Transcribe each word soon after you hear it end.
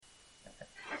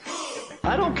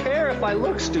I don't care if I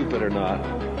look stupid or not.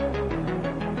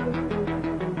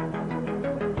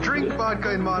 Drink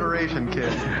vodka in moderation,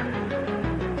 kid.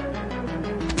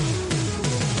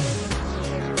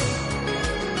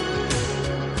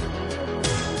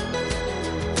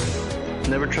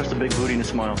 Never trust a big booty and a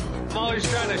smile. I'm always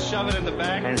trying to shove it in the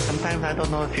back. And sometimes I don't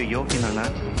know if you're joking or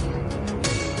not.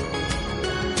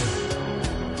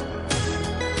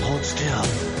 Hold still.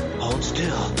 Hold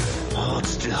still. Hold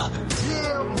still.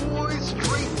 Yeah, boys,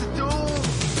 straight to dome.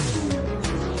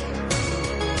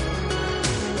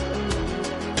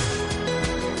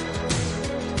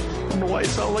 I don't know why you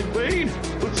sound like Bane.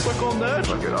 Let's suck on that.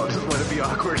 Look it, I'll just let it be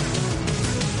awkward.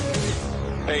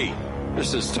 Hey,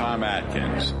 this is Tom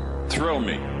Atkins. Thrill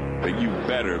me, but you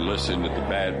better listen to the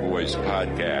Bad Boys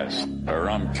podcast, or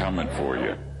I'm coming for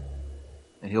you.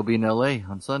 And he'll be in L.A.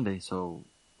 on Sunday, so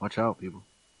watch out, people.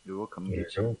 He will come There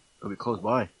get you you. go. He'll be close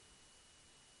by.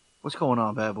 What's going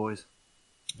on, Bad Boys?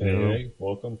 Hey,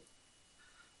 welcome.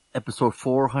 Episode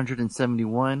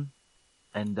 471.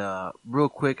 And real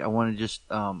quick, I want to just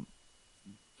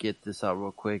get this out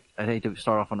real quick. I hate to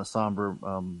start off on a somber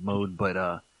mode,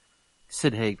 but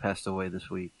Sid Haig passed away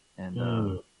this week.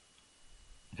 And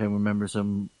if anyone remembers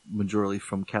him majorly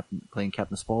from playing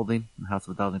Captain Spaulding in House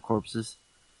of a Thousand Corpses.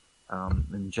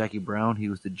 And Jackie Brown, he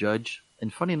was the judge.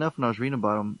 And funny enough, when I was reading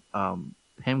about him,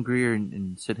 Pam Grier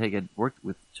and Sid Haig had worked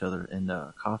with each other in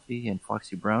Coffy and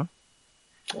Foxy Brown.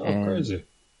 Oh, crazy.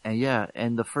 And yeah,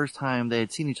 and the first time they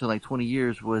had seen each other in like 20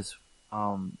 years was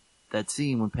that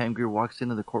scene when Pam Grier walks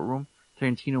into the courtroom.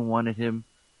 Tarantino wanted him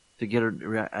to get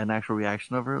an actual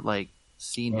reaction of her, like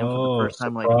seeing him for the first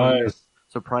time, like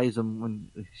surprise him when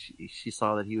she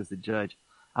saw that he was the judge.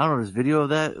 I don't know if there's video of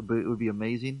that, but it would be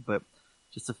amazing. But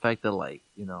just the fact that, like,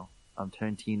 you know,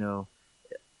 Tarantino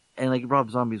and like Rob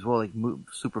Zombie as well, like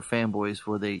super fanboys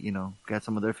where they, you know, got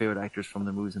some of their favorite actors from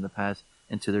their movies in the past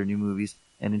into their new movies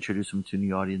and introduce them to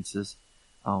new audiences.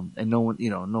 And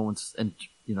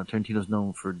Tarantino's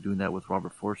known for doing that with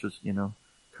Robert Forster's, you know,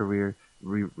 career,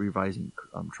 revising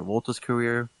Travolta's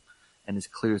career. And as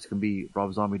clear as can be,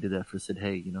 Rob Zombie did that for Sid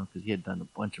Haig, you know, because he had done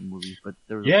a bunch of movies. But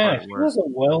there was he was a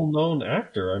well-known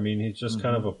actor. I mean, he's just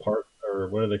kind of a part, or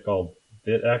what are they called,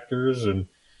 bit actors, and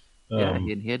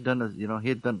he had done a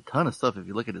ton of stuff if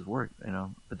you look at his work, you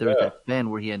know. But there was that span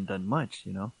where he hadn't done much,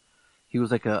 you know. He was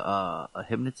like a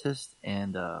hypnotist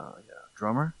and a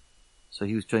drummer, so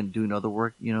he was doing other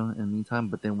work, you know, in the meantime.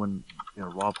 But then when, you know,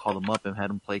 Rob called him up and had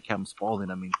him play Captain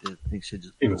Spaulding, I mean, things should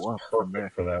just blew up from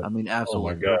there. For that. I mean,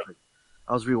 absolutely perfect.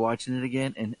 I was rewatching it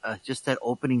again, and just that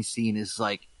opening scene is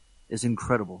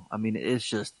incredible. I mean, it's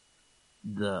just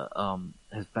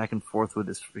his back and forth with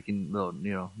this freaking little,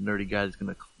 you know, nerdy guy that's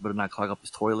gonna better not clog up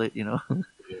his toilet, you know.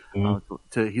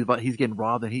 He's getting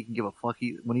robbed and he can give a fuck.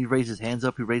 When he raises his hands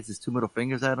up, he raises his two middle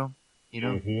fingers at him, you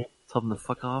know. Tell him to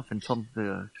fuck off and tell him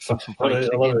to I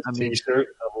love his t-shirt.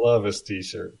 I love his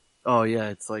t-shirt. Oh yeah,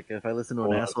 it's like if I listen to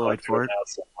an asshole like fart.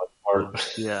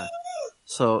 Yeah.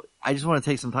 So I just want to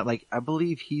take some time. Like, I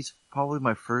believe he's probably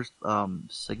my first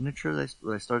signature that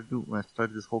I started doing when I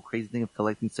started this whole crazy thing of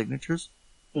collecting signatures.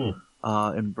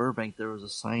 In Burbank, there was a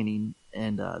signing,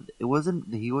 and he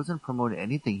wasn't promoting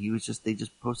anything. They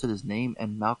just posted his name,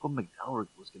 and Malcolm McDowell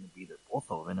was going to be there, both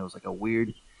of them. And it was like a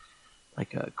weird,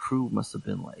 like a crew must have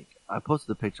been like. I posted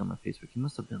the picture on my Facebook. He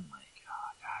must have been like,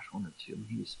 oh gosh, 1 or 2. I mean,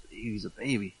 he was a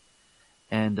baby,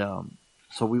 and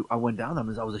so I went down there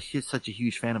because I was such a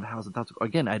huge fan of House of Thousand.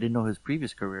 Again, I didn't know his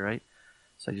previous career, right?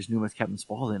 So I just knew him as Captain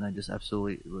Spaulding. I just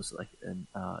absolutely was like in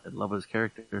love with his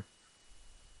character.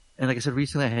 And like I said,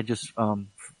 recently I had just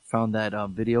found that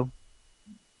video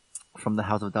from the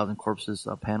House of a Thousand Corpses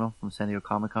panel from San Diego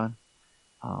Comic-Con.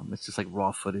 It's just like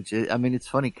raw footage. I mean, it's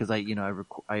funny because I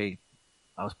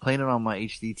was playing it on my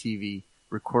HD TV,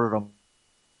 recorded on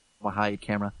my high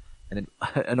camera, and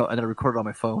then I recorded on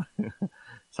my phone.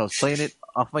 So I was playing it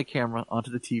off my camera onto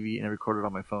the TV, and I recorded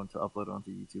on my phone to upload it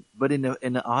onto YouTube. But in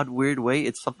an odd, weird way,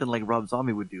 it's something like Rob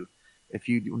Zombie would do. If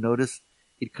you notice,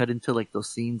 he'd cut into like those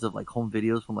scenes of like home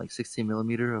videos from like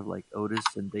 16mm of like Otis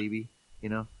and Baby, you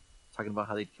know, talking about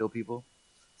how they'd kill people.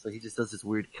 So he just does this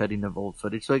weird cutting of old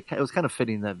footage. So it was kind of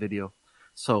fitting that video.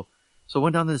 So I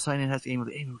went down to the signing and asked Amy,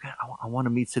 hey, I want to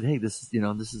meet Sid Haig. This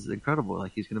is incredible.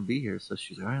 Like, he's going to be here. So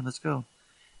she's like, all right, let's go.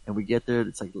 And we get there.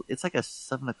 It's like a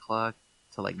 7 o'clock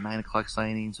to like 9 o'clock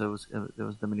signing. So there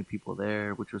was that many people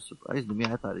there, which was surprising to me.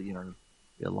 I thought, you know,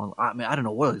 be a long, I mean, I don't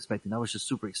know what I was expecting. I was just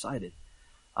super excited.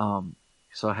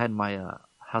 So I had my,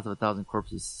 House of a Thousand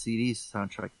Corpses CD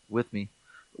soundtrack with me,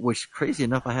 which crazy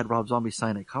enough, I had Rob Zombie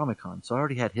sign at Comic-Con. So I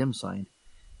already had him signed.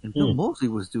 And Bill Moseley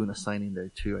was doing a signing there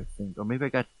too, I think. Or maybe I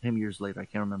got him years later. I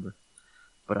can't remember.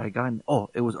 But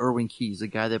it was Erwin Keyes, the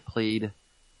guy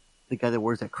that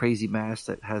wears that crazy mask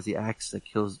that has the axe that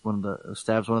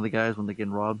stabs one of the guys when they're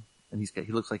getting robbed, and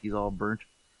he looks like he's all burnt.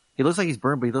 He looks like he's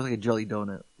burned, but he looks like a jelly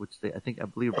donut, which I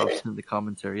believe Rob said in the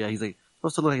commentary. Yeah, he's like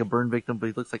supposed to look like a burn victim, but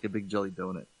he looks like a big jelly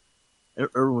donut.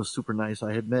 Erwin was super nice.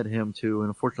 I had met him too, and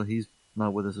unfortunately he's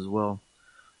not with us as well.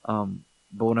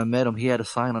 But when I met him, he had a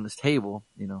sign on his table,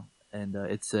 and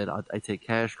it said, "I take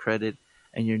cash, credit,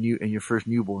 and your first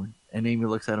newborn." And Amy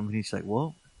looks at him and he's like,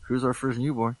 "Well, Crew's our first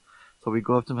newborn." So we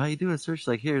go up to him, "How you doing, sir?" She's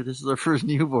like, "Here, this is our first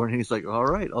newborn." And he's like, "All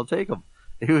right, I'll take him."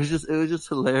 It was just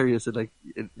hilarious. And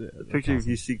the picture, if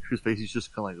you see Crew's face, he's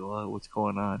just kind of like, "Oh, what's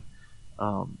going on?"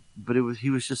 But he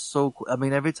was just so cool. I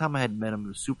mean, every time I had met him, he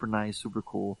was super nice, super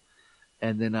cool.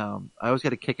 And then, I always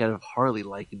got a kick out of Harley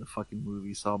liking the fucking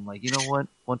movie. So I'm like, you know what?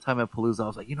 One time at Palooza, I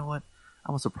was like, you know what?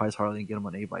 I'm gonna surprise Harley and get him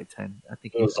on 8x10. I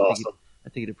think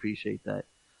he'd appreciate that.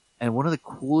 And one of the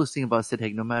coolest things about Sid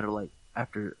Haig, no matter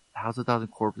after House of a Thousand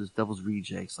Corpses, Devil's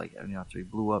Rejects, after he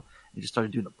blew up, he just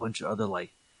started doing a bunch of other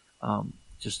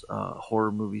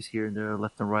horror movies here and there,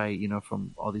 left and right,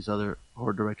 from all these other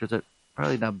horror directors that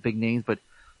probably not big names, but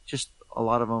just a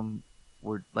lot of them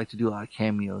would like to do a lot of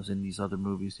cameos in these other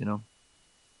movies,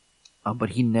 but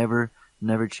he never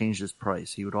changed his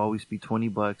price. He would always be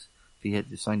 $20 if he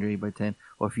had signed your 8x10,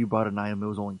 or if you bought an item, it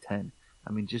was only 10.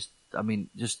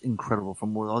 Just incredible.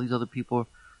 From where all these other people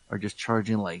are just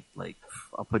charging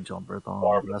I'll put John Berth on.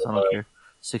 I don't care.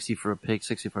 60 for a pic,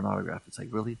 60 for an autograph. It's like,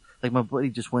 really? Like, my buddy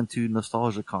just went to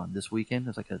NostalgiaCon this weekend.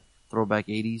 It's like a throwback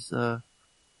 80s,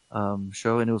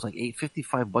 show, and it was like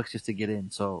 $55 just to get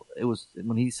in. So it was,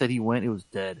 when he said he went, it was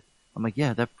dead. I'm like,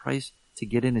 yeah, that price to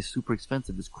get in is super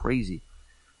expensive. It's crazy.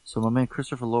 So my man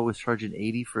Christopher Lloyd was charging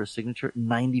 $80 for a signature,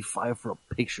 $95 for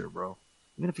a picture, bro.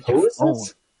 Even if it's your phone.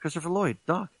 This? Christopher Lloyd,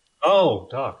 Doc. Oh,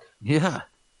 Doc. Yeah.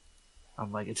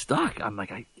 I'm like, it's Doc. I'm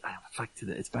like,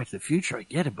 it's Back to the Future. I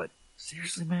get it, but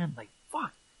seriously, man,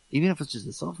 fuck. Even if it's just a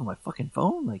selfie on my fucking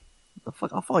phone, what the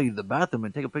fuck? I'll follow you to the bathroom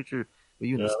and take a picture with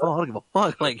you in the stall. I don't give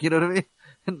a fuck. You know what I mean?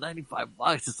 And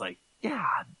 $95, it's like,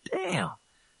 god damn.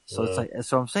 So it's like,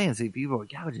 so I'm saying, people were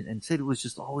gouging, and Sid was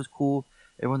just always cool.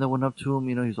 Everyone that went up to him,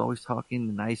 he was always talking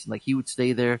and nice, and he would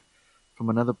stay there. From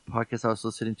another podcast I was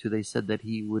listening to, they said that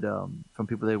he would, from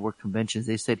people that work conventions,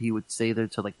 they said he would stay there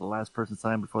till the last person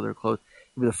signed before they were closed.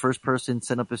 He'd be the first person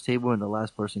set up his table and the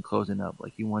last person closing up.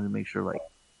 He wanted to make sure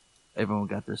everyone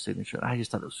got their signature. And I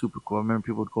just thought it was super cool. I remember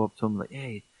people would go up to him like,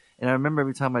 "Hey," and I remember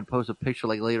every time I'd post a picture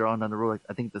later on down the road,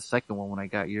 I think the second one when I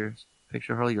got your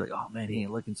picture, Harley, you're like, "Oh man, he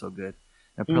ain't looking so good."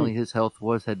 And apparently his health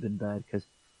had been bad, because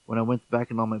when I went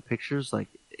back in all my pictures,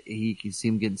 you could see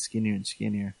him getting skinnier and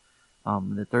skinnier.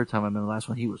 The third time I met him, the last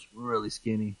one, he was really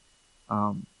skinny.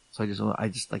 So I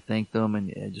just thanked them,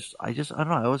 and I don't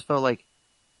know. I always felt like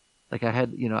I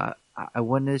had, I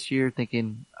went this year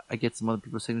thinking I get some other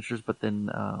people's signatures, but then,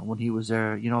 when he was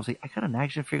there, I was like, I got an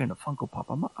action figure and a Funko Pop.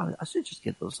 I should just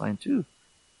get those signed too.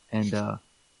 And,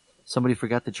 somebody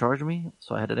forgot to charge me,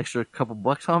 so I had an extra couple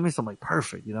bucks on me, so I'm like,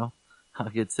 perfect, I'll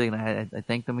get sick, and I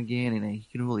thanked him again, and he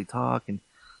couldn't really talk, and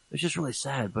it was just really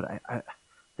sad, but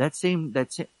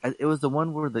it was the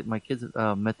one where my kids,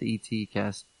 met the ET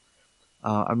cast.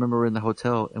 I remember we were in the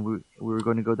hotel, and we were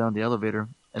going to go down the elevator,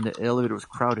 and the elevator was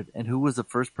crowded, and who was the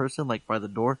first person, by the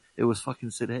door? It was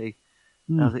fucking Sid Haig.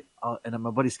 And I was like, and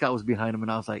my buddy Scott was behind him,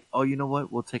 and I was like, "Oh, you know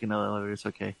what? We'll take another elevator. It's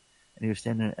okay." And he was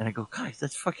standing there, and I go, "Guys,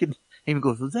 that's fucking," Amy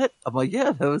goes, "Was that?" I'm like,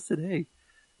 "Yeah, that was Sid Haig."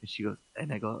 And she goes,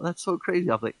 and I go, "That's so crazy."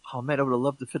 I was like, "Oh man, I would have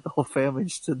loved to fit the whole family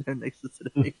just stood there next to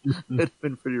Sid Haig." That'd have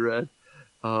been pretty rad.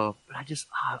 But I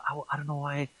don't know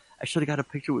why I should have got a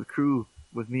picture with Crew,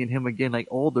 with me and him again,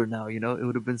 older now, it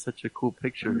would have been such a cool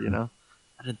picture,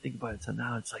 I didn't think about it till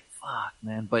now. It's like, fuck,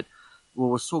 man. But what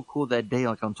was so cool that day,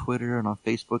 on Twitter and on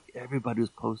Facebook, everybody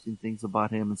was posting things about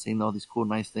him and saying all these cool,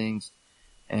 nice things.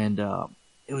 And,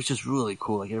 it was just really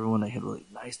cool. Everyone had really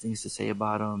nice things to say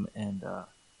about him. And, a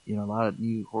lot of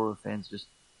new horror fans just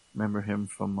remember him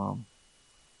from,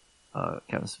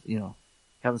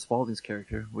 Kevin Spaulding's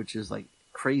character, which is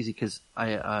crazy, because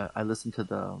I listened to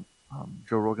the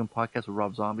Joe Rogan podcast with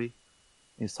Rob Zombie.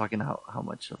 He's talking how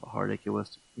much of a heartache it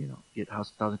was to get House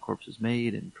of 1,000 Corpses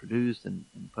made and produced and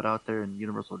put out there, and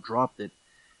Universal dropped it.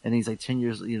 And he's 10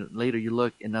 years later, you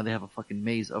look, and now they have a fucking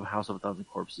maze of House of 1,000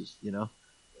 Corpses,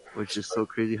 which is so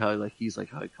crazy how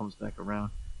how it comes back around.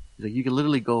 He's you can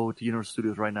literally go to Universal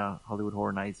Studios right now, Hollywood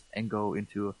Horror Nights, and go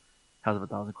into House of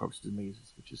 1,000 Corpses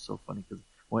mazes, which is so funny, because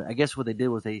I guess what they did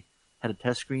was they had a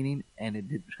test screening,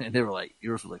 and they were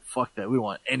Universal was fuck that, we don't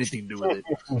want anything to do with it,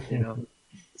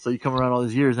 So you come around all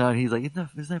these years now, and he's like,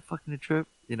 isn't that fucking a trip,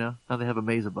 Now they have a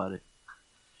maze about it.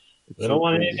 They don't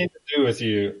want anything to do with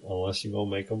you unless you go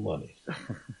make them money.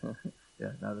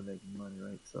 Yeah, now they're making money,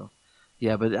 right? So,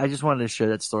 yeah, but I just wanted to share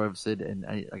that story of Sid, and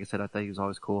like I said, I thought he was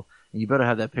always cool. And you better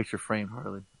have that picture framed,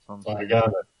 Harley. I got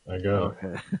it. I got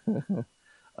it. Okay.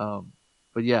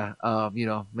 But yeah, maybe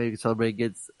you can celebrate.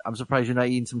 I'm surprised you're not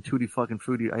eating some Tutti fucking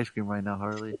Fruity ice cream right now,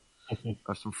 Harley,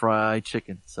 or some fried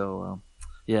chicken. So,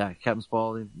 yeah, Captain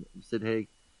Spaulding, Sid Haig,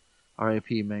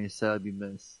 R.I.P. Man, sadly be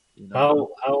missed. How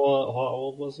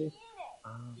old was he? I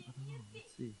don't know.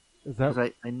 Let's see. Is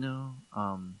that I know?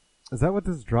 Is that what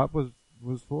this drop was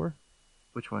for?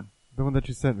 Which one? The one that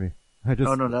you sent me. No,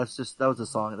 that was the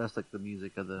song. That's like the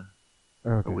music of the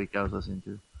week I was listening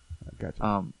to.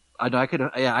 Gotcha. I know I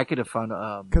could have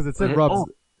found because it said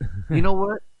Rob's. You know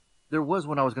what? There was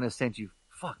one I was gonna send you.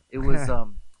 Fuck. It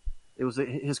was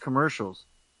his commercials.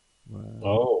 Wow.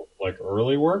 Oh, like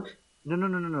early work? No.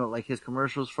 Like his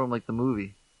commercials from like the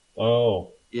movie.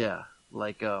 Oh. Yeah.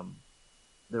 Like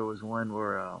there was one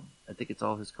where I think it's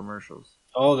all his commercials.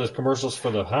 Oh, there's commercials for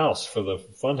the house, for the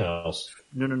fun house.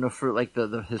 No, for like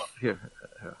his here.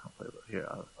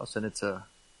 I'll send it to.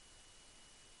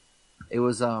 It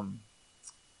was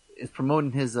it's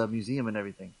promoting his museum and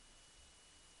everything.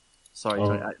 Sorry,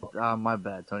 Tony. My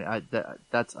bad, Tony. I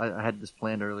had this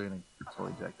planned earlier and I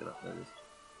totally jacked it up. There it is.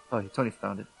 Oh, Tony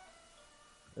found it.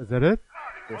 Is that it?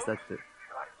 Yes, that's it.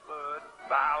 Like blood,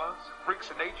 violence, freaks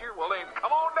of nature. Well, then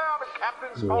come on down to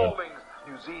Captain Spaulding's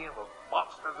Museum of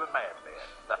Monsters and Madmen.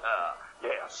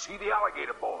 Yeah, see the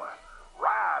alligator boy.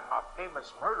 Ride my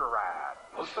famous murder ride.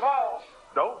 Most of all,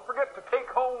 don't forget to take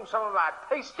home some of my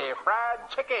tasty fried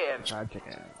chicken. Fried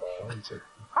chicken.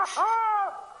 Ha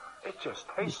ha! It just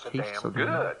tastes so damn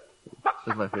good.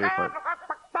 That's my favorite part.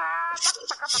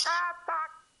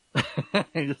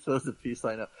 He just throws the peace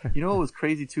sign up. You know what was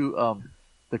crazy too?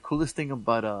 The coolest thing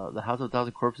about the House of a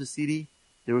Thousand Corpses CD,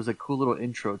 there was a cool little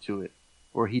intro to it,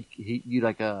 where you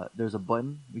like there's a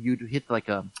button you'd hit like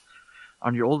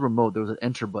on your old remote there was an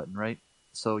enter button, right?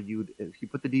 So if you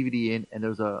put the DVD in and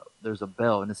there's a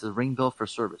bell and it says ring bell for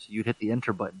service, you'd hit the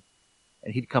enter button,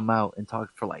 and he'd come out and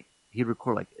talk for he'd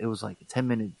record it was like a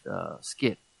 10-minute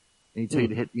skit, and he'd tell you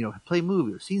to hit play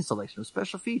movie or scene selection or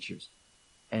special features,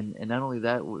 and not only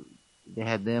that they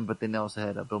had them, but then they also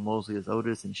had Bill Moseley as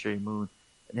Otis and Sherry Moon,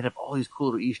 and they'd have all these cool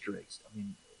little Easter eggs. I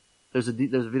mean, there's a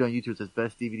video on YouTube that says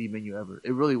best DVD menu ever.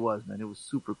 It really was, man. It was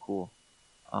super cool.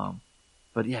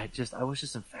 But yeah, I was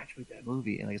just infatuated with that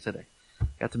movie, and like I said, I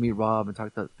got to meet Rob and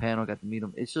talk to the panel, got to meet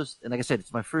him. It's just, and like I said,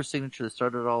 it's my first signature that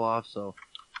started it all off, so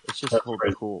it's just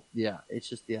cool. Yeah, it's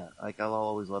just, like I'll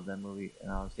always love that movie,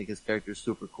 and I think his character is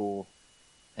super cool,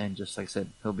 and just like I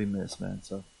said, he'll be missed, man.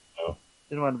 So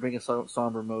didn't want to bring a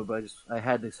somber mode, but I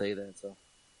had to say that. So,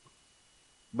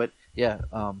 but yeah,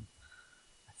 I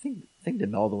think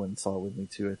Denaldo went and saw it with me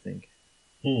too. I think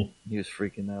he was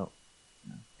freaking out.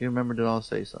 He remembered it all.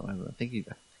 Say something. I think he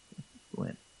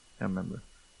went. I remember.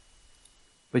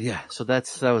 But yeah, so that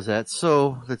was that.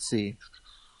 So let's see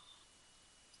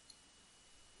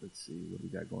what we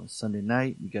got going. Sunday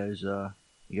night, you guys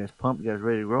pumped? You guys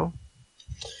ready to roll?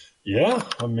 Yeah,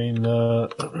 I mean,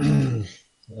 the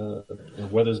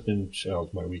weather's been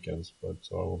chilled my weekends, but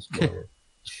so I won't spoil it.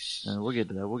 We'll get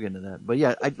to that. But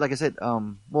yeah, like I said,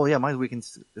 my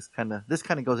weekends this kind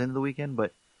of goes into the weekend,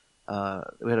 but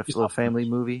we had a little family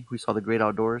movie. We saw The Great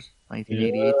Outdoors,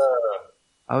 1988. Yeah.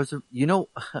 I was,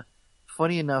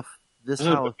 funny enough, this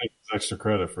house extra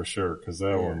credit for sure, because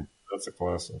that's a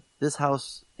classic. This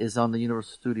house is on the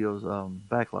Universal Studios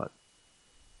backlot.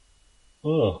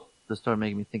 Oh. That started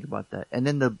making me think about that. And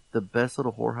then the best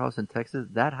little whorehouse in Texas,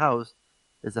 that house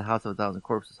is the House of a Thousand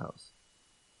Corpses house.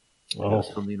 Oh. It's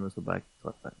from the Universal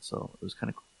backlot. So it was kind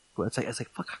of cool. It's like,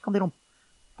 fuck, how come they don't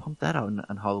pump that out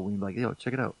on Halloween? Like, yo,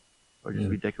 check it out. Or just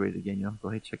redecorate it again, Go,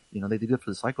 hey, check, they did it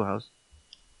for the Psycho House.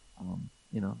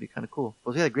 It'd be kind of cool.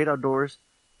 But yeah, Great Outdoors,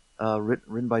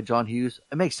 written by John Hughes.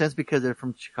 It makes sense because they're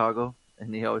from Chicago,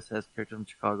 and he always has characters from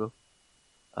Chicago.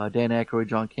 Dan Aykroyd,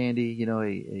 John Candy,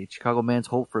 a Chicago man's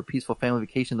hope for a peaceful family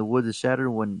vacation in the woods is shattered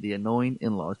when the annoying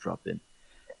in-laws drop in.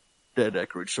 Dan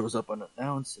Aykroyd shows up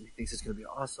unannounced, and he thinks it's going to be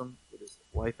awesome with his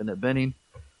wife, Annette Bening,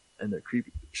 and their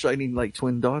creepy, shining like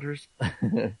twin daughters.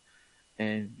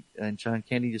 and John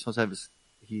Candy just wants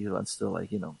to he wants to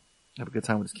have a good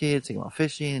time with his kids, take them out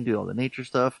fishing, and do all the nature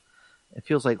stuff. It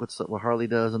feels like what Harley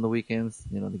does on the weekends.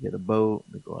 They get a boat,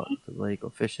 they go out to the lake, go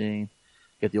fishing.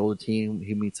 Get the older team.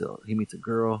 He meets a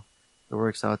girl that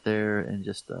works out there, and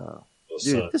just this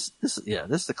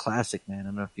is a classic, man. I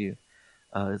don't know if you.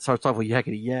 It starts off with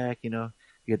Yakety Yak. You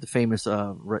get the famous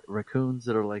raccoons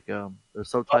that are like their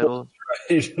subtitle.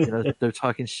 Right. They're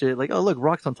talking shit like, "Oh, look,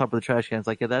 Rock's on top of the trash can." It's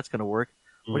like, yeah, that's gonna work.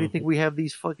 what do you think we have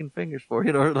these fucking fingers for?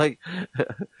 You know, like,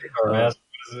 Our ass,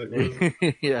 what is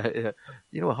it? yeah.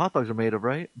 You know what hot dogs are made of,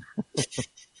 right?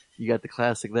 You got the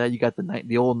classic that. You got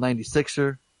the old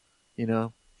 96er. You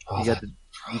know, you got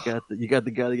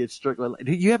the guy that gets struck by.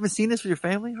 You haven't seen this with your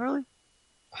family, Harley?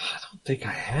 I don't think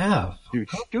I have. Dude,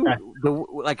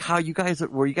 like how you guys,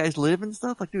 where you guys live and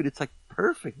stuff, like, dude, it's like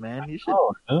perfect, man. You should,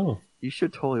 you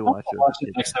should totally watch it. Watch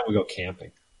it next time we go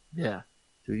camping. Yeah,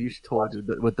 dude, you should totally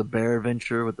do with the bear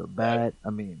adventure, with the bat. I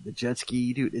mean, the jet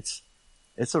ski, dude. It's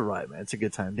a ride, man. It's a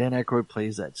good time. Dan Aykroyd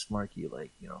plays that smarky,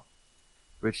 like, you know,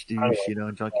 rich douche, you know,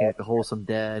 and John Candy, the wholesome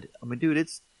dad. I mean, dude,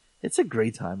 it's a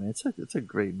great time, man. It's a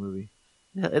great movie.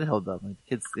 Yeah, it held up. Man. The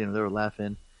kids, you know, they were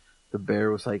laughing. The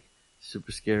bear was like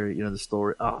super scary, you know, the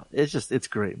story. Oh, it's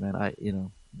great, man.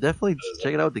 Definitely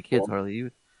check it out with the kids, Harley.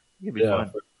 It'd be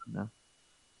fun. You know?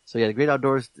 So yeah, The Great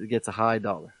Outdoors gets a high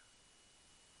dollar.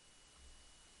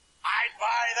 I'd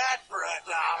buy that for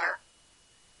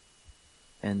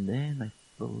 $1. And then I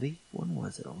believe, when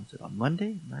was it? Was it on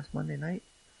Monday? Last Monday night?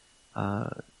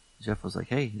 Jeff was like,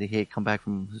 hey, he had come back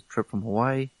from his trip from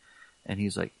Hawaii, and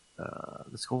he's like,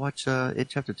 let's go watch It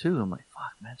Chapter 2. I'm like,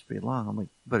 fuck, man, it's pretty long. I'm like,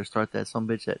 better start that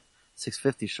sumbitch at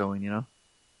 6:50 showing, you know?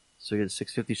 So we had a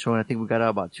 6:50 showing. I think we got out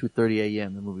about 2:30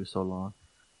 a.m. The movie was so long.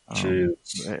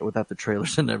 Without the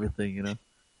trailers and everything, you know?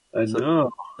 I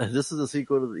know. This is a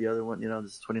sequel to the other one, you know,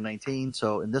 this is 2019.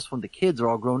 So in this one, the kids are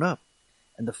all grown up.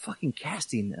 And the fucking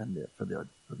casting for the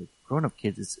grown-up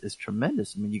kids is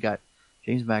tremendous. I mean, you got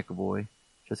James McAvoy,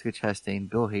 Jessica Chastain,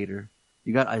 Bill Hader.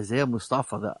 You got Isaiah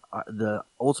Mustafa, the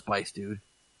Old Spice dude.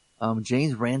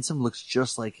 James Ransom looks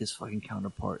just like his fucking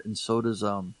counterpart, and so does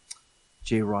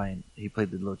Jay Ryan. He played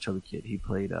the little chubby kid. He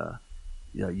played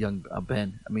young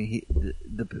Ben. I mean,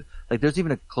 like there's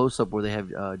even a close-up where they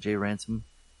have Jay Ransom,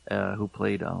 who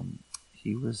played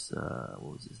he was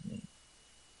what was his name?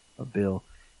 Bill.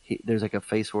 There's like a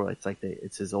face where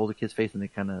it's his older kid's face, and they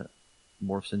kind of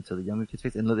morphs into the younger kid's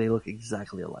face, and they look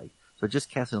exactly alike. So just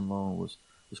casting alone was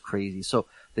crazy. So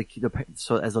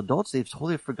so as adults, they've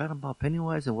totally forgotten about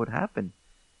Pennywise and what happened.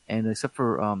 And except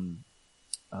for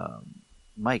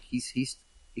Mike, he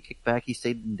kicked back. He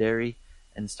stayed in Derry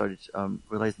and started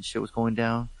realizing shit was going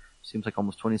down. Seems like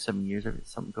almost 27 years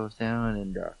something goes down,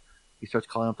 and he starts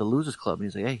calling up the Losers Club, and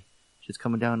he's like, "Hey, shit's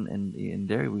coming down in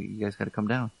Derry. You guys got to come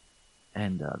down."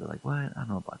 And they're like, "What? I don't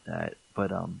know about that."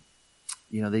 But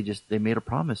you know, they made a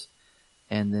promise,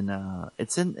 and then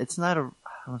it's not a,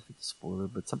 I don't know if it's a spoiler,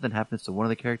 but something happens to one of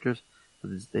the characters, so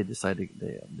they decide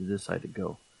to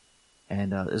go.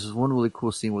 And this is one really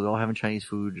cool scene where they're all having Chinese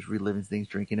food, just reliving things,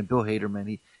 drinking. And Bill Hader, man,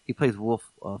 he plays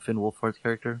Finn Wolfhard's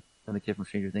character, and the kid from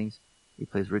Stranger Things. He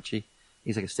plays Richie.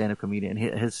 He's like a stand-up comedian.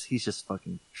 He's just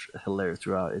fucking hilarious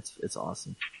throughout. It's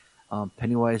awesome.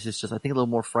 Pennywise is just, I think, a little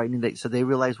more frightening. So they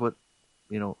realize what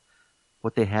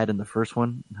they had in the first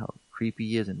one, and how creepy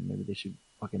he is, and maybe they should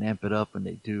fucking amp it up, and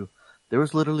they do. There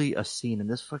was literally a scene in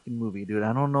this fucking movie, dude.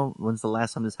 I don't know when's the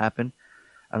last time this happened.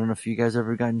 I don't know if you guys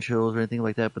ever gotten chills or anything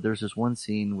like that, but there's this one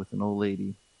scene with an old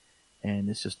lady, and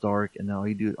it's just dark, and all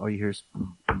you hear is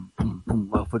boom, boom, boom, boom,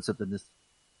 while footsteps, and this.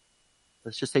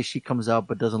 Let's just say she comes out,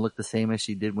 but doesn't look the same as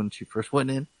she did when she first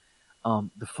went in.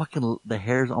 The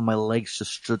hairs on my legs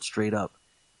just stood straight up,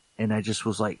 and I just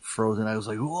was like frozen. I was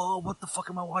like, whoa, what the fuck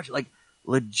am I watching? Like,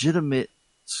 legitimate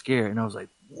scare. And I was like,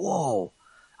 whoa,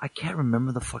 I can't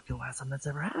remember the fucking last time that's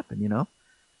ever happened, you know?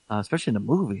 Especially in a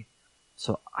movie.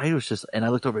 So I was just, and I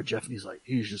looked over at Jeff, and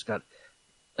he's just got,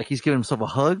 like, he's giving himself a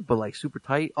hug, but like super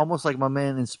tight, almost like my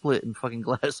man in Split in fucking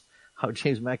Glass, how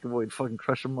James McAvoy would fucking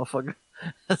crush a motherfucker.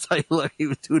 That's how he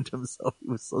was doing to himself. He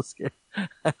was so scared.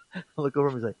 I look over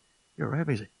him, he's like, you're right,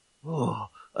 but he's like, whoa.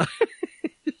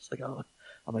 It's like, oh.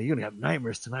 I'm like, you're gonna have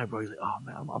nightmares tonight, bro. He's like, oh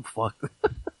man, I'm fucked.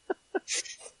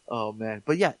 Oh man.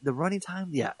 But yeah, the running time,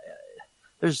 yeah,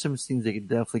 there's some scenes they could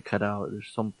definitely cut out.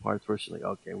 There's some parts where she's like,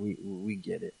 okay, we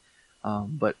get it.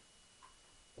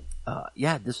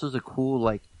 Yeah, this was a cool,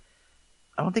 like,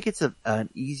 I don't think it's an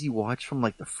easy watch from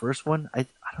like the first one. I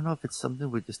don't know if it's something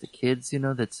with just the kids, you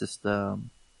know, that's just,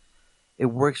 it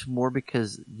works more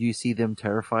because you see them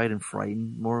terrified and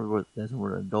frightened more than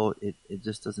we're an adult. It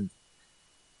just doesn't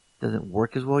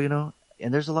work as well, you know?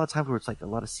 And there's a lot of times where it's like a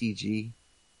lot of CG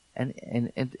and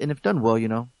if done well, you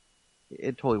know,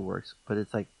 it totally works, but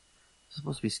it's like, it's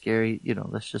supposed to be scary, you know,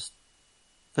 that's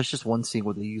just one scene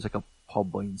where they use like a Paul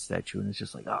Bunyan statue, and it's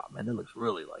just like, oh man, that looks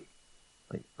really like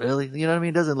really, you know what I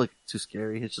mean? It doesn't look too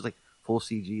scary. It's just like full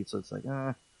CG, so it's like,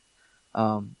 but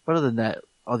other than that,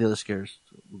 all the other scares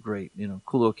were great, you know,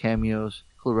 cool little cameos,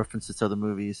 cool references to other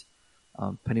movies.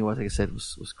 Pennywise, like I said,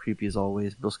 was creepy as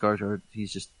always. Bill Skarsgård,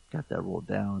 he's just got that role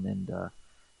down, and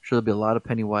sure there'll be a lot of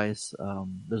Pennywise.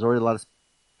 There's already a lot of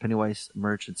Pennywise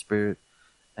merch and Spirit,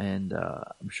 and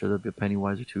I'm sure there'll be a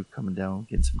Pennywise or two coming down,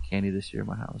 getting some candy this year in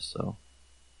my house. So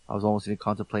I was almost even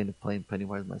contemplating playing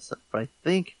Pennywise myself, but I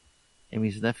think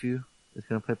Amy's nephew is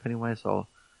gonna play Pennywise, so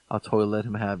I'll totally let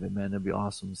him have it, man. It'd be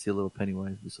awesome to see a little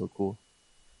Pennywise. It'd be so cool.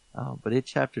 But It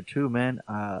Chapter 2, man,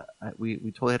 we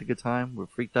totally had a good time. We're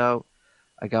freaked out.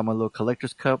 I got my little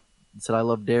collector's cup. It said I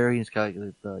love dairy. It's got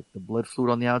the blood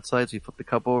fluid on the outside, so you flip the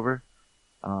cup over.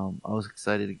 I was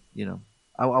excited to,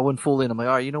 I went full in. I'm like,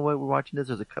 all right, you know what? We're watching this.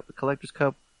 There's a collector's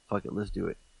cup. Fuck it, let's do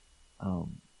it.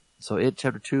 So It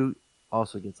Chapter 2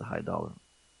 also gets a high dollar.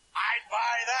 I'd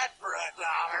buy that for $1.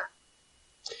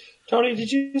 Tony,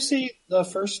 did you see the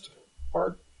first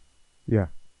part? Yeah.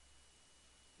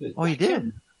 Oh, you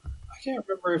did? I can't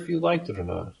remember if you liked it or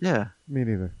not. Yeah. Me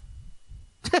neither.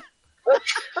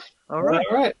 All right.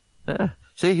 All right. Yeah.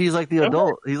 See, he's like the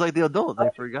adult. He's like the adult. They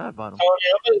forgot about him. Tony,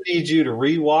 I'm going to need you to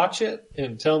rewatch it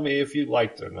and tell me if you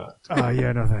liked it or not.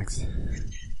 Yeah, no thanks.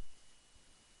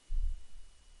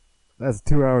 That's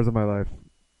 2 hours of my life.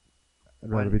 I'd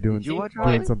rather be doing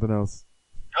something else.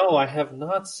 No, I have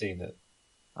not seen it.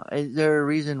 Is there a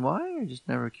reason why? Or just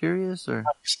never curious? Or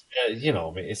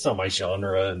it's not my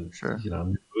genre, and sure.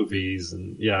 Movies,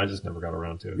 and I just never got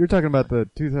around to it. You're talking about the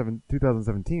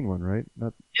 2017 one, right?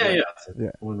 Not. Yeah.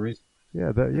 One reason.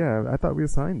 Yeah, I thought we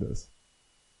assigned this.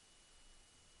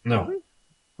 No.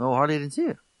 No, Harley didn't see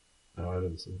it. No, I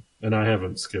didn't see it, and I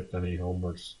haven't skipped any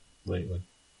homeworks lately.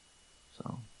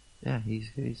 So, yeah, he's.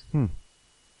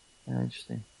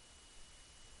 Interesting.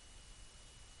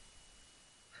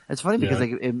 It's funny because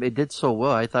it did so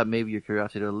well. I thought maybe your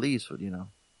curiosity at least would,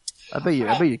 I bet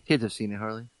your kids have seen it,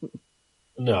 Harley.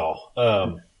 No,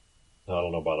 I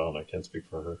don't know about Anna. I can't speak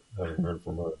for her. I haven't heard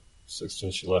from her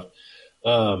since she left.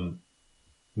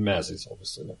 Mazzy's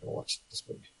obviously not going to watch this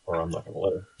movie, or I'm not going to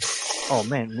let her. Oh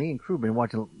man, me and Crew have been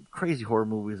watching crazy horror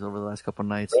movies over the last couple of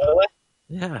nights. Really?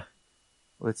 Yeah.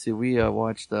 Let's see. We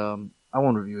watched. I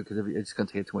won't review it because it's going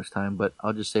to take too much time. But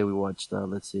I'll just say we watched.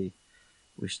 Let's see.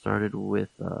 We started with,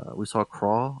 we saw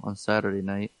Crawl on Saturday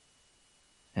night,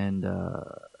 and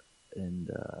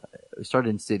we started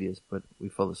Insidious, but we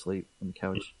fell asleep on the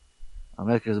couch. Not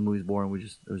because the movie's boring, it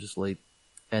was just late.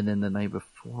 And then the night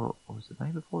before, or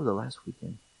the last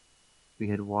weekend? We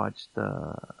had watched,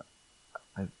 what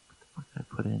the fuck did I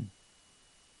put in?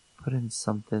 Put in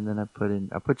something, then I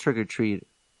put Trick or Treat,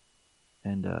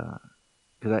 and,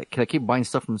 cause I keep buying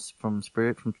stuff from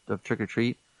Spirit, of Trick or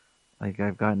Treat. Like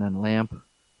I've gotten a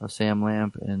Sam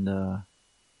lamp, and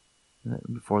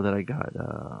before that I got what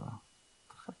the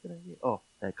fuck did I get? Oh,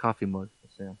 that coffee mug for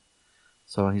Sam.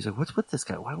 So he's like, "What's with this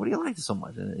guy? Why? What do you like this so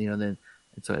much?" And then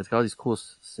it's got all these cool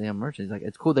Sam merch. He's like,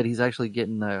 it's cool that he's actually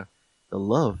getting the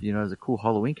love, as a cool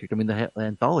Halloween character. I mean, the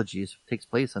anthology takes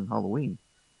place on Halloween,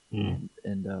 and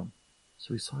so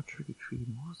we saw Trick or Treat.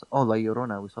 What was it? Oh, La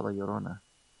Llorona. We saw La Llorona,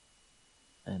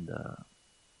 and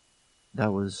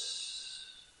that was.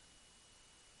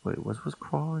 Wait, was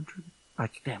Crawl and Trick? I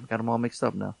got them all mixed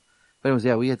up now. But anyways,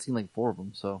 we had seen like 4 of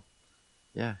them, so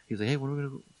yeah. He's like, "Hey, when are we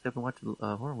gonna step and watch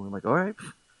the horror movie?" I'm like, "All right,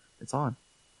 it's on."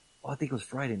 Oh, I think it was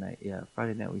Friday night. Yeah,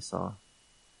 Friday night we saw.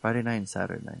 Friday night and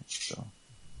Saturday night, so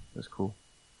it was cool.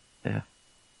 Yeah.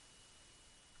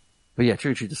 But yeah,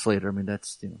 Trick or Treat the Slater. I mean,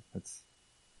 that's.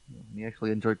 He actually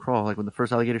enjoyed Crawl. Like when the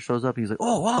first alligator shows up, he's like,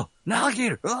 "Oh wow, an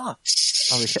alligator!" Oh!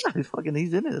 I'm like, "Yeah,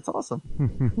 he's in it. That's awesome."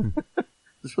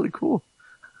 It's really cool.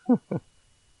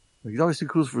 He's always too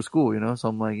cool for school, so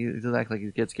I'm like, he doesn't act like he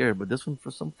gets scared, but this one,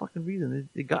 for some fucking reason,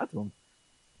 it got to him.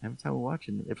 Every time we're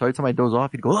watching, every time I doze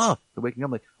off, he'd go, "Oh!" So waking up,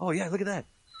 I'm like, "Oh yeah, look at that."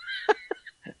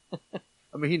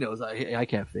 I mean, he knows. I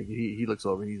can't fake it. He looks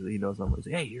over, he knows I'm like,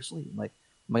 "Hey, you're asleep." I'm like,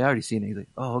 I already seen it. He's like,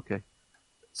 "Oh, okay."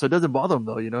 So it doesn't bother him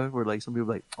though, where like some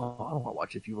people are like, "Oh, I don't want to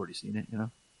watch it if you've already seen it,"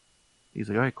 He's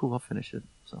like, "All right, cool, I'll finish it."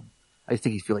 So I just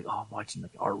think he's feel like, "Oh, I'm watching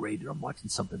like R-rated, I'm watching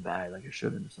something bad, like I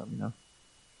shouldn't or something,"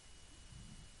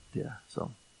 Yeah,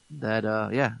 so that, I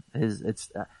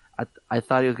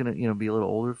thought he was gonna, be a little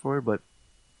older for it, but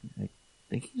I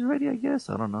think he's ready, I guess.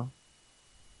 I don't know.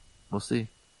 We'll see.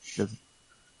 Because,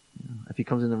 if he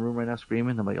comes in the room right now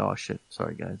screaming, I'm like, "Oh shit,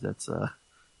 sorry guys, that's, I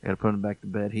gotta put him back to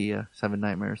bed. He's having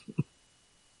nightmares."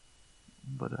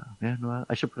 But,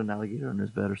 I should put an alligator on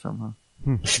his bed or something,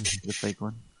 huh? The fake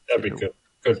one. That'd be good.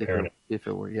 Good parenting. If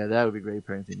it were. Yeah, that would be great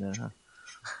parenting then, huh?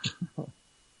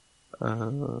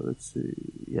 Let's see.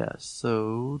 Yeah,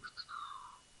 so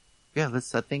yeah, I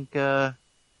think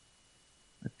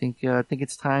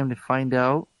it's time to find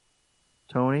out.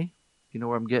 Tony, you know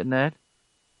where I'm getting at?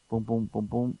 Boom, boom, boom,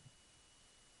 boom.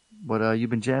 What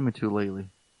you've been jamming to lately?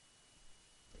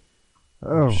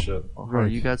 Oh shit!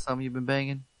 Right. You got something you've been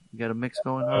banging? You got a mix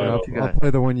going? I'll play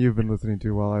the one you've been listening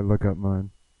to while I look up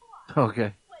mine.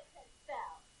 Okay.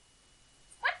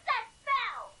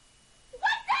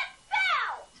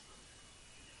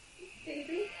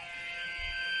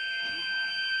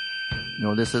 You know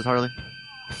what this is, Harley?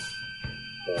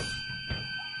 Yeah.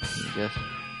 Can you guess?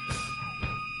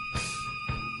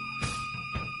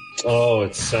 Oh,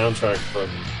 it's soundtrack from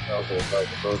Alcohol by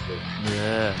the Broker.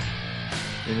 Yeah.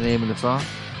 The name of the song?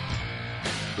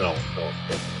 No.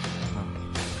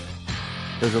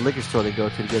 There's a liquor store they go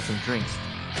to get some drinks.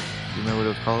 Do you remember what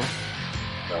it was called?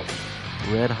 No.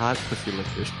 Red Hot Pussy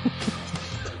Liquor.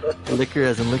 Liquor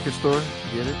as in liquor store.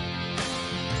 You get it?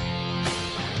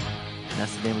 And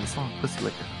that's the name of the song, Pussy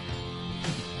Liquor.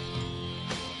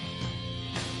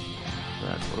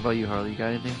 What about you, Harley? You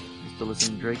got anything? You still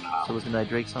listening to Drake? Still listening to that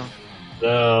Drake song?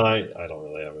 No, I don't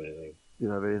really have anything. You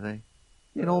don't have anything?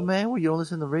 You know, man, what, you don't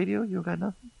listen to the radio? You don't got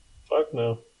nothing? Fuck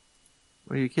no.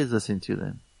 What are your kids listening to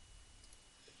then?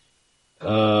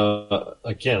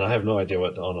 Again, I have no idea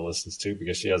what Anna listens to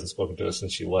because she hasn't spoken to us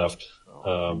since she left.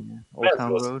 Old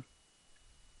Town Road?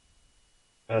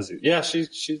 Yeah,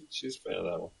 she's a fan of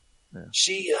that one. Yeah.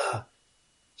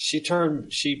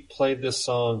 She played this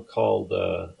song called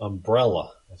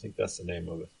Umbrella. I think that's the name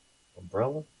of it.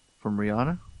 Umbrella? From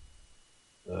Rihanna?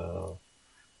 No.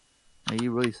 Hey,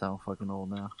 you really sound fucking old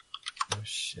now. Oh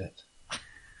shit.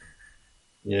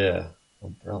 Yeah.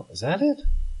 Umbrella. Is that it?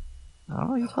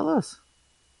 Oh, you tell us.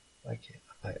 I can't.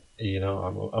 I'm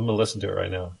gonna listen to it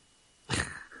right now.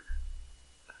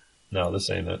 No, this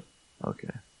ain't it.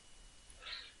 Okay.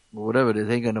 Well, whatever it is,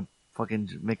 ain't gonna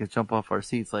fucking make us jump off our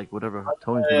seats like whatever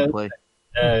Tony's gonna play.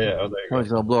 Yeah. Oh, there you Tony's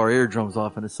gonna blow our eardrums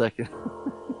off in a second.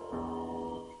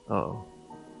 Uh-oh.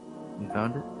 You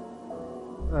found it?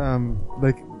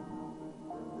 Like,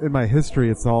 in my history,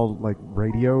 it's all, like,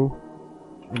 radio,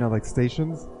 like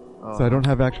stations. Oh. So I don't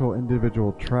have actual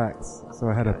individual tracks. So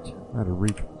I had to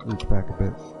reach back a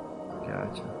bit.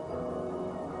 Gotcha.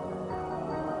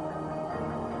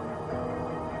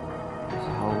 It's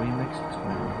a Halloween mix?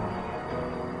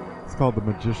 It's called The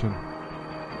Magician.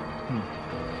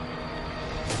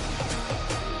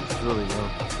 It's really low.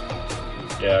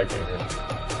 Yeah, I can hear it.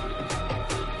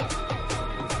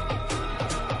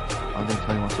 I think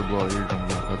Tony wants to blow our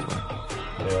eardrums off, that's why.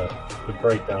 Yeah. The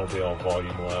breakdown will be all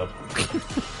volume loud.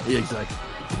 Yeah, exactly.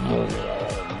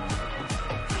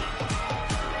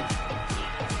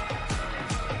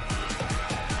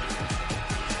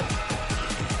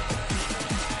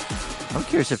 I'm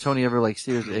curious if Tony ever if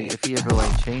he ever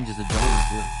changes the genre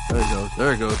too.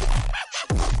 There it goes.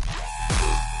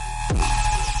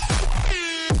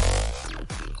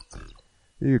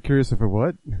 You're curious if it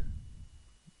what?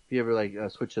 If you ever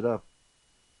switch it up,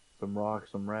 some rock,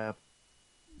 some rap.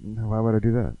 No, why would I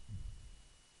do that?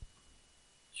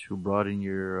 To broaden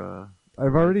your.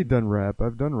 I've already done rap.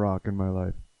 I've done rock in my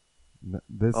life.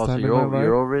 This time in my life,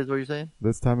 you're over it, is what you're saying?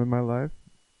 This time in my life,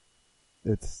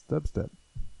 it's dubstep.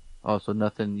 Oh, so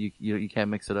nothing. You can't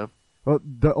mix it up. Well,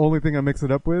 the only thing I mix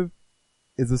it up with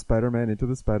is the Spider-Man Into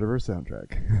the Spider-Verse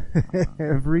soundtrack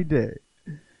every day.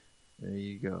 There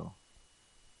you go.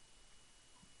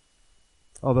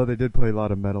 Although they did play a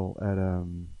lot of metal at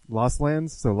Lost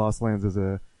Lands. So Lost Lands is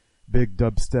a big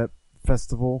dubstep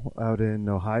festival out in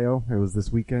Ohio. It was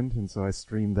this weekend, and so I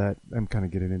streamed that. I'm kind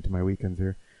of getting into my weekends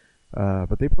here.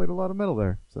 But they played a lot of metal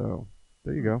there. So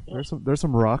there you go. There's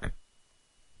some rock.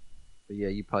 But yeah,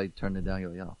 you probably turned it down.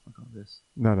 You're like, oh, fuck all this.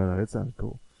 No. It sounded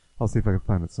cool. I'll see if I can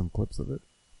find some clips of it.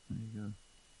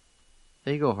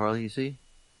 There you go, Harley. You see?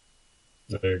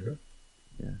 There you go.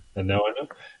 Yeah. And now I know.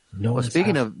 Well,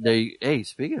 speaking of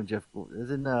Jeff,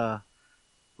 isn't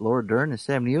Laura Dern and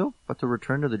Sam Neill about to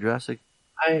return to the Jurassic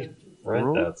I read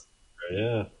World? that.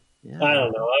 Yeah. Yeah. I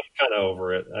don't know. I'm kind of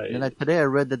over it. Today I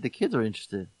read that the kids are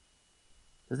interested.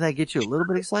 Doesn't that get you a little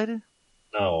bit excited?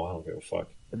 No, I don't give a fuck.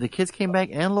 If the kids came back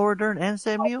and Laura Dern and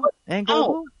Sam Neill and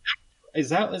Goldblum?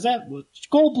 Is that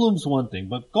Goldblum's one thing,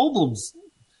 but Goldblum's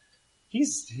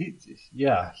he's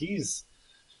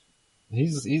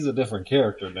a different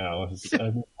character now.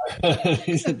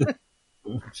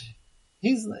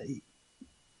 He's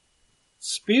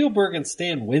Spielberg and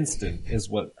Stan Winston is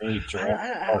what really draws.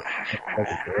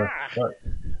 Okay.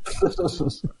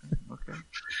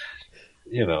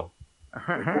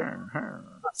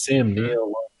 Sam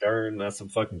Neill, Dern, that's some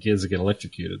fucking kids that get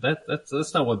electrocuted.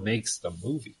 That's not what makes the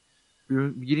movie.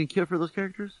 You didn't care for those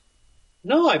characters?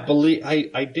 No, I believe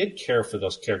I did care for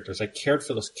those characters. I cared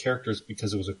for those characters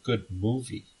because it was a good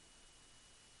movie.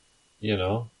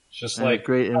 Just and like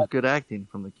great, it was good acting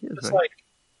from the kids. It's right?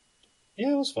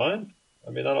 it was fine. I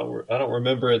mean, I don't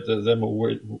remember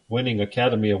them winning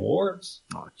Academy Awards.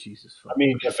 Oh, Jesus. I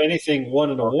mean, if anything, won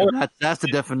an award. That's the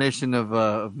definition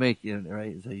of making it,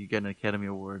 right? Is that you get an Academy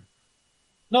Award.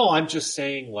 No, I'm just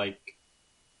saying, like.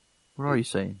 What are you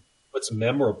saying? What's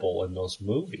memorable in those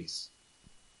movies?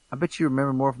 I bet you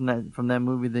remember more from that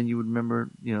movie than you would remember,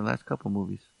 the last couple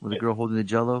movies. With the girl holding the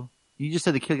Jello. You just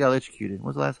said the kid got electrocuted. When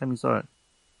was the last time you saw it?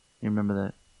 You remember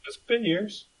that? It's been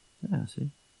years. Yeah, see.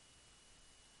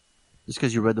 Just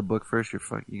because you read the book first, you're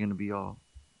gonna be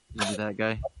that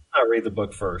guy. I read the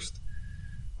book first.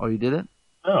 Oh, you did it?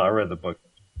 No, I read the book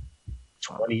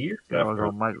 20 years I was after.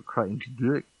 on Michael Crichton's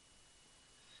dick.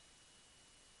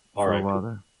 All right.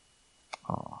 Oh.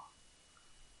 All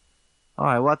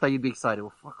right. Well, I thought you'd be excited.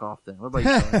 Well, fuck off then. What about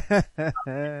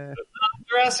you?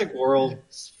 Jurassic World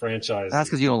franchise. That's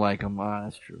because you don't like them. Ah,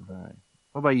 that's true. All right.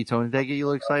 What about you, Tony? Did that get you a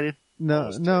little excited?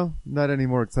 No, not any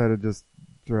more excited. Just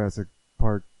Jurassic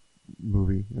Park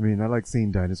movie. I mean, I like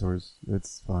seeing dinosaurs.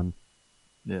 It's fun.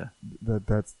 Yeah.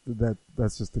 That's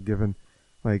just a given.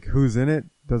 Like, who's in it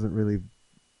doesn't really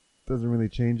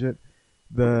change it.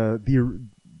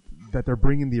 That they're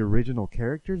bringing the original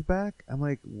characters back. I'm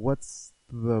like, what's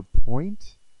the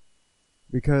point?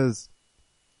 Because,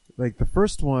 like, the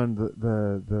first one,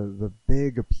 the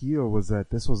big appeal was that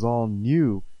this was all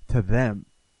new to them.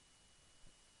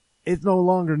 It's no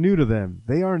longer new to them.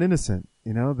 They aren't innocent.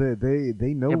 They know but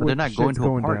what they're not going to a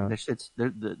going park.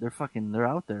 down. They're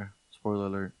out there. Spoiler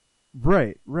alert.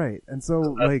 Right. And so,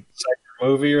 like, the second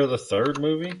movie or the third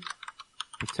movie?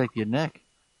 Protect your neck.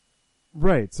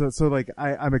 Right. So like,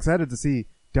 I'm excited to see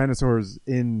dinosaurs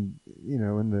in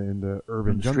the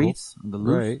urban the jungle. Streets, the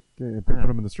loose. Right. Put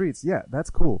them in the streets. Yeah, that's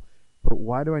cool. But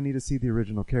why do I need to see the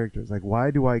original characters? Like,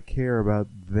 why do I care about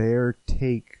their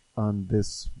take on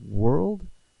this world?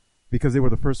 Because they were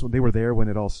the first one. They were there when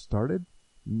it all started.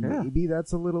 Yeah. Maybe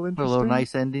that's a little interesting. Put a little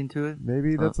nice ending to it.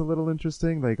 Maybe that's a little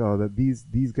interesting. Like, that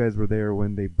these guys were there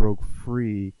when they broke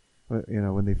free. When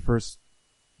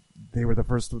they were the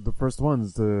first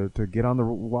ones to get on the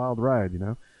wild ride.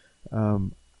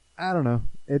 I don't know.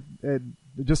 It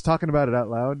just talking about it out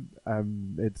loud.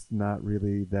 It's not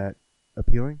really that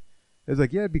appealing. It's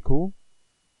like, yeah, it'd be cool,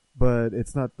 but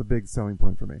it's not the big selling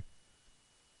point for me.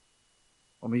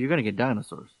 I mean, you're gonna get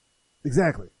dinosaurs.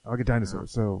 Exactly. I'll get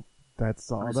dinosaurs. So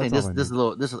that's all. I'm That's saying all I need.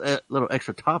 this is little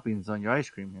extra toppings on your ice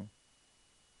cream here.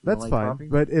 That's fine. Toppings?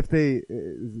 But if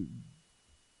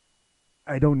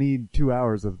I don't need 2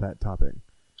 hours of that topping.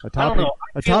 A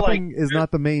topping is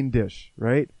not the main dish,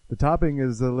 right? The topping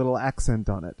is a little accent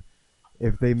on it.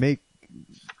 If they make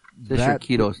this your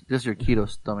keto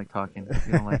stomach talking.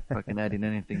 You don't like fucking adding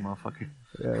anything, motherfucker.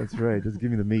 Yeah, that's right. Just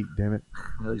give me the meat, damn it.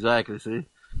 Exactly. See,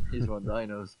 he's one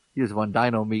dinos. He just one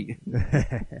dino meat.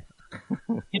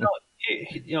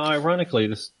 Ironically,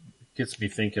 this gets me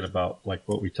thinking about like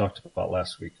what we talked about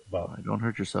last week about. Don't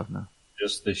hurt yourself now.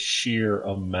 Just the sheer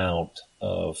amount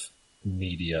of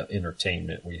media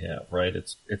entertainment we have, right?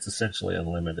 It's essentially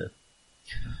unlimited.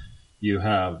 You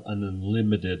have an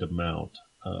unlimited amount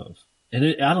of, and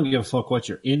I don't give a fuck what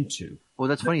you're into. Well,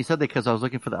 that's funny you said that because I was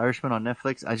looking for The Irishman on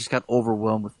Netflix. I just got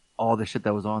overwhelmed with all the shit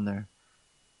that was on there.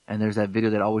 And there's that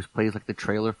video that always plays like the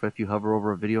trailer for if you hover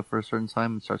over a video for a certain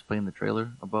time, it starts playing the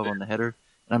trailer above on the header.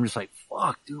 And I'm just like,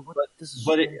 fuck, dude, this is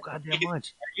goddamn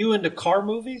much. Are you into car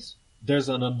movies? There's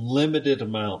an unlimited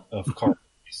amount of car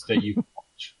movies that you can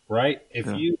watch, right?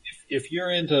 If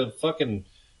you're into fucking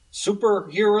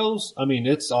superheroes, I mean,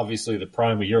 it's obviously the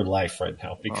prime of your life right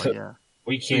now because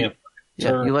we can't.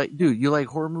 Yeah, you like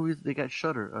horror movies? They got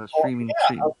Shudder, streaming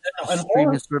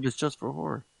service just for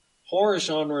horror. Horror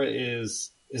genre is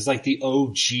like the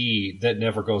OG that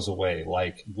never goes away.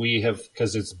 Like we have,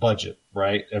 because it's budget,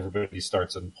 right? Everybody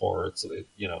starts in horror. It's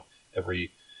every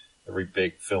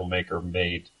big filmmaker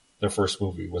made their first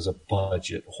movie was a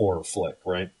budget horror flick,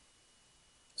 right?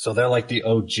 So they're like the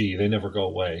OG. They never go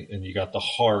away. And you got the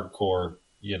hardcore,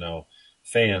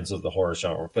 fans of the horror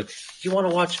genre. But if you want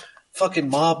to watch fucking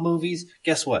mob movies,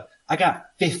 guess what? I got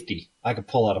 50 I could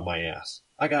pull out of my ass.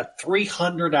 I got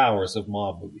 300 hours of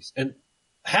mob movies. And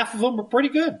half of them are pretty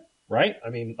good, right? I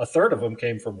mean, a third of them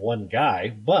came from one guy,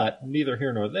 but neither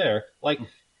here nor there. Like,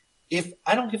 if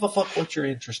I don't give a fuck what you're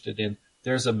interested in,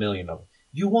 there's a million of them.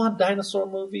 You want dinosaur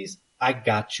movies? I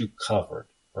got you covered,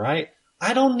 right?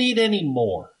 I don't need any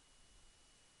more.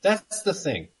 That's the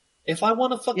thing. If I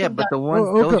want to fucking but the ones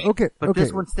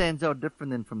this one stands out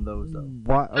different than from those though.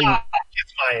 Why?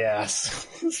 It's my ass.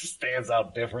 Stands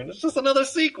out different. It's just another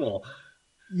sequel.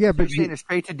 Yeah, but you're saying a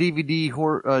straight to DVD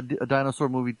horror, a dinosaur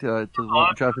movie to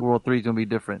Jurassic World 3 is going to be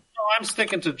different. No, I'm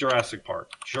sticking to Jurassic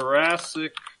Park.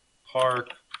 Jurassic Park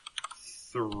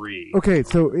 3. Okay,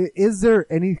 so is there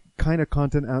any kind of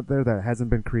content out there that hasn't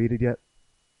been created yet?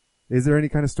 Is there any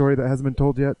kind of story that hasn't been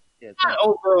told yet? Not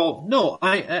overall, no.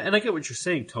 I get what you're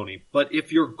saying, Tony. But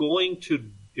if you're going to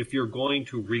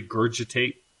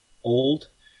regurgitate old,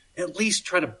 at least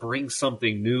try to bring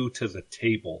something new to the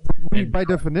table. And by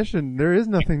definition, there is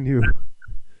nothing new.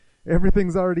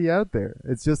 Everything's already out there.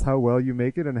 It's just how well you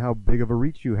make it and how big of a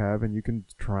reach you have, and you can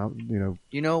try.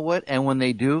 You know what? And when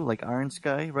they do, like Iron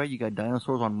Sky, right? You got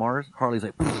dinosaurs on Mars. Harley's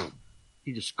like,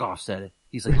 he just scoffs at it.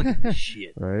 He's like, look at this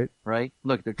shit. Right?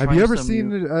 Look, they're trying. Have you ever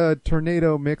seen a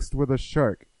tornado mixed with a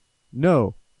shark?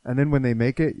 No. And then when they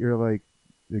make it, you're like,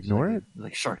 ignore it?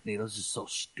 Like, Sharknado's just so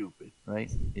stupid, right?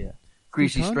 Yeah.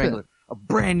 Greasy Strangler. A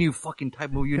brand new fucking type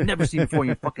of movie you've never seen before in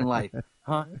your fucking life.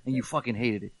 Huh? And you fucking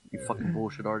hated it. You fucking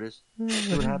bullshit artist.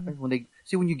 See what happens? When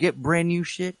you get brand new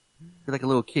shit, you're like a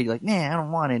little kid. You're like, nah, I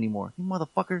don't want it anymore. You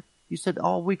motherfucker. You said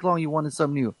all week long you wanted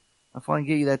something new. I finally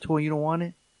get you that toy and you don't want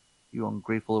it? You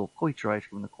ungrateful little go eat your ice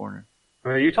cream in the corner.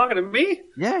 Are you talking to me?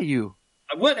 Yeah, you.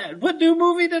 What new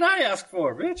movie did I ask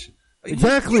for, bitch?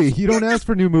 Exactly. You don't ask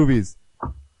for new movies. I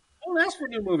don't ask for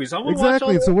new movies. I want to watch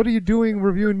Exactly. all So what are you doing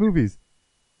reviewing movies?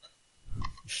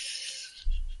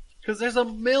 Because there's a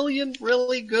million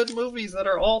really good movies that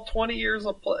are all 20 years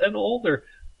and older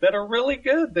that are really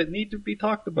good that need to be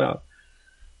talked about.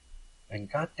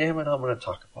 And God damn it, I'm going to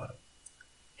talk about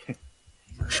it.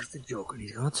 He's the Joker.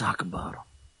 He's going to talk about him.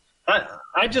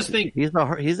 I just think he's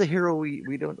a hero we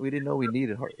didn't know we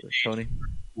needed, Tony.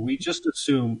 We just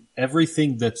assume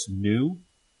everything that's new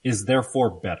is therefore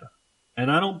better, and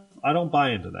I don't buy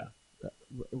into that.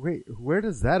 Wait, where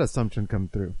does that assumption come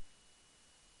through?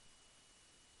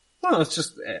 No, it's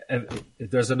just if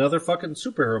there's another fucking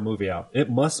superhero movie out, it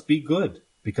must be good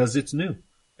because it's new,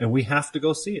 and we have to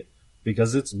go see it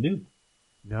because it's new.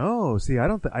 No, see, I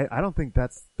don't think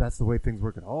that's the way things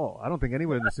work at all. I don't think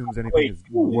anyone assumes anything is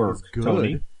good.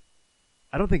 Tony.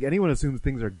 I don't think anyone assumes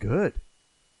things are good.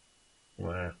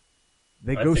 Wow.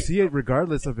 They go see it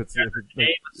regardless of it's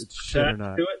shit or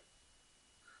not. Yeah,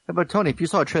 but Tony, if you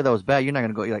saw a trailer that was bad, you're not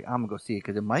gonna go. You're like, I'm gonna go see it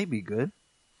because it might be good.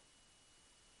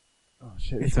 Oh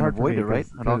shit! It's hard to avoid it, right?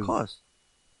 At all costs.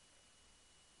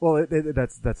 Well,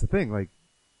 that's the thing. Like,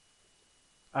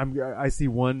 I see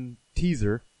one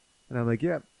teaser. And I'm like,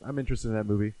 yeah, I'm interested in that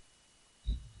movie.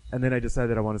 And then I decide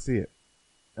that I want to see it.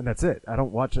 And that's it. I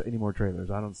don't watch any more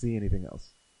trailers. I don't see anything else.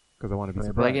 Because I want to be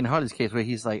surprised. But like in Harley's case where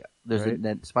he's like, there's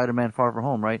that Spider-Man Far From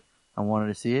Home, right? I wanted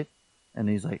to see it. And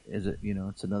he's like, is it,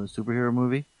 it's another superhero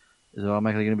movie? Is it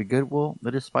automatically going to be good? Well,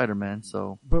 it is Spider-Man,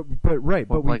 so. But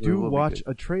we do watch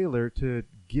a trailer to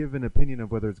give an opinion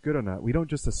of whether it's good or not. We don't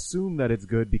just assume that it's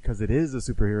good because it is a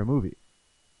superhero movie.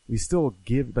 We still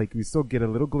get a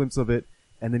little glimpse of it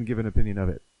and then give an opinion of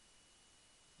it.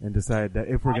 And decide that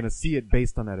if we're going to see it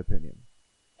based on that opinion.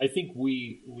 I think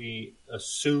we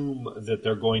assume that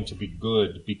they're going to be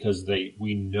good because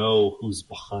we know who's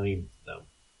behind them.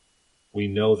 We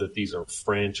know that these are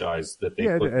franchise that they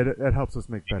put it helps us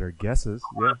make better guesses.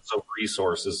 Yeah. So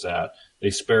resources that they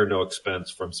spare no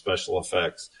expense from special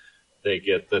effects. They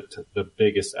get the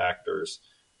biggest actors.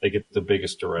 They get the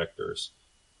biggest directors.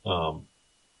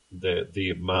 The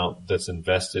amount that's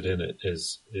invested in it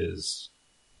is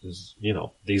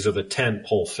these are the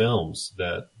tentpole films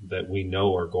that we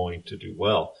know are going to do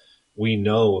well. We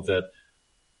know that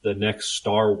the next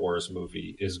Star Wars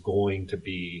movie is going to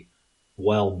be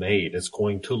well made. It's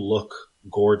going to look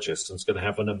gorgeous. And it's going to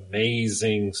have an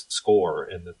amazing score,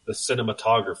 and the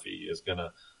cinematography is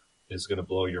gonna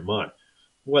blow your mind.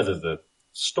 Whether the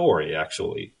story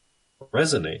actually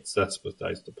resonates, that's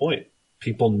besides the point.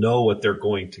 People know what they're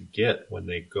going to get when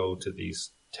they go to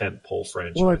these tentpole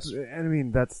franchises.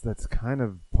 Well, that's kind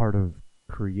of part of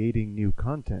creating new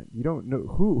content. You don't know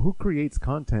who creates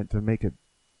content to make it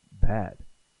bad.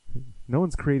 No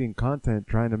one's creating content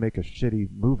trying to make a shitty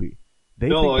movie. They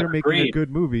think they're making a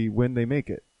good movie when they make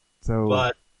it.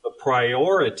 But the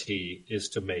priority is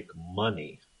to make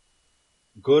money.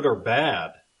 Good or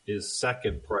bad is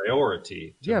second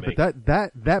priority. But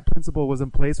that principle was in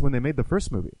place when they made the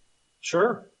first movie.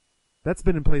 Sure. That's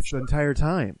been in place the entire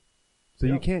time. So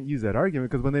you can't use that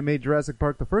argument because when they made Jurassic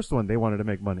Park, the first one, they wanted to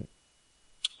make money.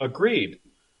 Agreed.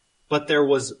 But there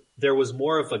was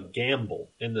more of a gamble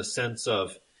in the sense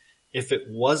of if it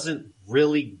wasn't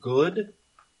really good,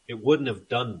 it wouldn't have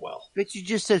done well. But you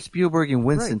just said Spielberg and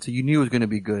Winston, so you knew it was going to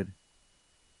be good.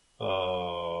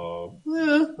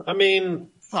 I mean...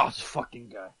 Oh, this fucking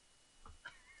guy.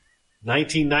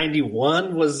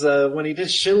 1991 was when he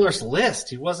did Schindler's List.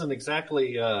 He wasn't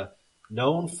exactly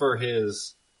known for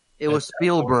his... It was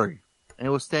Spielberg, and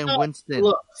it was Stan Winston.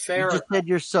 Look, you just said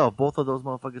yourself, both of those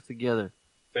motherfuckers together.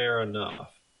 fair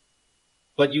enough.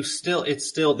 But it's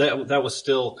still that was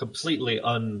still completely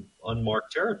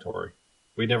unmarked territory.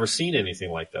 We'd never seen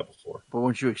anything like that before. But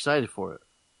weren't you excited for it?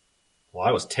 Well,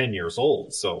 I was 10 years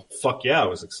old, so fuck yeah, I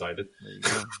was excited. There you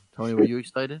go. Tony, were you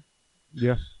excited?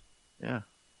 Yeah. Yeah.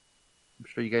 I'm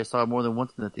sure you guys saw it more than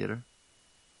once in the theater.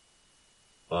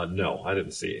 No, I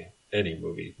didn't see any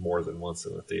movie more than once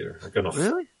in the theater.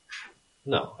 Really?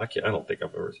 No, I can't. I don't think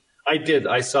I've ever. I did.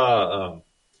 I saw.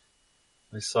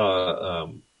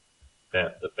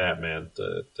 The Batman,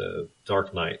 the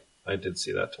Dark Knight. I did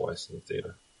see that twice in the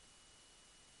theater.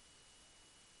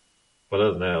 But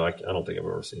other than that, I don't think I've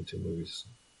ever seen two movies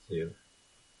in the theater.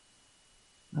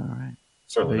 All right.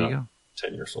 Certainly there you not go.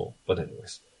 10 years old. But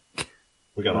anyways,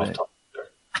 we got off topic there.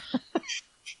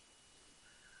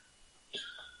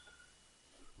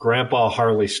 Grandpa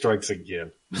Harley strikes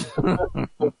again.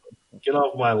 Get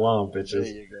off my lawn, bitches. There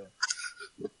you go.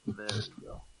 There you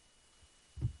go.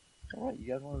 All right, you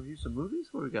guys want to review some movies?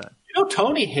 What do we got? You know,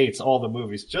 Tony hates all the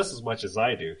movies just as much as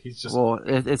I do. He's just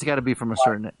it's got to be from a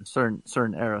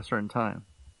certain era, certain time.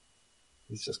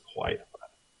 He's just quiet about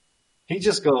it. He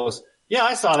just goes, "Yeah,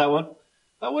 I saw that one.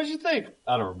 What'd you think?"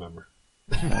 I don't remember.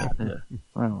 Yeah,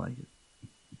 I don't like it.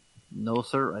 No,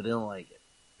 sir, I didn't like it.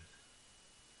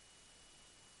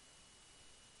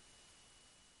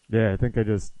 Yeah, I think I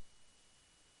just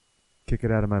kick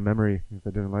it out of my memory if I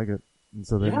didn't like it. And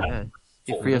so then, Yeah.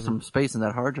 He free up some space in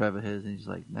that hard drive of his, and he's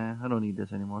like, "Nah, I don't need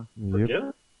this anymore."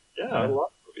 yep. Yeah, I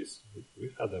love movies.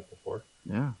 We've had that before.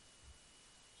 Yeah.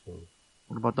 So,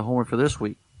 What about the homework for this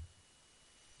week?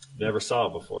 never saw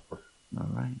it before. All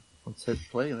right, let's hit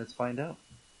play and let's find out.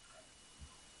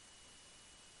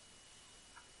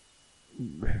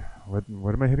 What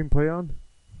am I hitting play on?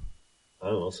 I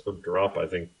don't know, some drop, I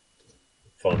think.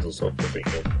 Fonzo's so flipping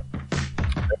it.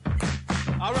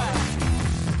 All right.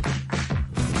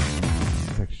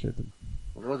 Heck, shit.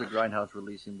 Well, there was a Grindhouse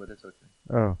releasing, but it's okay.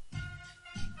 Oh.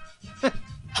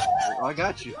 I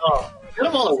got you. Oh, get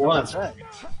them all at once. 1,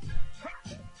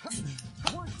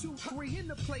 2, 3 in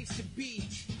the place to be.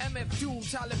 MF Doom,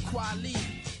 Talib Kweli.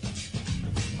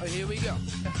 Oh, here we go.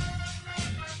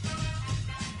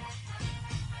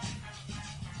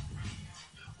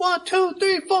 One, two,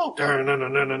 three, four.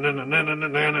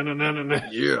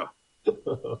 Yeah.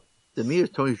 To me,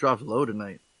 it's Tony's drops low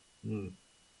tonight. Mm.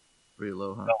 Pretty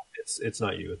low, huh? No, it's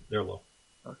not you. They're low.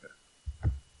 Okay.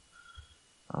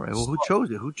 All right. Well, who chose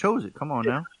it? Who chose it? Come on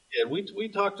now. Yeah, we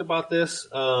talked about this.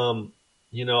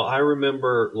 You know, I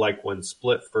remember like when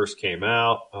Split first came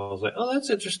out, I was like, oh, that's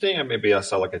interesting. And maybe I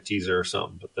saw like a teaser or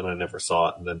something, but then I never saw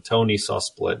it. And then Tony saw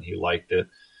Split and he liked it.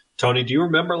 Tony, do you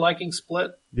remember liking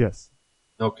Split? Yes.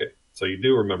 Okay. So you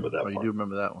do remember that one. You do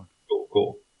remember that one.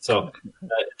 Cool. So at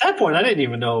that point, I didn't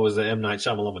even know it was an M. Night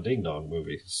Shyamalan Ding Dong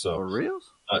movie. So For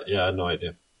reals? yeah, I had no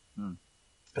idea. Hmm.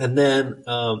 And then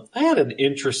I had an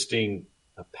interesting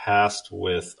past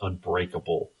with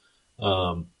Unbreakable.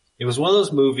 It was one of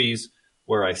those movies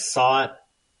where I saw it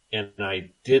and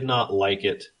I did not like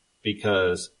it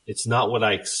because it's not what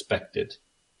I expected,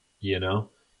 you know?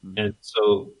 Mm-hmm. And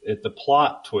so at the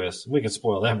plot twist, we can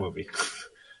spoil that movie.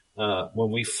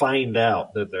 When we find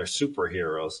out that they're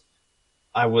superheroes,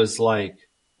 I was like,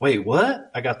 wait,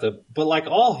 what? But like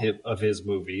all of his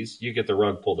movies, you get the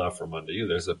rug pulled out from under you.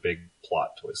 There's a big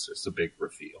plot twist. There's a big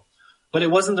reveal. But it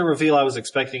wasn't the reveal I was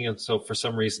expecting. And so for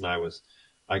some reason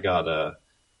I got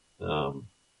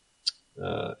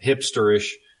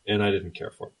hipsterish and I didn't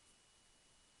care for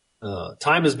it.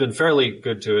 Time has been fairly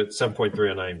good to it. 7.3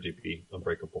 on IMDb,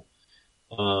 Unbreakable.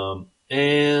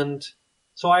 And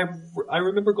so I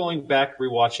remember going back,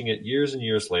 rewatching it years and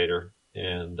years later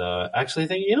and, actually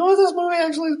thinking, you know what? This movie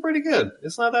actually is pretty good.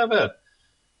 It's not that bad.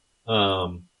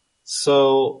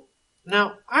 So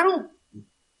now I don't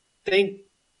think,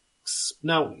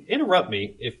 now interrupt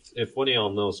me if one of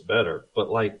y'all knows better, but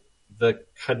like the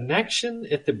connection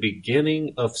at the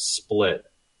beginning of Split,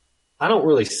 I don't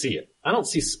really see it. I don't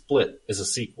see Split as a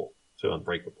sequel to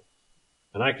Unbreakable.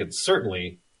 And I could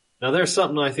certainly, now there's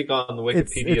something I think on the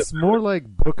Wikipedia. It's more like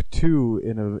book 2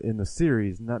 in the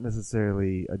series, not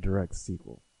necessarily a direct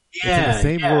sequel. Yeah, it's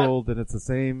in the same world and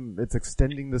it's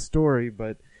extending the story,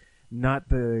 but not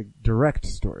the direct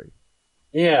story.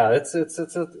 Yeah, it's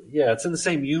in the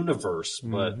same universe,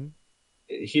 but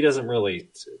he doesn't really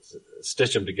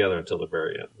stitch them together until the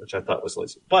very end, which I thought was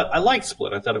lazy. But I liked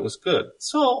Split. I thought it was good.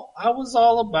 So I was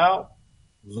all about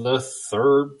the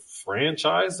third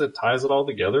franchise that ties it all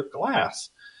together, Glass.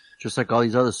 Just like all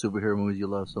these other superhero movies you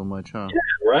love so much, huh?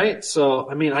 Yeah, right? So,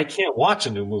 I mean, I can't watch a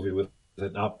new movie with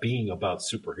it not being about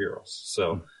superheroes.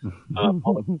 So,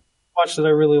 watch that I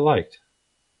really liked.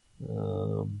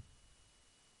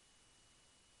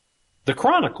 The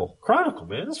Chronicle,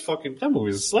 man, that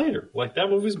movie's a slater. Like, that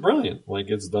movie's brilliant. Like,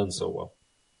 it's done so well.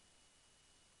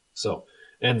 So,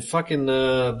 and fucking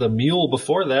the Mule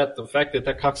before that, the fact that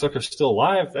cocksucker's still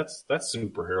alive, that's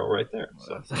superhero right there.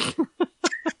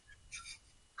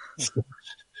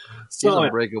 So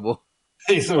unbreakable.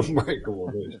 He's unbreakable,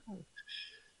 dude.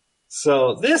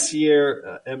 So this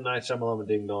year, M. Night Shyamalan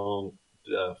Ding Dong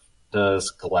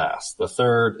does Glass, the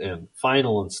third and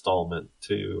final installment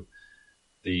to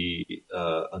the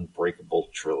Unbreakable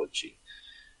trilogy.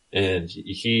 And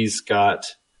he's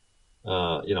got,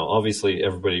 obviously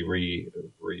everybody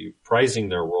reprising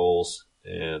their roles,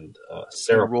 and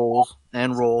Sarah roll.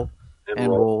 Yeah.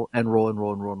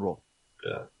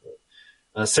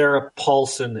 Sarah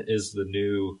Paulson is the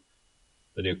new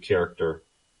character,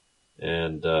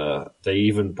 and they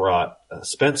even brought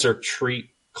Spencer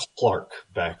Treat Clark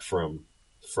back from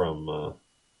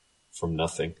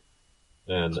nothing,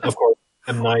 and of course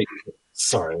M. Night.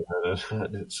 Sorry, what's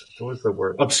the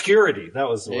word? Obscurity. That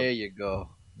was the there. One. You go.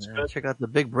 Yeah, check out the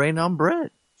big brain on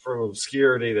Brett. From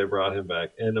Obscurity, they brought him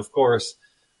back, and of course,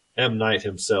 M. Night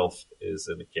himself is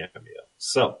in a cameo.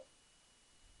 So,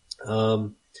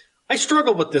 I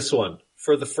struggled with this one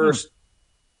for the first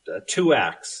 2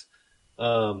 acts.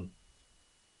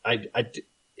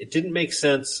 It didn't make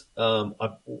sense. I'm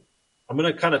going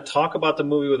to kind of talk about the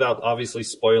movie without obviously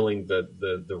spoiling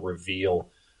the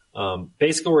reveal.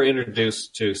 Basically, we're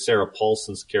introduced to Sarah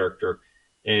Paulson's character,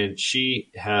 and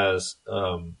she has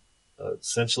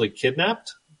essentially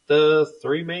kidnapped the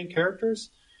 3 main characters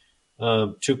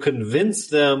to convince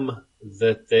them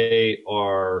that they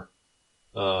are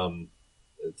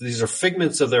these are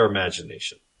figments of their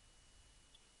imagination,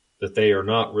 that they are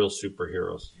not real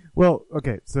superheroes. Well,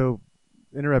 okay, so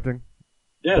interrupting,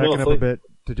 backing up a bit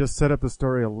to just set up the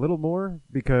story a little more,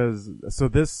 because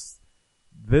this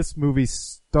movie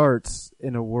starts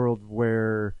in a world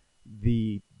where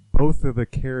both of the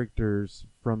characters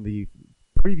from the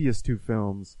previous 2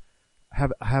 films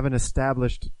have an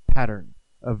established pattern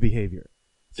of behavior.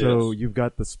 So you've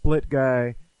got the Split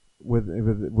guy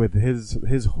with his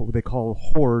what they call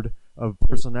horde of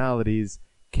personalities,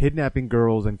 kidnapping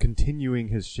girls and continuing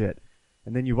his shit.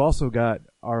 And then you've also got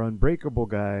our Unbreakable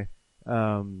guy,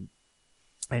 and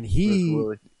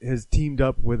he has teamed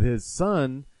up with his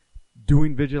son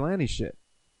doing vigilante shit.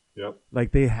 Yep.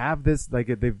 Like, they have this, like,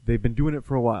 they've been doing it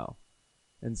for a while.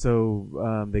 And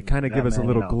so, they kind of give us a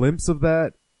little glimpse of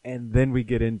that, and then we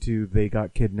get into they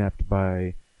got kidnapped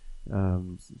by,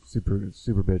 Super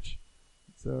Bitch.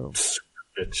 So.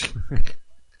 Bitch.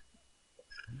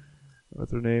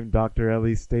 What's her name? Dr.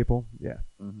 Ellie Staple? Yeah.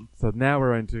 Mm-hmm. So now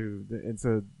we're into, and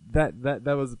so that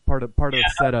was part of the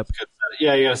setup.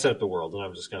 Yeah, you gotta set up the world, and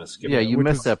I'm just kind of skipping. Yeah, you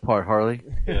missed that part, Harley.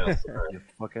 Yeah. You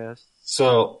fuck ass.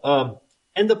 So,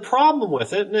 and the problem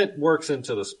with it, and it works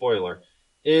into the spoiler,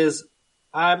 is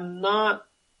I'm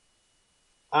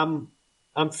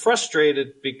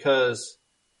frustrated because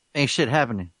ain't shit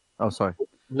happening. Oh, sorry.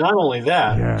 Not only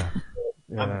that,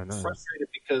 I'm frustrated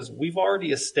because we've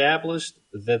already established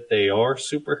that they are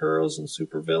superheroes and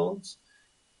supervillains.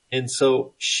 And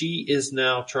so she is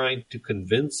now trying to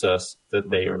convince us that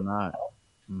they are not.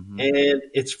 Mm-hmm. And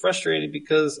it's frustrating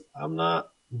because I'm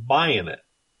not buying it,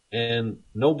 and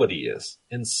nobody is.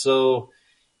 And so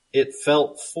it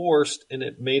felt forced, and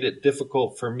it made it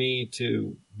difficult for me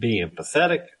to be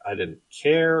empathetic. I didn't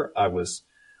care. I was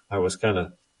kind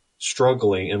of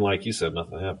struggling, and like you said,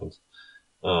 nothing happens.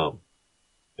 And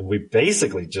we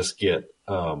basically just get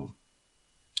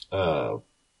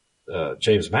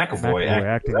James McAvoy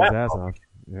acting his ass off.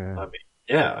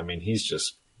 Yeah. I mean, he's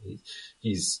just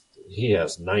he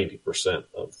has 90%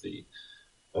 of the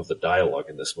dialogue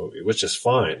in this movie, which is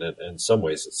fine, and in some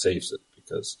ways it saves it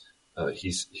because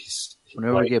he's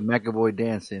whenever we get McAvoy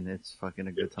dancing, it's fucking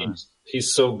a good time.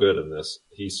 He's so good in this.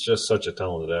 He's just such a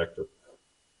talented actor.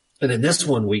 And in this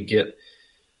one, we get,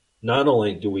 not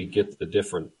only do we get the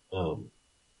different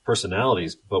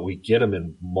personalities, but we get them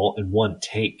in one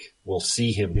take. We'll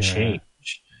see him change.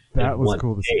 That was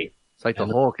cool to see. It's like the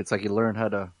Hulk. It's like you learn how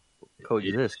to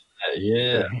coexist.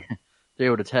 Yeah. They're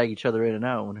able to tag each other in and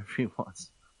out whenever he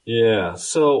wants. Yeah.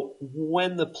 So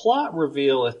when the plot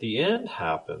reveal at the end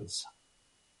happens,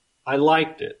 I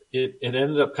liked it. It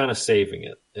ended up kind of saving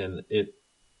it. And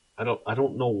I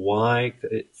don't know why.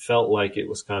 It felt like it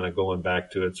was kind of going back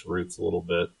to its roots a little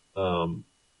bit.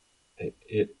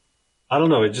 I don't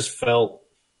know. It just felt,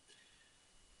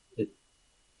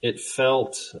 it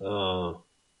felt,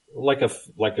 like a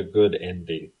good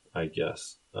ending, I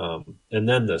guess. And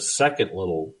then the second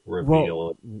little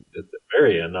reveal at the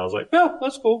very end, I was like, yeah,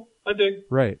 that's cool. I dig.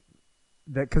 Right.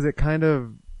 Cause it kind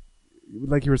of,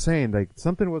 like you were saying, like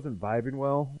something wasn't vibing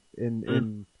well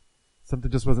in something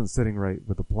just wasn't sitting right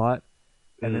with the plot.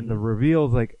 And then the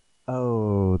reveal's like,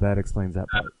 oh, that explains that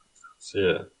part.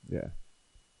 Yeah. Yeah.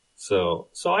 So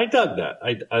I dug that.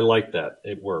 I liked that.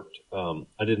 It worked. I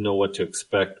didn't know what to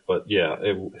expect, but yeah,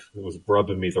 it was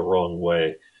rubbing me the wrong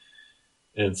way.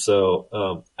 And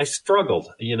so, I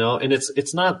struggled, and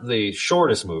it's not the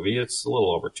shortest movie. It's a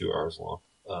little over 2 hours long,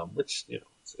 which,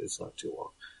 it's not too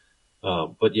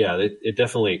long. But yeah, it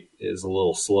definitely is a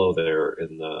little slow there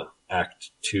in the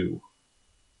act 2.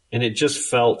 And it just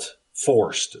felt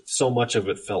forced. So much of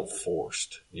it felt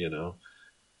forced,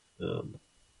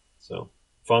 so.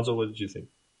 Fonzo, what did you think?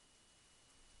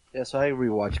 Yeah, so I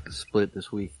rewatched Split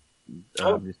this week,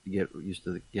 just to get used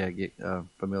to get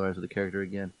familiarized with the character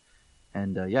again.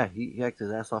 And, he acted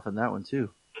his ass off in that one too.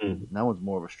 Mm-hmm. That one's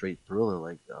more of a straight thriller,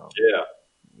 way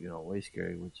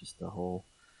scary, which is the whole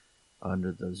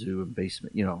under the zoo and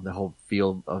basement, the whole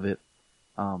feel of it.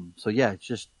 It's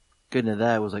just getting into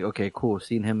that. It was like, okay, cool.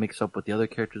 Seeing him mix up with the other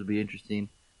characters would be interesting.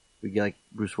 We get like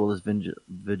Bruce Willis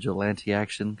vigilante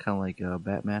action, kind of like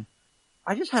Batman.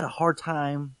 I just had a hard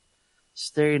time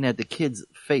staring at the kid's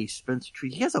face, Spencer Tree.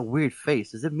 He has a weird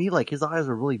face. Is it me? Like his eyes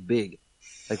are really big,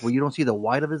 like where you don't see the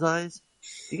white of his eyes.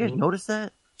 Do you guys notice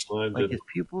that? Like his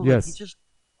pupils. Yes. Like he just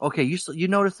okay. You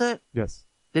noticed that? Yes.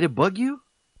 Did it bug you?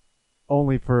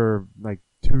 Only for like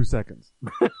 2 seconds.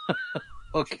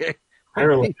 Okay.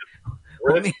 Apparently,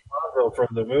 from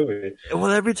the movie.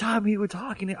 Well, every time he would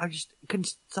talk, I just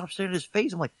couldn't stop staring at his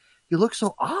face. I'm like, you look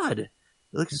so odd. It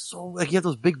looks so like you have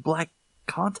those big black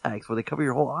contacts where they cover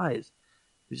your whole eyes.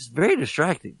 It's just very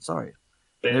distracting. Sorry.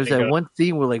 There's that one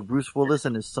scene where like Bruce Willis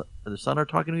and his son are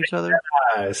talking to each other.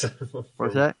 Eyes.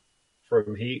 What's that?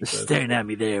 From Heat. Staring at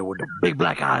me there with the big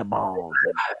black eyeballs.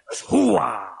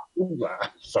 Hoo-ah!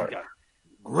 Sorry.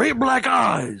 Great black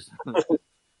eyes.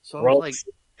 So I was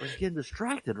getting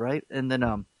distracted, right? And then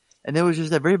it was just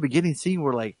that very beginning scene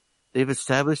where like they've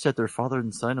established that they're father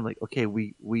and son. I'm like, okay,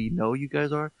 we know you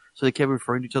guys are. So they kept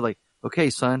referring to each other like, okay,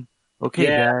 son. Okay,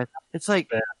 Dad. It's like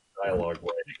bad dialogue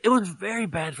way. It was very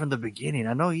bad from the beginning.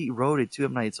 I know he wrote it too,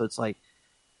 M. Night, so it's like,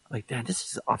 damn, this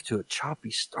is off to a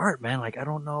choppy start, man. Like, I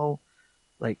don't know,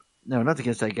 no, nothing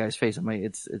against that guy's face. I mean,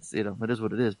 it's it is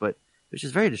what it is, but it's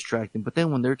just very distracting. But then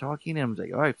when they're talking, I'm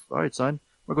like, all right, son,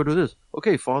 we're gonna do this.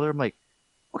 Okay, father. I'm like,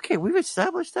 okay, we've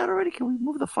established that already. Can we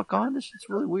move the fuck on? This shit's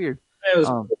really weird. It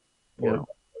was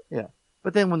yeah.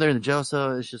 But then when they're in the jail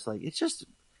cell, it's just like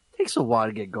takes a while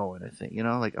to get going, I think,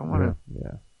 like I want to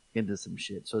get into some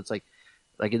shit. So it's like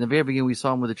in the very beginning, we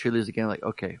saw him with the cheerleaders again, like,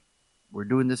 okay, we're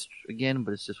doing this again,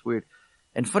 but it's just weird.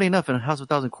 And funny enough, in House of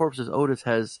 1,000 Corpses, Otis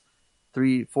has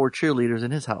 3-4 cheerleaders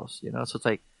in his house, so it's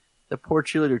like the poor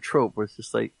cheerleader trope where it's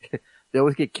just like, they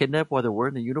always get kidnapped while they're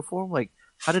wearing the uniform. Like,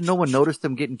 how did no one notice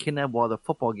them getting kidnapped while the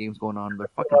football game's going on? Their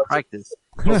fucking practice,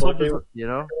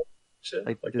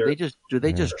 Like, do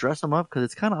they just dress them up? Cause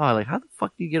it's kind of odd. Like, how the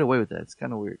fuck do you get away with that? It's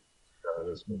kind of weird.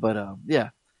 But,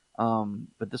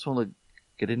 but this one looked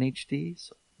good in HD,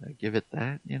 so I give it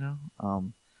that,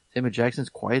 Samuel Jackson's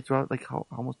quiet throughout, like,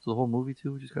 almost the whole movie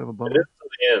too, which is kind of a bummer. It is to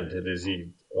the end. It is he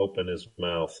open his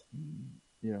mouth.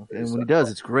 And when he does,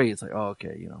 it's great. It's like, oh,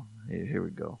 okay, here we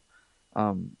go.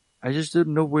 I just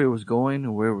didn't know where it was going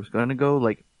or where it was going to go.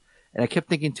 Like, and I kept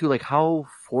thinking too, like, how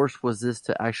forced was this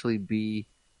to actually be,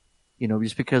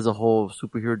 just because the whole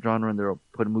superhero genre and they're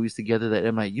putting movies together that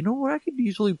I'm like, I could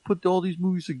easily put all these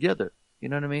movies together. You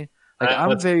know what I mean?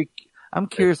 Like, I'm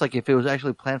curious, like, if it was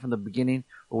actually planned from the beginning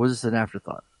or was this an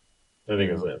afterthought? I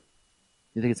think it's that.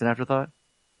 You think it's an afterthought?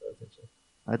 I think so.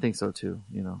 I think so too,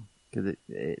 cause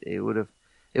it would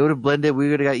have blended. We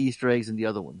would have got Easter eggs in the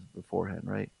other ones beforehand,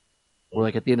 right? Or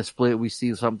like at the end of Split, we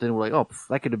see something, we're like, oh,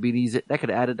 that could have been easy. That could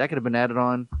have been added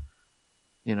on,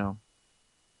 I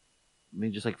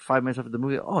mean, just like 5 minutes after the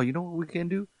movie, oh, you know what we can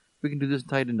do? We can do this and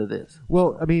tie it into this.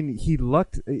 Well, I mean,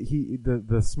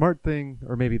 the smart thing,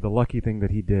 or maybe the lucky thing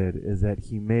that he did is that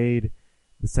he made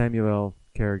the Samuel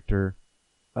character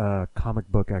a comic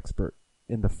book expert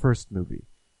in the first movie.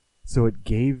 So it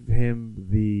gave him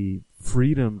the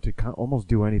freedom to almost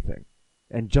do anything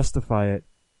and justify it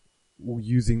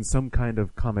using some kind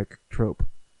of comic trope.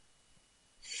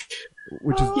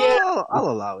 Which is I'll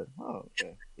allow it. Oh,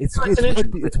 okay. It's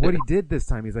what he did this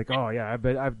time. He's like, oh yeah, I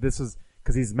bet this is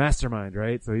because he's mastermind,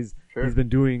 right? So he's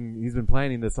been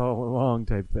planning this all along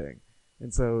type thing.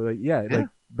 And so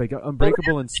like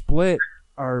Unbreakable and Split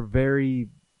are very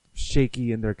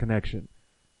shaky in their connection.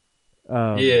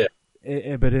 But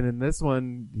in this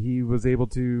one, he was able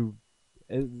to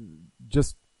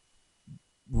just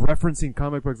referencing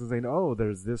comic books and saying, oh,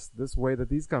 there's this way that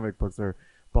these comic books are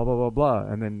blah blah blah blah,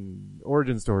 and then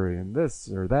origin story and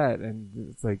this or that, and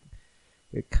it's like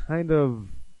it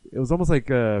was almost like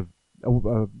a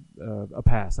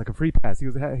pass, like a free pass. He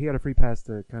had a free pass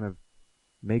to kind of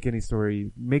make any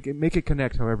story, make it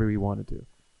connect however he wanted to.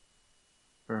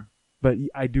 Sure. But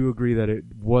I do agree that it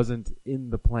wasn't in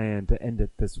the plan to end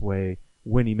it this way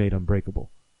when he made Unbreakable.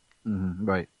 Mm-hmm,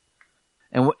 right.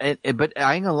 But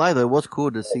I ain't gonna lie though, it was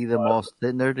cool to see them all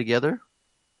sitting there together.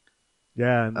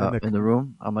 Yeah, in the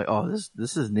room. I'm like, oh,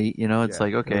 this is neat. You know, it's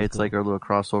like, okay, it's cool. Like our little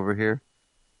crossover here.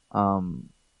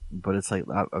 But it's like,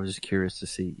 I was just curious to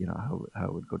see, you know, how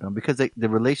it would go down, because the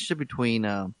relationship between,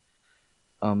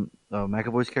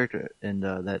 McAvoy's character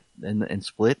and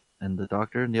Split and the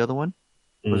Doctor and the other one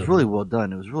was really well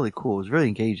done. It was really cool. It was really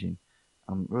engaging.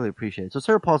 Really appreciate it. So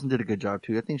Sarah Paulson did a good job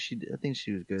too. I think she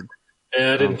was good.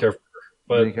 Yeah, I didn't care for her,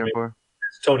 but didn't care for her?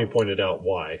 Tony pointed out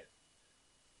why.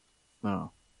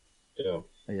 Oh. Yeah.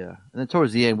 Yeah. And then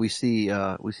towards the end, we see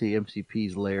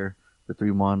MCP's lair, the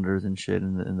 3 monitors and shit,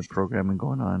 and the programming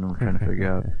going on, and we're trying to figure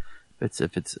out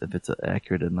if it's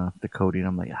accurate enough. The coding,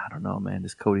 I'm like, I don't know, man.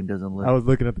 This coding doesn't look. I was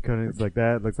looking at the coding. It's like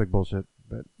that. It looks like bullshit.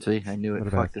 But see, I knew it.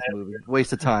 Fuck this movie.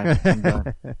 Waste of time. I'm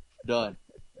done. Done.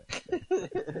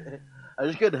 I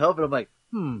just couldn't help it. I'm like,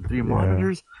 3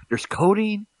 monitors. There's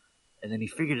coding, and then he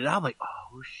figured it out. I'm like,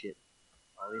 oh shit.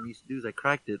 All he needs to do is I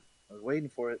cracked it. I was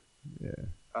waiting for it. Yeah.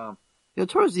 You know,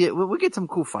 towards the end, we get some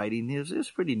cool fighting. It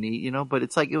was pretty neat, you know, but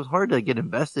it's like, it was hard to get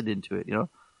invested into it, you know?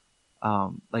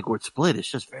 Like where it's Split,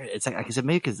 it's just it's like I said,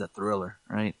 maybe because it's a thriller,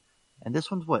 right? And this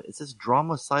one's what? It's this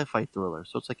drama sci-fi thriller.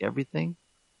 So it's like everything.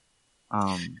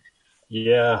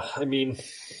 Yeah, I mean,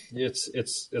 it's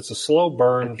a slow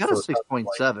burn. It's got a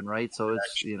 6.7, right? So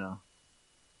it's, you know.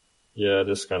 Yeah, it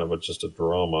is kind of just a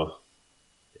drama.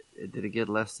 Did it get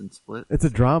less than Split? It's a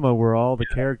drama where all the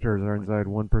characters are inside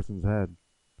one person's head.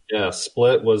 Yeah,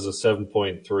 Split was a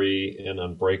 7.3, and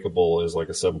Unbreakable is like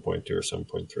a 7.2 or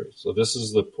 7.3. So this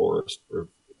is the poorest of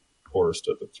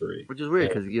the 3. Which is weird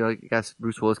because, you know, I guess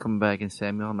Bruce Willis coming back and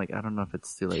Samuel. I'm like, I don't know if it's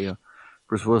still, you know,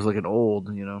 Bruce Willis looking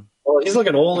old, you know. Well, he's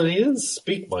looking old, and he didn't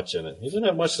speak much in it. He didn't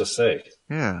have much to say.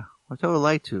 Yeah, which I would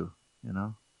like to, you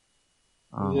know.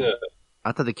 Yeah.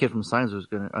 I thought the kid from Signs was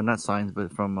gonna, not Signs,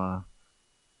 but from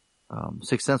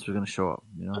Sixth Sense was gonna show up.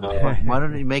 You know, why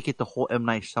don't he make it the whole M.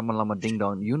 Night Shyamalan Ding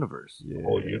Dong universe? Yeah.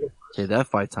 Whole universe. Say that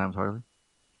 5 times, Harley.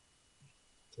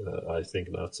 I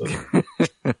think not so.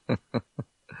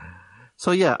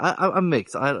 So yeah, I'm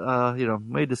mixed. You know,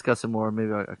 may discuss it more.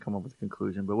 Maybe I come up with a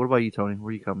conclusion. But what about you, Tony?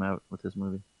 Where you come out with this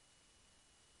movie?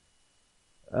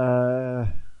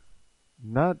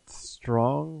 Not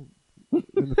strong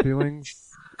in the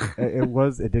feelings.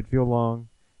 It did feel long.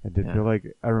 It did feel like,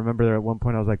 I remember there at one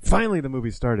point I was like, finally the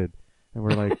movie started. And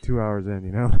we're like 2 hours in,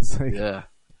 you know? It's like, yeah.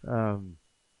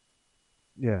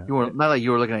 Yeah. You weren't, not like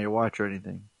you were looking at your watch or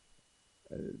anything.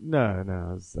 No,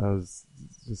 I was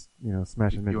just, you know,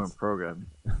 smashing minutes. You weren't programming.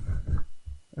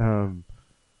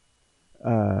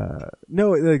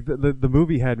 No, like the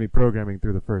movie had me programming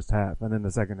through the first half and then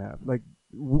the second half. Like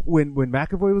when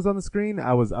McAvoy was on the screen,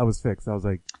 I was fixed. I was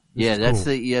like, this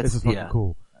is fucking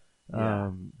cool.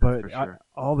 But sure.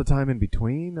 all the time in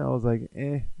between, I was like,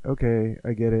 okay,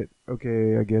 I get it.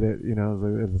 Okay, I get it. You know,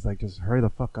 it was like, just hurry the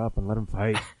fuck up and let them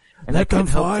fight. And let them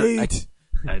fight!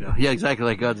 I know. Yeah, exactly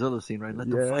like Godzilla scene, right? Let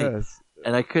them fight.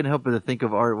 And I couldn't help but to think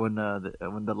of Art when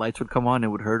the lights would come on, it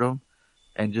would hurt him.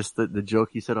 And just the joke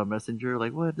he said on Messenger,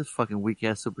 like, what, this fucking weak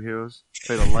ass superheroes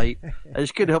try to light. I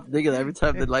just couldn't help thinking that every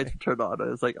time the lights would turn on. I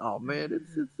was like, oh man,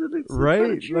 it's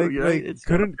right. True, like, you know? Like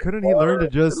couldn't he learn to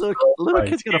just little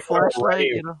kid's got a flashlight,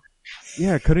 you know?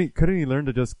 Yeah, couldn't he learn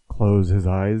to just close his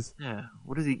eyes? Yeah.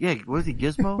 What is he? Yeah, what is he?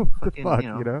 Gizmo? Fucking, fuck,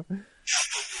 you know?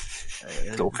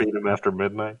 Don't feed him after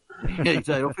midnight. Yeah,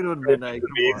 exactly. Don't feed him at midnight.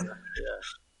 Come on. Yeah.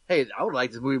 Hey, I would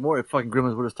like this movie more if fucking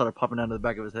Gremlins would have started popping out of the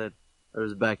back of his head or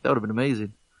his back. That would have been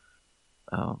amazing.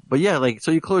 But yeah, like, so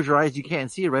you close your eyes, you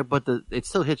can't see it, right? But it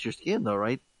still hits your skin, though,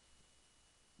 right?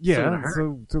 Yeah.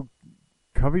 So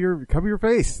cover your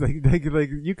face. Like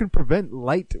you can prevent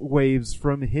light waves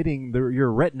from hitting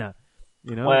your retina.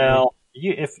 You know. Well,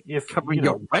 if covering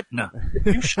your retina,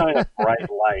 if you shine a bright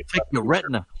light, check your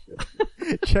retina.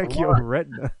 Check your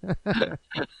retina.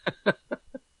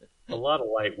 A lot of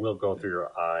light will go through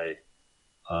your eye.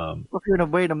 If you're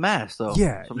wearing a mask, though,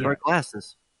 some dark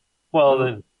glasses. Well,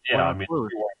 then, yeah, I mean, if you're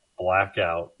wearing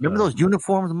blackout. Remember those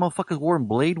uniforms the motherfuckers wore in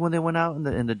Blade when they went out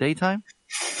in the daytime?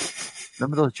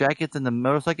 Remember those jackets and the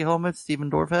motorcycle helmets Steven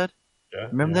Dorff had? Yeah.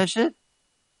 Remember that shit?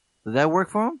 Did that work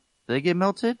for them? Did they get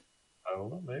melted? I don't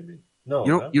know, maybe. No.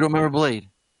 You don't remember Blade?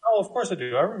 Oh, of course I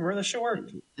do. I remember that shit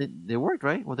worked. They worked,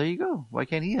 right? Well, there you go. Why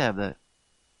can't he have that?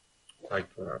 I'm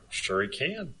sure he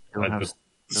can. They don't I have, just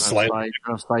they don't slightly.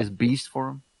 have size beast for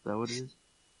him. Is that what it is?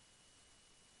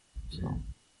 So,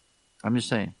 I'm just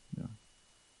saying. You know,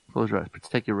 close your eyes.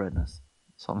 Protect your redness.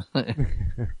 That's all I'm saying.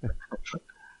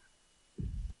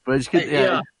 But I just couldn't,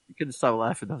 Yeah. you couldn't stop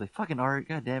laughing. I was like, fucking Art,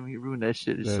 goddamn, you ruined that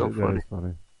shit. It's so That funny. is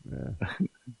funny. Yeah.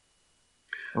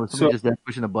 Or somebody just there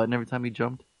pushing a button every time he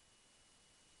jumped.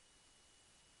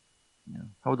 Yeah.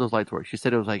 How would those lights work? She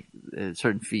said it was like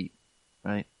certain feet,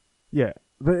 right? Yeah.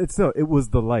 But it's still, it was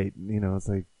the light, you know, it's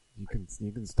like, you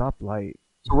can stop light.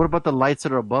 So what about the lights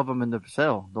that are above him in the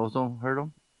cell? Those don't hurt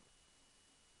him?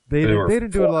 They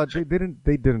didn't do a lot, they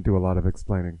didn't do a lot of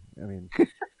explaining. I mean,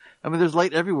 I mean, there's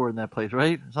light everywhere in that place,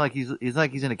 right? It's not like he's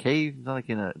like he's in a cave. It's not like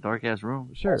in a dark ass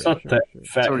room. sure. It's not sure, that sure.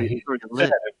 fat. It's already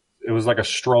lit. It was like a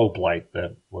strobe light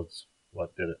that was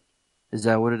what did it. Is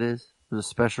that what it is? It was a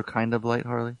special kind of light,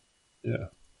 Harley? Yeah.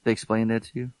 They explained that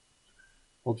to you?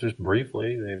 Well, just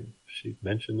briefly, she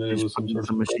mentioned that it was some sort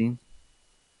of machine.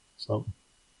 something.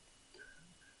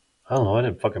 I don't know. I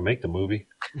didn't fucking make the movie.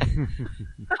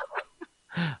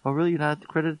 Oh, really? You're not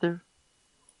credited there?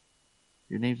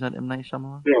 Your name's not M. Night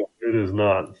Shyamalan? No, it is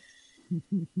not.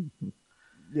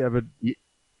 Yeah, but,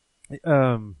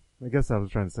 I guess I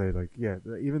was trying to say, like, yeah,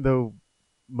 even though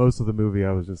most of the movie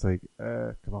I was just like,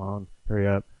 come on, hurry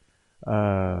up.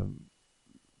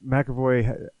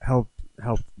 McAvoy helped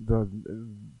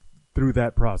through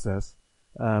that process.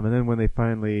 And then when they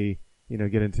finally, you know,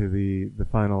 get into the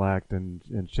final act and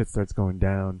shit starts going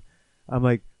down, I'm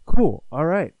like, cool,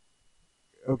 alright.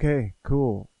 Okay,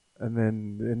 cool. And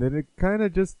then it kind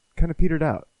of petered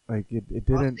out. Like, it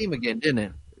didn't. Theme again, didn't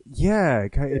it? Yeah,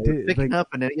 it did. Picking like, up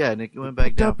and then, and it went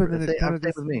back down. up and then it kind of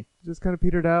just kind of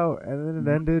petered out, and then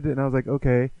it ended, and I was like,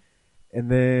 okay.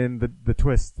 And then the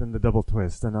twist and the double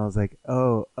twist, and I was like,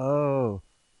 oh,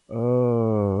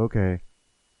 okay.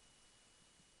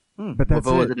 But that's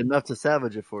was it. it enough to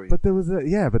salvage it for you? But there was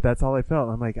but that's all I felt.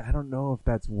 I'm like, I don't know if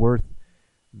that's worth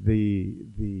the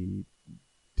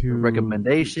two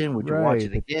recommendation. Would you watch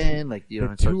it again? Like, you know,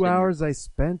 the 2 hours I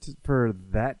spent for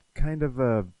that kind of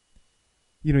a,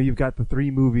 you know, you've got the 3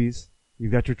 movies,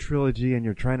 you've got your trilogy, and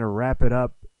you're trying to wrap it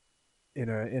up in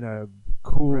a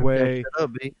cool way.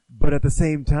 But at the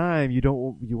same time, you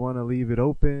want to leave it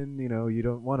open. You know, you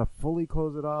don't want to fully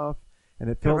close it off. And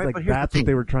it feels like that's what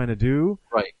they were trying to do.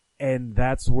 Right. And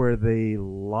that's where they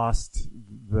lost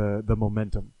the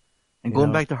momentum. And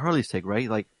going back to Harley's take, right?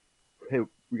 Like, hey,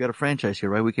 we got a franchise here,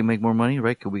 right? We can make more money,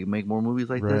 right? Could we make more movies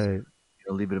like this? You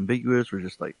know, leave it ambiguous. We're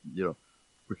just like, you know,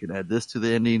 we can add this to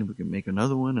the ending. We can make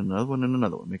another one, and another one, and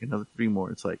another one. Make another 3 more.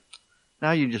 It's like,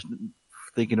 now you're just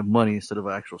thinking of money instead of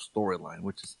an actual storyline,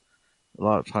 which is a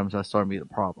lot of times that's starting to be the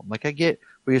problem. Like, I get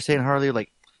what you're saying, Harley, like,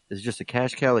 it's just a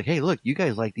cash cow. Like, hey, look, you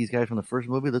guys like these guys from the first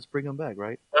movie. Let's bring them back,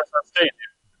 right? That's what I'm saying.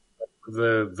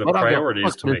 The priority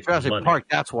is to make Jurassic money. Park,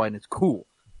 that's why, and it's cool.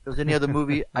 If it was any other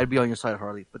movie, I'd be on your side,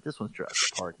 Harley. But this one's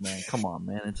Jurassic Park, man. Come on,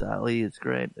 man. It's Ali. It's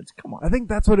great. Come on. I think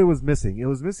that's what it was missing. It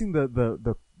was missing the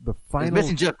final. It's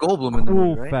missing Jeff Goldblum in the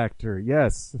movie, right? Factor.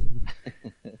 Yes.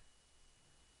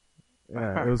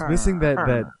 Yeah, it was missing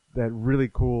that really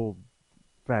cool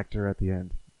factor at the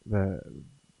end. That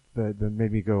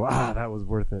made me go, that was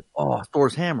worth it. Oh,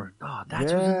 Thor's hammer. Oh,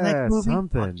 that's what's in the next movie?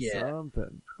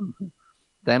 Something.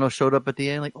 Thanos showed up at the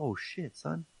end like, oh shit,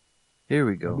 son. Here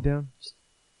we go. Down.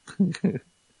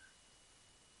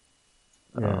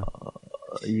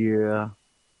 Yeah.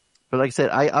 But like I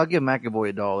said, I'll give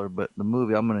McAvoy $1, but the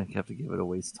movie, I'm going to have to give it a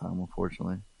waste of time,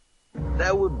 unfortunately.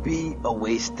 That would be a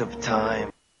waste of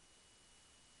time.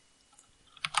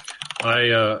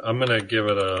 I'm going to give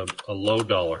it a low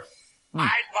dollar. I'd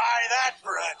buy that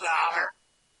for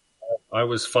 $1. I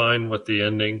was fine with the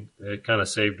ending. It kind of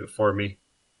saved it for me.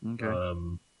 Okay.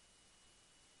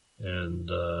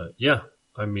 Yeah,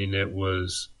 I mean, it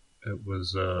was,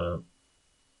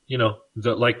 you know,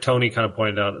 like Tony kind of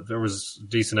pointed out, there was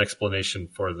decent explanation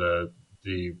for the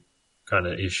kind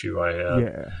of issue I had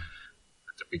at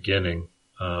the beginning.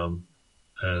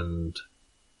 And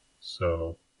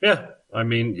so, yeah, I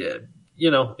mean,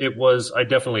 you know, I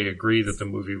definitely agree that the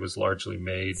movie was largely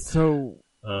made. So,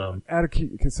 so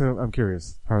I'm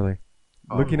curious, Harley,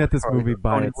 looking at this movie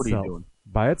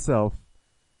by itself,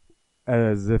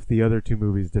 as if the other 2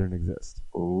 movies didn't exist.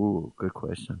 Oh, good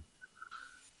question.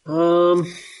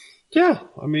 Yeah,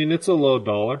 I mean, it's a low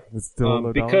dollar. It's still a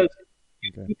low dollar?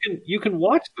 Because you can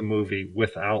watch the movie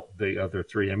without the other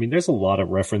 3. I mean, there's a lot of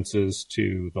references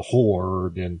to the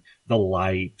Horde and the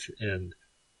Light and,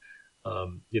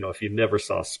 you know, if you never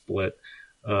saw Split,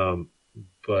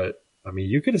 but I mean,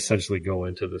 you could essentially go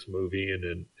into this movie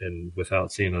and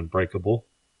without seeing Unbreakable.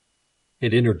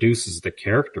 it introduces the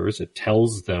characters, it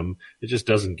tells them, it just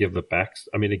doesn't give the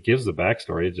it gives the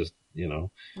backstory, it just,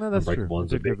 No, that's true.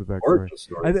 One's a big the origin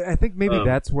story. I think maybe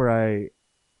that's where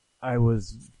I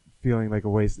was feeling like a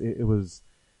waste. It was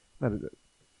not.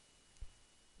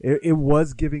 It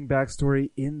was giving backstory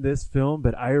in this film,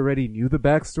 but I already knew the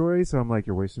backstory, so I'm like,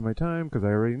 you're wasting my time because I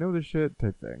already know this shit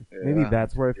type thing. Yeah. Maybe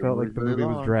that's where I felt like the movie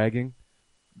was dragging.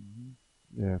 Mm-hmm.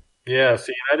 Yeah. Yeah,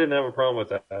 see, I didn't have a problem with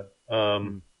that.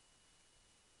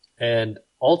 And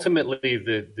ultimately,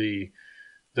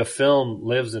 the film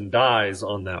lives and dies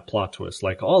on that plot twist,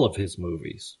 like all of his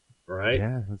movies, right?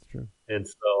 Yeah, that's true. And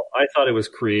so I thought it was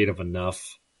creative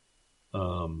enough.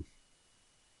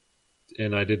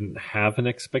 And I didn't have an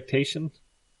expectation.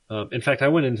 In fact, I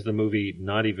went into the movie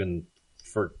not even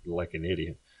for like an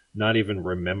idiot, not even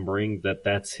remembering that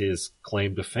that's his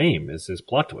claim to fame is his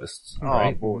plot twists.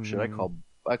 Right? Bullshit!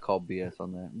 I call BS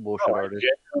on that bullshit artist.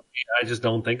 I just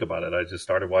don't think about it. I just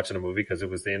started watching a movie because it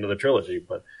was the end of the trilogy.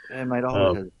 But it might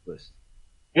always have a twist.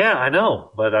 Yeah, I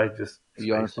know, but I just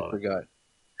you honestly forgot.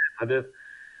 I did.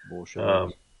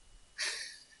 Bullshit.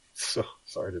 So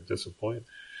sorry to disappoint.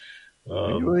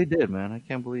 You really did, man. I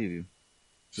can't believe you.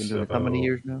 Been doing it how many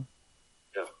years now?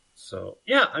 Yeah. So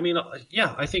yeah, I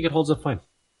think it holds up fine.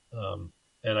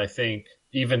 And I think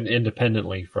even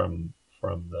independently from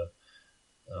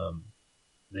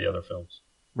the other films.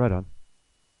 Right on.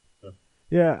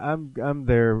 Yeah, I'm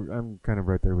there. I'm kind of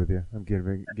right there with you. I'm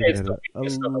giving it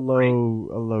a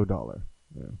low dollar.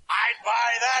 Yeah. I'd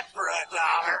buy that for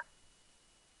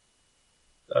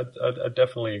 $1. I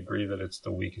definitely agree that it's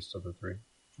the weakest of the three.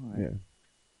 Right. Yeah.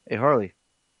 Hey Harley,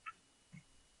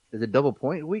 is it double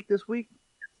point week this week?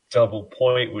 Double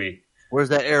point week. Where's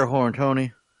that air horn,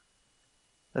 Tony?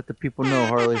 Let the people know,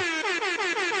 Harley.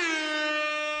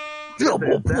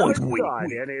 Double point week.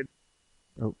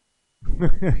 Oh.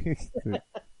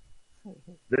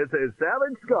 This is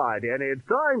Savage Scott, and it's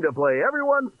time to play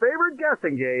everyone's favorite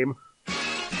guessing game.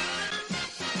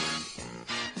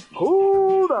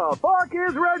 Who the fuck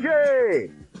is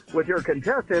Reggie? With your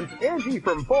contestants, Angie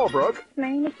from Fallbrook. My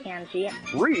name is Angie.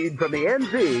 Reed from the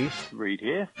NZ. Reed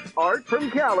here. Art from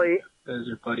Cali. This is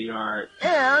your buddy Art.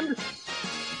 And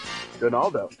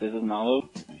Donaldo. This is Nalo.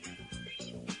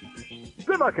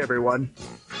 Good luck, everyone.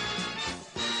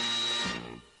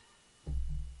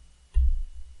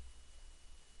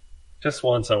 Just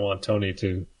once I want Tony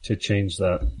to change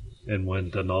that. And when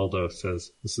Donaldo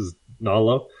says, this is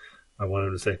Nalo, I want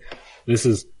him to say, this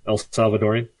is El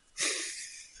Salvadorian.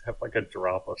 Have like a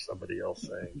drop of somebody else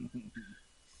saying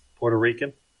Puerto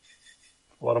Rican,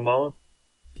 Guatemalan,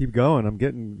 Keep going. I'm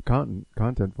getting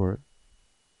content for it.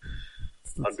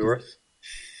 Honduras,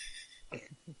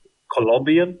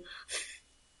 Colombian.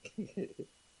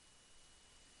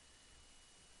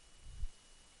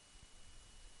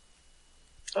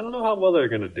 I don't know how well they're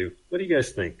going to do. What do you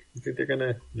guys think? You think they're going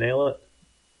to nail it?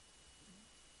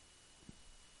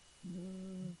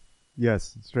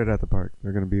 Yes, straight out the park.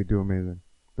 They're going to do amazing.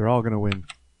 They're all going to win.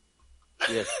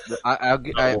 Yes, I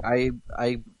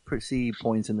see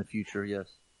points in the future. Yes.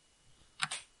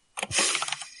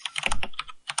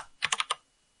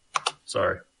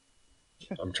 Sorry,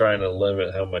 I'm trying to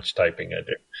limit how much typing I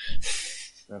do.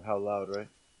 And how loud, right?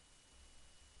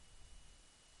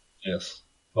 Yes.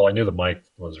 Well, I knew the mic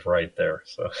was right there,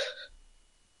 so.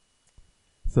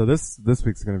 So this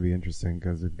week's going to be interesting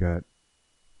because we've got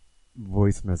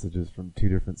voice messages from two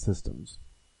different systems.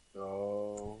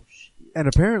 Oh, shit. And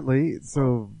apparently,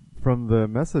 so from the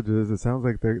messages, it sounds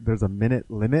like there's a minute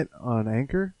limit on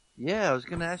Anchor. Yeah, I was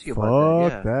going to ask you about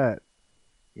that. Fuck that.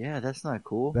 Yeah, that's not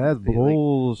cool. That's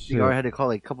bullshit. Like, I had to call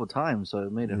like a couple times, so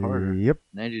it made it harder. Yep.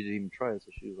 And Angie didn't even try it,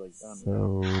 so she was like,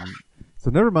 done. So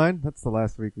never mind. That's the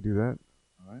last week we do that.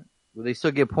 All right. Will they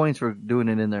still get points for doing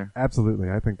it in there? Absolutely.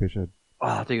 I think they should. Oh,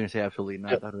 I thought you were going to say absolutely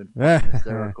not. That would be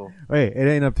hysterical. Wait, it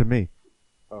ain't up to me.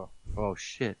 Oh,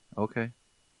 shit. Okay.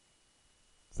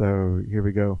 So here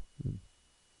we go.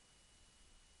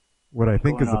 What I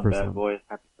think is the first Bad one. Boys,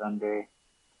 happy Sunday.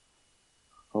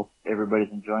 Hope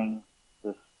everybody's enjoying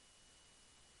this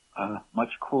much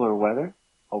cooler weather.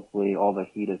 Hopefully all the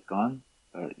heat is gone,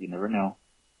 but you never know.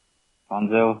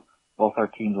 Fonzo, both our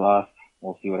teams lost.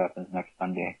 We'll see what happens next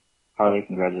Sunday. Harley,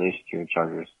 congratulations to your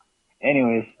Chargers.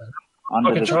 Anyways, on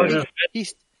to the Chargers.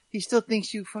 He still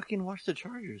thinks you fucking watch the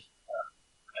Chargers.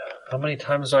 How many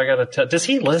times do I gotta tell? Does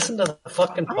he listen to the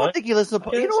fucking I don't think he listens to.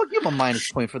 You know what? Give him a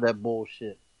minus point for that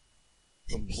bullshit.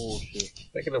 Some bullshit.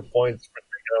 Taking the points for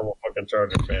thinking I'm a fucking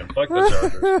Chargers fan. Fuck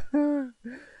the Chargers.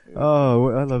 Oh,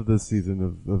 I love this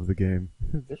season of the game.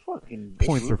 This fucking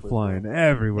points are flying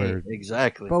everywhere.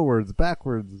 Exactly. Forwards,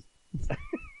 backwards.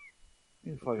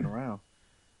 You're fucking around.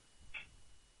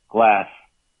 Glass.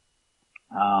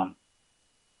 I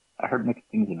heard mixed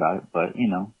things about it, but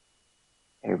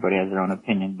everybody has their own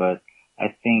opinion. But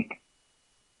I think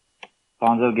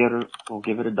Fonzo will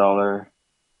give it $1,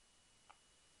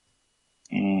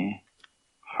 and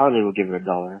Harley will give it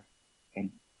 $1,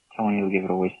 and Tony will give it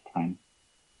a waste of time.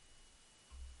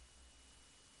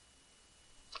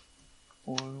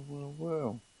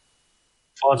 Well.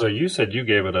 Fonzo, you said you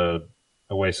gave it a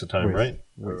waste of time, right?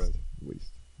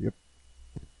 Waste. Yep.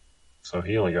 So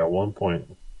he only got 1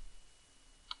 point.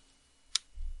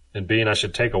 And Bean, I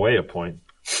should take away a point.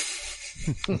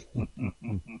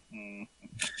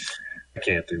 I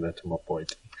can't do that to my boy.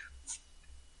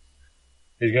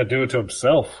 He's gonna do it to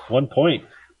himself. 1 point.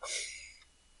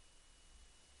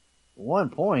 1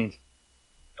 point?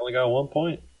 Only got 1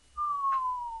 point.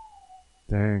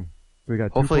 Dang. So we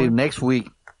got 2 Hopefully points? next week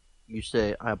you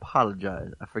say, I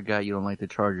apologize. I forgot you don't like the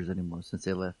Chargers anymore since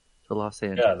they left to Los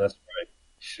Angeles. Yeah, that's right.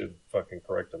 He should fucking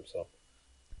correct himself.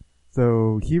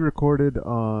 So he recorded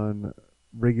on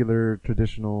regular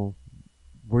traditional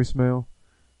voicemail,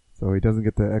 so he doesn't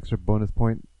get the extra bonus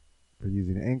point for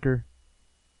using Anchor.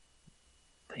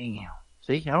 Damn.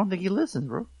 See, I don't think he listens,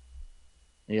 bro.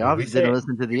 He obviously didn't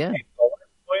listen to the end.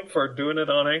 Point for doing it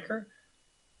on Anchor?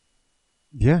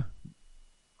 Yeah.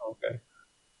 Okay.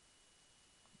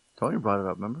 Tony brought it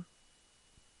up, remember?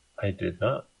 I did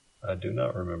not. I do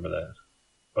not remember that.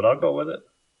 But I'll go with it.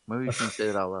 Maybe you shouldn't say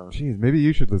it out loud. Jeez, maybe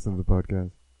you should listen to the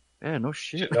podcast. Yeah, no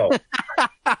shit. No.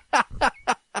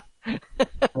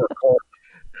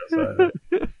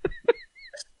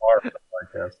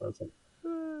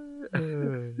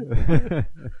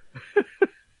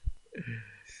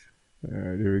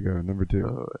 Alright, here we go. Number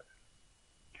 2.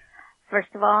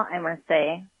 First of all, I want to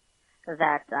say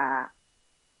that,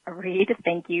 Reed,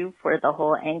 thank you for the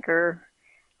whole Anchor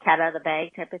cat out of the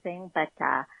bag type of thing, but,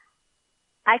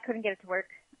 I couldn't get it to work.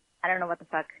 I don't know what the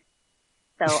fuck.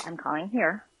 So I'm calling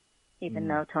here, even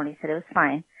though Tony said it was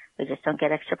fine. We just don't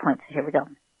get extra points. So here we go.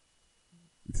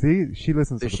 See, she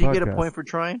listens to Did the she podcast. get a point for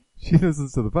trying? She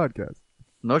listens to the podcast.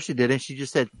 No, she didn't. She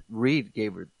just said Reed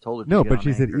told her to No, get but on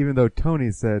she said Anchor. even though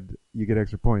Tony said you get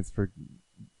extra points for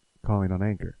calling on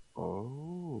Anchor.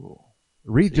 Oh.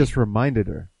 Reed just reminded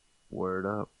her. Word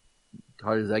up.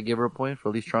 How does that give her a point for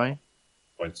at least trying?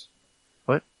 Points.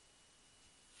 What?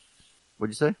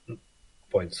 What'd you say?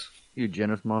 Points. You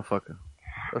generous motherfucker.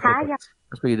 That's Hi, why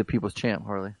you're the people's champ,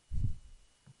 Harley.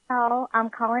 So I'm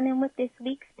calling in with this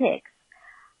week's picks.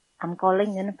 I'm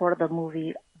calling in for the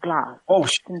movie Glass. Oh,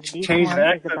 Since this change one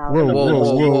that. is about Whoa.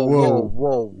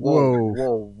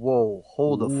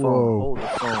 Hold the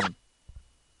phone.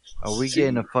 Are we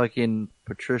getting a fucking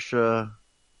Patricia,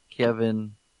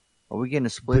 Kevin? Are we getting a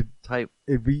split type?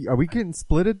 Are we getting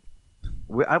splitted?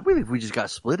 I believe we just got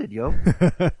splitted, yo.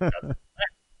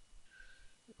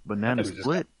 Banana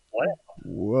split.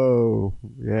 Whoa.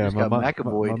 Yeah, Just got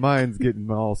McAvoy'd. my mind's getting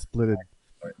all splitted.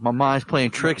 My mind's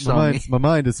playing tricks on me. My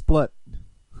mind is split.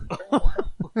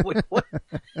 Wait, what?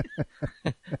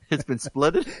 It's been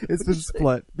splitted? It's been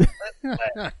split.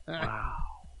 Wow.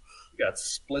 You got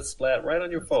splat right on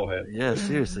your forehead. Yeah,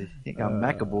 seriously. You got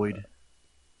McAvoy'd.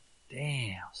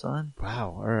 Damn, son.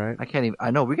 Wow, alright. I can't even, I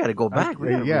know, we gotta go back.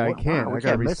 I can't. I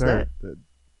gotta restart.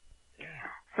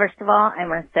 First of all, I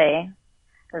want to say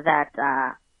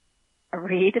that,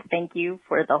 Reed, thank you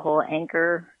for the whole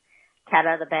Anchor cat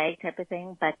out of the bag type of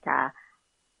thing, but, I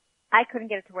couldn't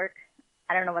get it to work.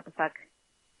 I don't know what the fuck.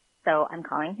 So I'm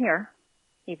calling here,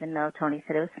 even though Tony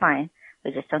said it was fine.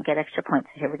 We just don't get extra points.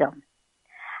 So here we go.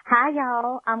 Hi,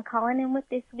 y'all. I'm calling in with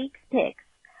this week's picks.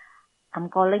 I'm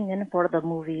calling in for the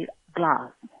movie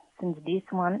Glass, since this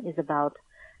one is about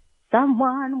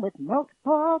someone with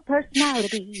multiple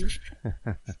personalities.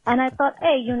 And I thought,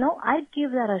 hey, I'd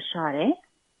give that a shot, eh?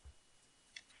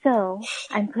 So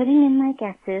I'm putting in my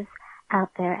guesses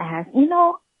out there as,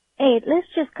 hey, let's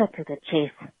just cut to the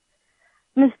chase.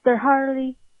 Mr.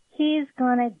 Harley, he's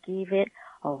gonna give it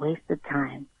a waste of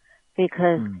time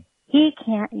because he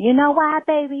can't. You know why,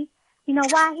 baby? You know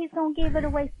why he's gonna give it a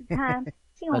waste of time?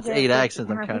 That's 8 accents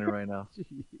I'm counting right now.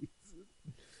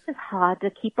 It's hard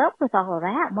to keep up with all of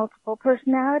that. Multiple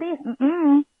personalities?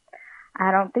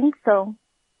 I don't think so.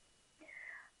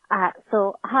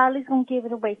 So Harley's gonna give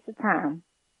it a waste of time.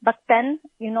 But then,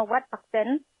 you know what? But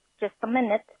then, just a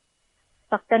minute.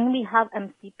 But then we have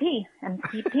MCP.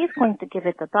 MCP is going to give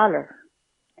it $1.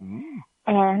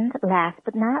 And last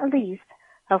but not least,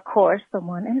 of course, the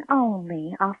one and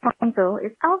only Alfonso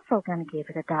is also going to give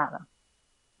it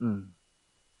 $1.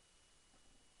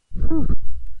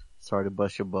 Sorry to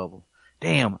bust your bubble.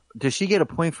 Damn, does she get a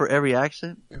point for every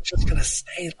accent? I'm just gonna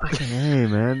say like Hey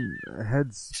man,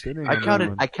 head's spinning. I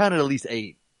counted at least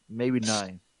 8. maybe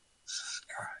 9.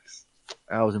 Christ.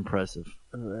 That was impressive.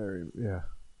 Yeah.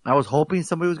 I was hoping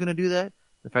somebody was going to do that.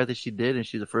 The fact that she did, and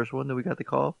she's the first one that we got the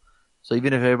call. So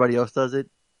even if everybody else does it,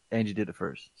 Angie did it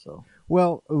first. So.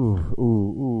 Well,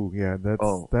 yeah,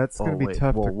 that's going to be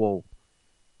tough. Whoa.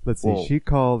 Let's see. She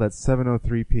called at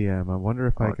 7:03 p.m. I wonder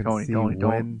if I can see Tony,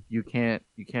 when. You can't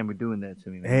be doing that to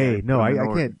me, man. Hey, no, I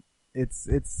can't. It's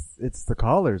the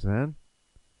callers, man.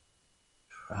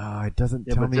 It doesn't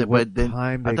tell me what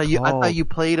time they call. I thought you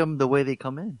played them the way they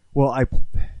come in. Well,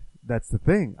 that's the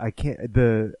thing. I can't.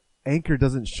 The Anchor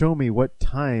doesn't show me what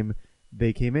time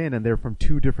they came in, and they're from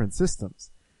 2 different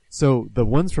systems. So the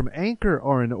ones from Anchor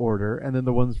are in order, and then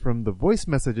the ones from the voice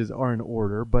messages are in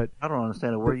order. But I don't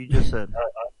understand a word you just said.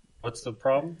 What's the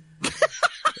problem?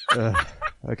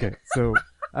 Okay, so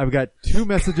I've got 2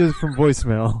 messages from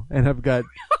voicemail, and I've got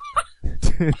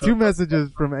 2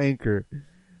 messages from Anchor.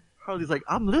 Harley's like,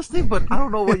 I'm listening, but I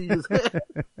don't know what you just said.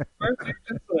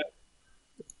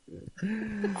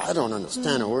 I don't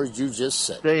understand a word you just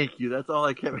said. Thank you. That's all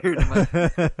I kept hearing in my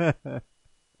head.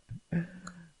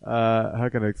 How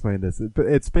can I explain this?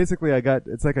 It's basically I got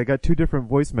 2 different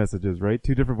voice messages, right?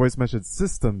 2 different voice message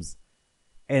systems,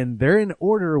 and they're in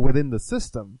order within the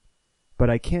system, but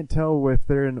I can't tell if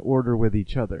they're in order with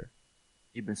each other.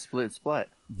 You've been split.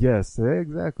 Yes,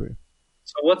 exactly.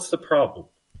 So what's the problem?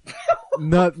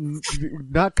 Not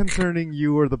concerning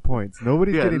you or the points.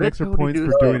 Nobody's getting extra points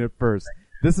for doing it first.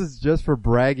 This is just for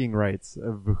bragging rights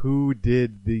of who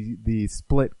did the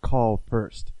split call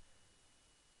first.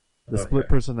 The split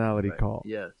personality call.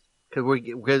 Yes. Because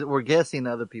we're guessing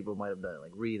other people might have done it,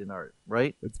 like Reed and Art,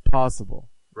 right? It's possible.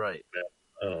 Right.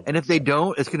 And if they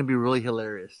don't, it's going to be really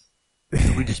hilarious.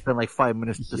 We just spent like 5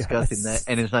 minutes discussing that,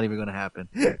 and it's not even going to happen.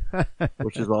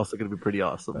 Which is also going to be pretty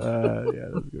awesome. Yeah,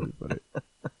 that's going to be funny.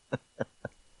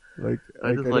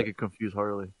 I just like a confused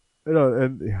Harley.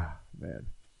 And yeah, man.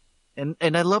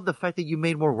 And I love the fact that you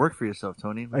made more work for yourself,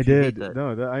 Tony. I did. No,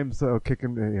 I'm so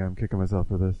kicking. Yeah, I'm kicking myself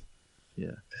for this.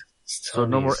 Yeah. So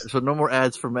no more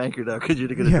ads from Anchor now because you're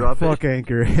gonna drop fuck it.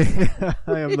 Anchor.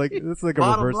 I am like it's like a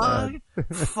Bottom reverse line,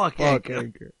 ad. Fuck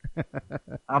Anchor.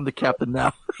 I'm the captain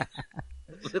now.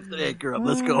 Lift the anchor up.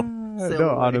 Let's go. No,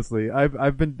 honestly,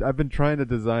 I've been trying to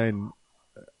design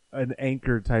an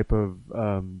Anchor type of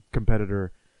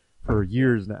competitor for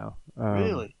years now.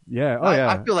 Really? Yeah.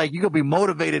 I feel like you're gonna be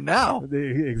motivated now.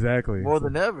 Exactly. More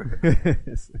than ever.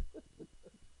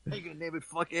 Are you gonna name it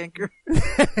Fuck Anchor?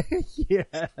 Yes.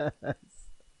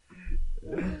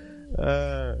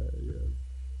 There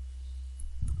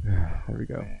we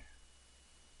go.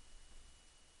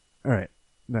 All right.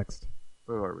 Next.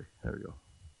 Where are we? There we go.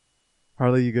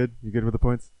 Harley, you good? You good with the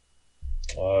points?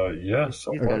 Yes.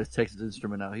 He's got his Texas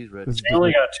Instrument out. He's ready. He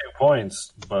only got 2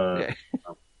 points, but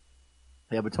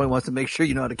yeah, but Tony wants to make sure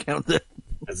you know how to count that.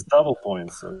 It's double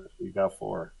points, so you got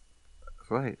 4.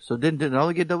 Right. So didn't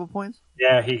Ollie get double points?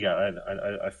 Yeah, he got.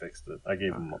 I fixed it. I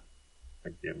gave him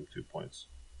 2 points.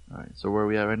 All right. So where are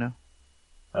we at right now?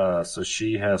 So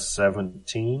she has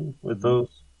 17 with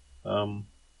those. Oh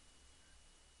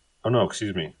no,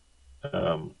 excuse me.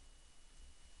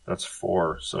 That's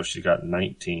 4. So she got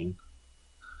 19.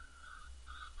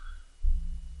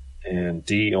 And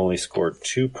D only scored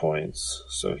 2 points,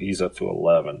 so he's up to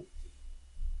 11.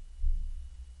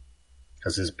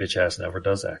 Because his bitch ass never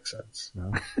does accents.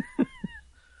 No.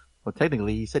 Well,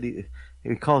 technically, he said he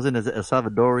calls in as a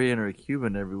Salvadorian or a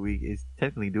Cuban every week. He's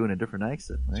technically doing a different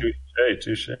accent, right?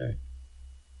 Touche.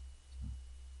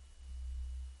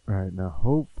 All right, now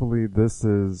hopefully this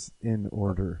is in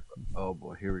order. Oh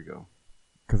boy, here we go.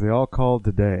 Because they all called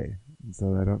today,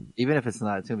 so I don't. Even if it's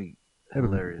not, it's gonna be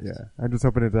hilarious. Yeah, I'm just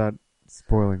hoping it's not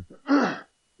spoiling.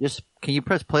 Just can you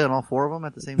press play on all 4 of them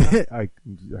at the same time? I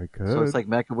could. So it's like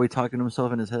McAvoy talking to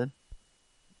himself in his head.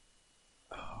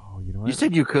 Oh, you know what? You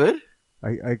said you could.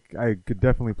 I could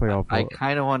definitely play all 4. I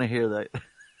kind of want to hear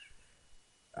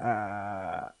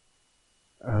that.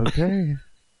 Okay.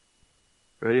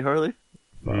 Ready, Harley?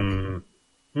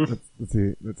 Let's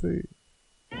see.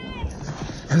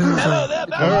 Hello there,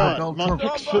 all right, my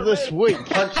picks for this week.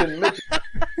 Punching midget.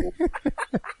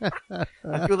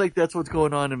 I feel like that's what's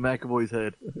going on in McAvoy's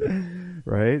head.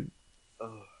 Right?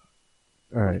 All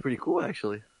right. It's pretty cool,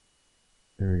 actually.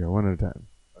 There we go. One at a time.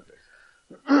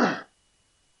 Okay.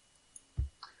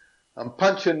 I'm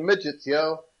punching midgets,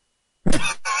 yo.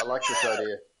 I like this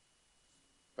idea.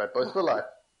 Bad Boys for Life.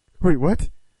 Wait, what?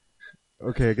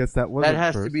 Okay, I guess that was That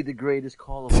has to be the greatest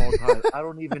call of all time. I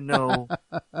don't even know.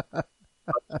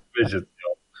 Midgets,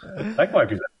 yo. That might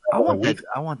be I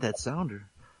want that sounder.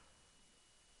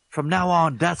 From now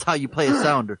on, that's how you play a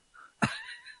sounder.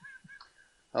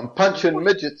 I'm punching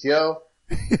midgets, yo.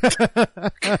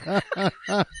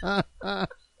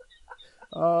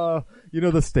 You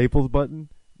know the Staples button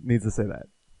needs to say that.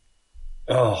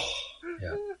 Oh,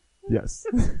 yeah. Yes.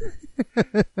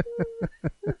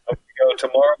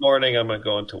 Tomorrow morning I'm going to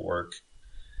go into work.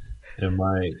 And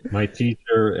my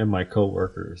teacher and my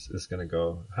coworkers is going to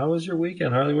go, "How was your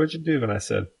weekend, Harley? What'd you do?" And I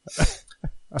said,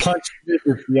 "Punch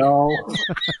digits, y'all."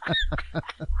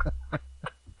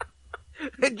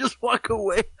 And just walk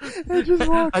away.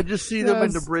 I just see them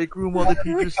in the break room while the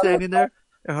teacher's standing there.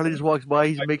 And Harley just walks by.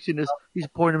 He's mixing this. He's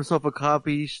pouring himself a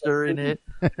coffee. He's stirring it.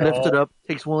 Lifts it up.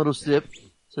 Takes one little sip.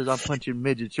 Says, "I'm punching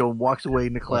midgets, yo," and walks away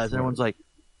in the class. And everyone's like,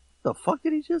 "The fuck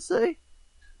did he just say?"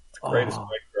 It's the greatest mic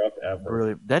drop ever.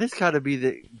 Brilliant. That has got to be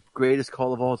the greatest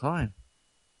call of all time.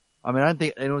 I mean, I don't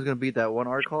think anyone's going to beat that one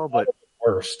art call, but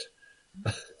worst.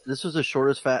 This was the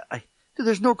shortest dude,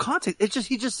 there's no context. It's just,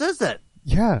 he just says that.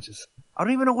 Yeah. I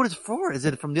don't even know what it's for. Is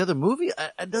it from the other movie?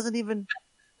 It doesn't even.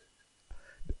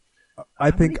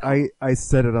 I think I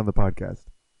said it on the podcast.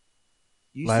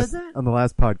 You said that? On the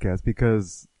last podcast,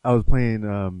 because I was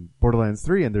playing Borderlands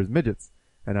 3 and there's midgets.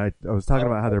 And I was talking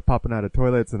about how they're popping out of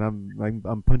toilets and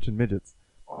I'm punching midgets.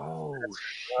 Oh,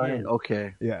 shit.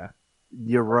 Okay. Yeah.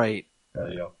 You're right.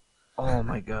 Yeah. Oh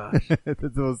my gosh.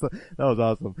 that was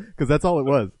awesome. Because that's all it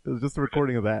was. It was just a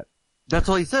recording of that. That's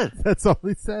all he said? That's all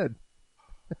he said.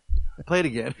 Play it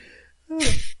again.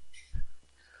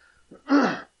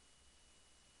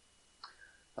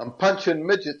 I'm punching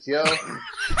midgets, yo.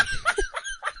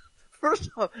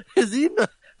 First off, is he in the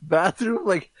bathroom?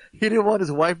 Like, he didn't want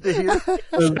his wife to hear?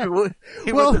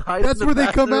 Well, that's where they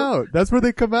come out. That's where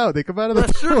they come out. They come out of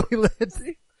the toilet.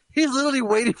 He's literally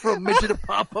waiting for a midget to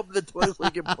pop up in the toilet so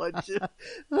he can punch it.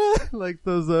 Like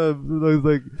those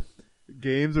like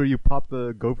games where you pop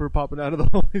the gopher popping out of the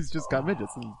hole. He's just got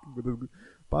midgets with his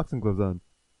boxing gloves on.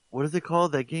 What is it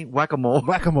called? That game? Whack-a-mole.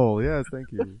 Whack-a-mole. Yes,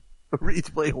 thank you. He's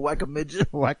playing whack-a-midget.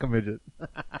 Whack-a-midget.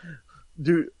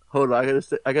 Dude, hold on.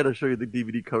 I gotta show you the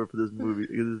DVD cover for this movie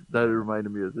because that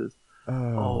reminded me of this.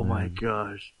 Oh my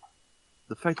gosh.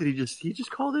 The fact that he just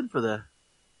called in for that.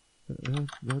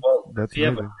 That's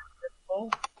amazing.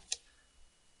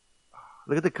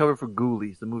 Look at the cover for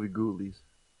Ghoulies, the movie Ghoulies.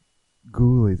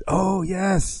 Ghoulies. Oh,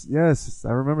 yes. Yes.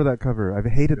 I remember that cover. I've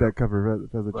hated that cover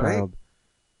as a child.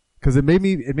 Cause it made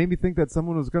me think that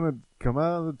someone was gonna come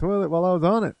out of the toilet while I was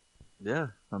on it. Yeah,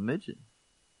 a midget.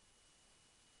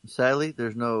 Sadly,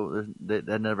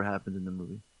 that never happened in the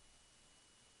movie.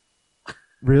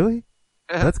 Really?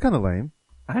 Yeah. That's kinda lame.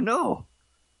 I know.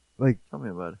 Like, tell me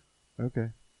about it. Okay.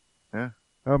 Yeah.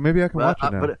 Oh, maybe I can watch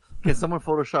it now. But can someone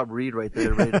Photoshop Reed right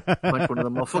there, ready to punch one of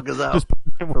the motherfuckers out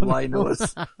for lying to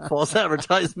us? False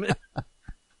advertisement.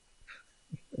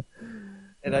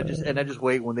 And I just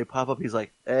wait when they pop up. He's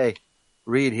like, "Hey,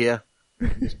 Reed here."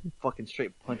 Just fucking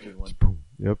straight punches one.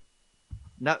 Yep.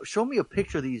 Now show me a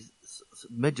picture of these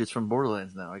midgets from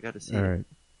Borderlands. Now I got to see All it. right.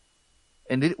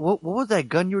 And what was that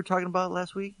gun you were talking about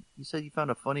last week? You said you found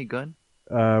a funny gun.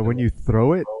 When you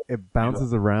throw it, it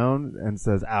bounces around and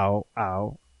says "ow,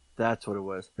 ow." That's what it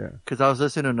was. Yeah. Because I was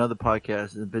listening to another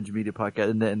podcast, the Binge Media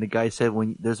podcast, and the guy said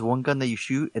when there's one gun that you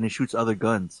shoot and it shoots other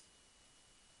guns.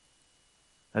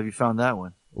 Have you found that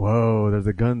one? Whoa, there's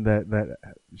a gun that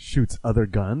shoots other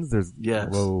guns?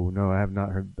 Yes. Whoa, no, I have not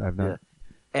heard, I have not. Yeah.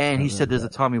 And he said there's a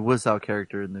Tommy Wiseau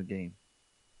character in the game.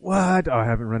 What? Oh, I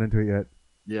haven't run into it yet.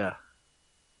 Yeah.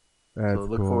 That's so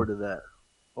look cool. forward to that.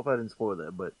 Hope I didn't spoil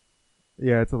that, but.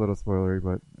 Yeah, it's a little spoilery,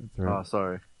 but it's alright. Oh,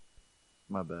 sorry.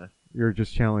 My bad. You're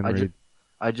just channeling Reed.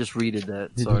 I just readed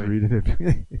that. You Sorry. just read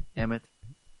it. Damn it.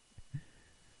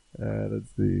 Let's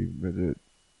see. Midget.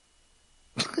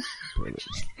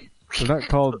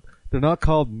 They're not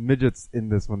called midgets in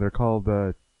this one. They're called,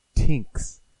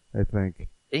 tinks, I think.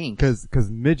 Inks? Cause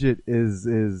midget is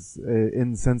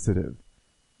insensitive.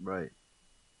 Right.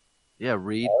 Yeah,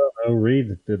 Reed. I don't know.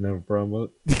 Reed didn't have a problem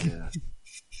with it. Yeah.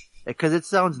 Because it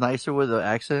sounds nicer with the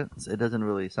accents. It doesn't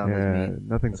really sound like me.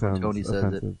 Nothing That's sounds Tony says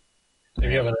offensive. it. If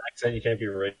you have an accent, you can't be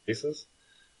racist?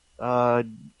 Yeah.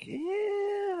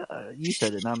 You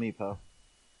said it, not me, pal.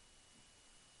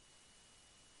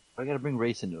 I gotta bring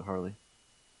race into it, Harley.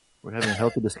 We're having a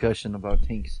healthy discussion about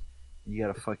tinks. You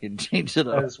gotta fucking change it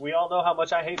up. Because we all know how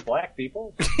much I hate black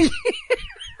people. I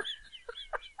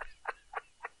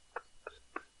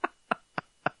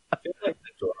feel like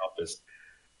the drop is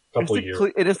a couple years.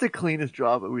 It is the cleanest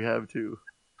job that we have, too.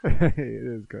 It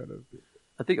is kind of.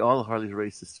 I think all of Harley's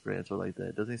racist rants are like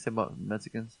that. Doesn't he say about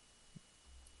Mexicans?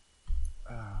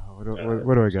 What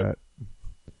do I got?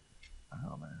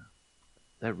 Oh man,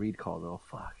 that Reed call though,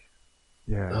 fuck.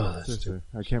 Yeah,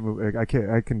 I can't move. I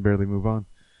can barely move on.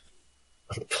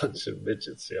 A bunch of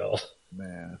midgets, y'all.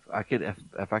 Man, if I could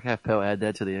have Pell add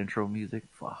that to the intro music,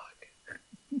 fuck.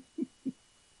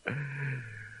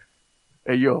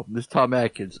 Hey yo, this Tom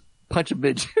Atkins, punch a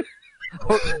bitch.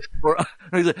 or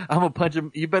he's like, I'm gonna punch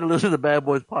him. You better listen to the Bad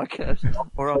Boys podcast,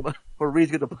 or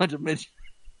Reed's gonna punch a bitch.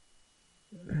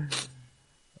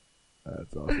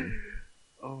 That's awesome.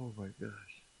 Oh my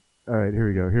gosh. All right, here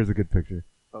we go. Here's a good picture.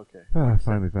 Okay. I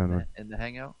finally found one. In the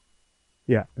Hangout?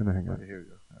 Yeah, in the Hangout. Okay, here we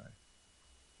go. All right.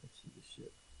 Let's see this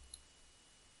shit.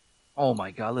 Oh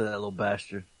my god, look at that little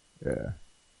bastard. Yeah.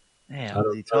 Damn,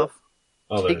 is he tough?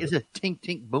 Oh, Tink, it's a tink,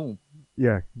 tink, boom.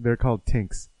 Yeah, they're called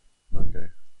Tinks. Okay.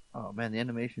 Oh man, the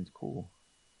animation's cool.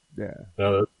 Yeah.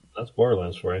 No, that's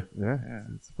Borderlands for you. Yeah,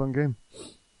 it's a fun game.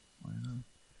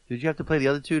 Did you have to play the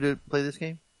other two to play this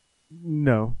game?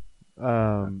 No.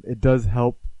 It does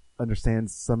help understand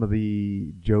some of the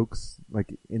jokes,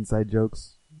 like inside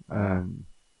jokes.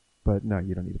 But no,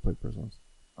 you don't need to play personals.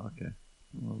 Okay.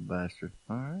 Little bastard.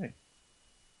 Alright.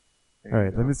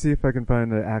 Alright, let me see if I can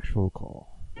find the actual call.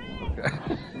 Okay.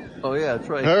 Oh yeah, that's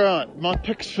right. Alright, my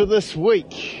picks for this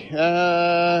week.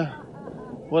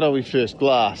 What are we first?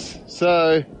 Glass.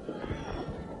 So,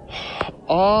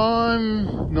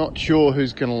 I'm not sure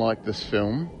who's going to like this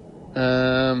film.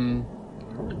 I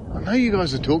know you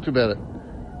guys have talked about it.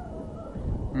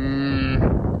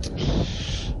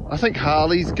 I think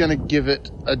Harley's going to give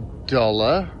it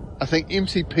 $1. I think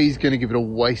MCP's going to give it a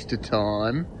waste of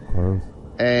time. Close.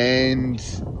 And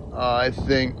I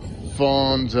think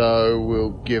Fonzo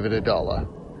will give it $1.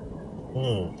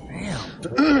 Damn.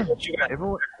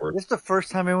 This is the first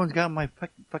time everyone's got my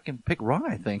fucking pick wrong,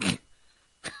 I think.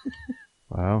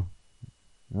 Wow.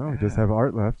 No, we just have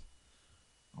Art left.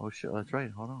 Oh shit, that's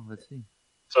right. Hold on, let's see.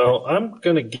 So I'm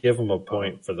gonna give him a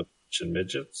point for the punch and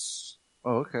midgets.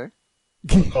 Oh, okay.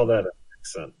 I'll call that an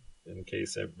accent in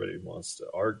case everybody wants to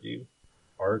argue.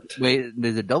 Art. Wait,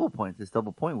 there's a double point. It's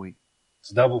double point week.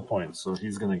 It's double points, so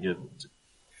he's gonna get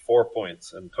 4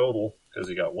 points in total because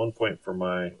he got 1 point for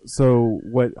my. So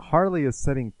what Harley is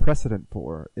setting precedent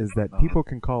for is that people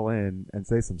can call in and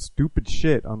say some stupid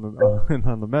shit on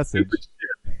the message.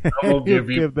 I'm gonna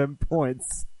give them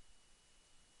points.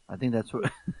 I think that's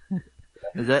what.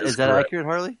 Is that accurate,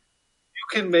 Harley? You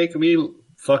can make me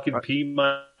fucking pee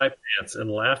my pants in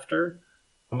laughter.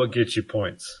 I'm gonna get you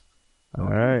points. All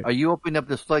right. Are you opening up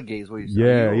this floodgates? What you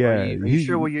Yeah. Are you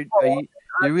sure what you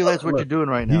realize what you're doing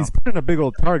right now? He's putting a big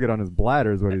old target on his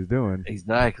bladder is what he's doing.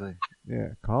 Exactly. Yeah,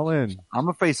 call in. I'm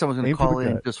afraid someone's going Aim to for call the in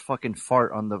and gut. just fucking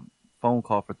fart on the phone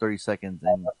call for 30 seconds.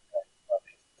 And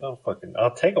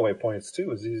I'll take away points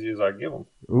too as easy as I give them.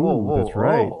 Ooh, that's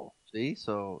right. See,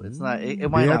 so it's not. It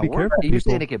might Yeah, not be work. careful, You're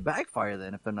saying people. it could backfire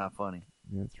then if they're not funny.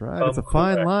 That's right. It's a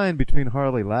fine line between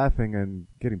Harley laughing and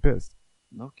getting pissed.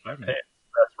 No My kidding. pants.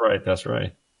 That's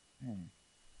right. Man,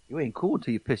 you ain't cool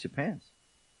until you piss your pants.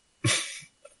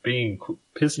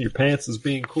 Pissing your pants is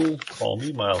being cool. Call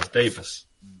me Miles Davis.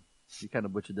 You kind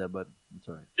of butchered that, but it's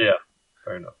alright. Yeah,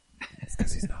 fair enough. It's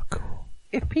because he's not cool.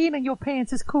 If peeing in your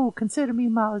pants is cool, consider me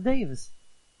Miles Davis.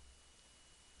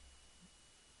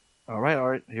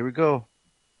 Alright, here we go.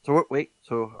 So wait,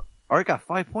 so Art got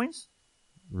 5 points?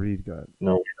 Reed got.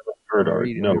 No, we haven't heard Art.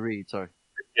 No, Reed, sorry.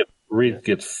 Reed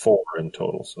gets 4 in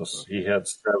total. So he had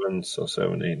 7, so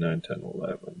 7, 8, 9, 10,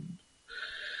 11.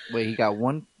 Wait, he got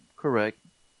 1 correct,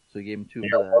 so you gave him 2 He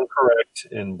for got that. 1 correct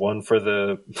and 1 for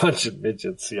the bunch of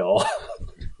midgets, y'all.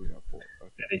 We got 4.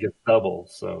 Okay. And he gets double,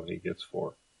 so he gets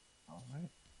 4. Alright.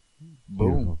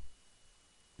 Boom.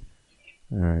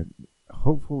 All right.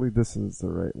 Hopefully this is the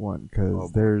right one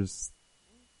because there's.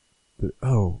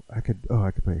 I could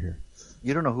play it here.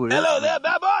 You don't know who it is. Hello there,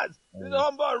 bad boys. This is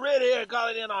Homeboy Red here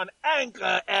calling in on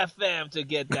Anchor FM to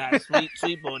get that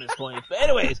sweet bonus point. But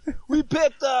anyways, we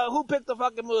picked, who picked the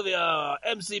fucking movie?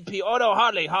 MCP. Oh no,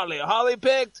 Harley. Harley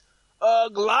picked,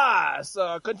 Glass,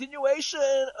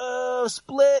 continuation of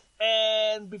Split,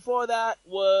 and before that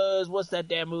was, what's that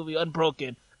damn movie?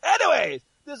 Unbroken. Anyways,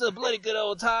 this is a bloody good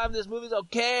old time. This movie's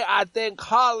okay. I think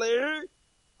Harley,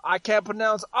 I can't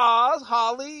pronounce Oz,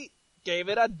 Harley gave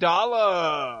it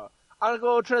 $1. I'm gonna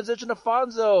go transition to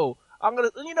Fonzo.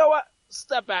 You know what?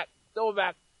 Step back. Go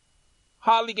back.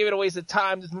 Harley gave it a waste of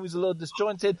time. This movie's a little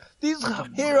disjointed. These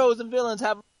heroes and villains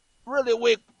have really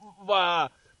weak,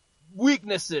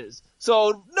 weaknesses.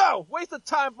 So, no! Waste of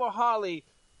time for Harley.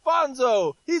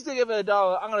 Fonzo, he's gonna give it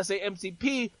 $1. I'm gonna say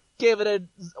MCP gave it a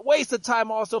waste of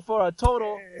time also for a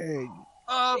total.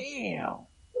 Damn.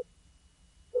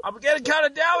 I'm getting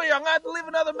counted down here. I'm gonna have to leave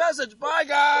another message. Bye,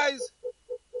 guys.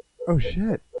 Oh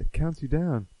shit! It counts you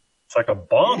down. It's like a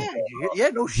bomb. Yeah,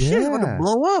 no shit. It's about to Yeah.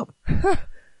 blow up.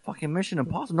 Fucking Mission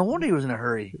Impossible. No wonder he was in a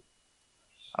hurry.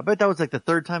 I bet that was like the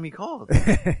 3rd time he called.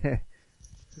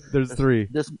 There's 3.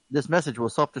 This message will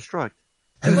self-destruct.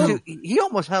 Dude, he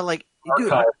almost had like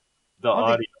Archive the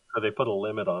audio. So they put a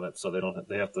limit on it, so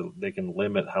they can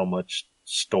limit how much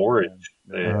storage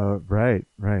they have. Right.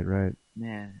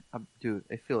 Man, dude,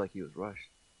 I feel like he was rushed.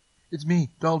 It's me,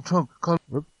 Donald Trump.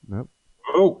 Whoop, nope.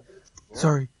 Oh,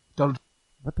 sorry, Donald.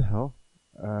 What the hell?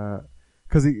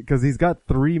 Because he's got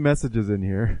 3 messages in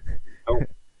here. Oh.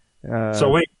 So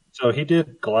wait, so he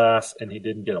did Glass and he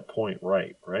didn't get a point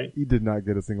right? He did not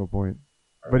get a single point,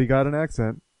 but he got an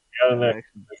accent. He got an accent.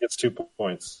 He gets 2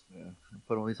 points. Yeah,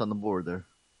 put at least on the board there.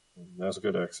 That's a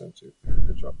good accent too.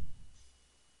 Good job.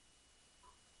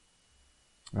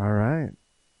 All right,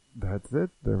 that's it.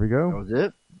 There we go. That was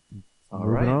it. All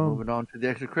right, moving on to the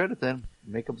extra credit then.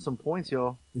 Make up some points,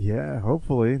 y'all. Yeah,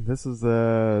 hopefully this is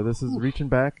reaching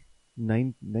back.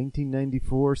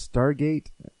 1994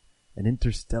 Stargate, an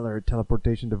interstellar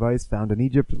teleportation device found in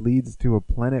Egypt, leads to a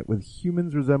planet with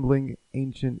humans resembling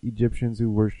ancient Egyptians who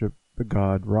worship the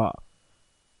god Ra.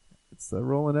 It's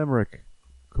Roland Emmerich.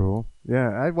 Cool. Yeah,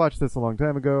 I watched this a long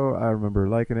time ago. I remember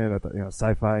liking it. I thought,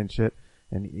 sci-fi and shit,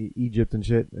 and Egypt and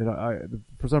shit. And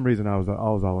for some reason, I was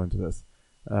all into this.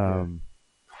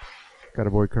 Got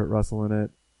a boy Kurt Russell in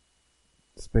it.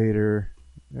 Spader.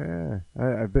 Yeah,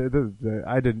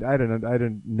 I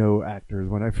didn't know actors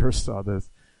when I first saw this,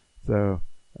 so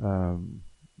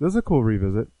this is a cool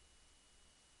revisit.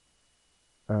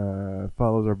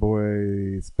 Follows our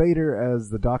boy Spader as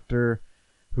the doctor,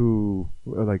 who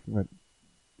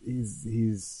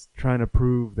he's trying to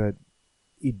prove that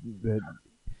that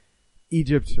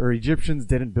Egypt or Egyptians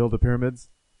didn't build the pyramids.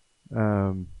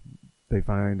 They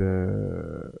find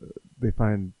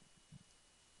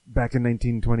back in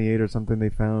 1928 or something, they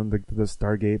found the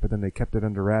Stargate, but then they kept it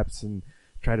under wraps and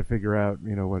try to figure out,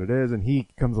 what it is. And he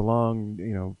comes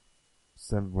along,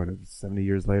 70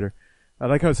 years later. I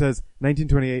like how it says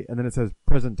 1928 and then it says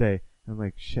present day. I'm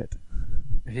like, shit.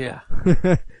 Yeah.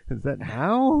 Is that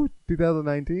now?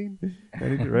 2019?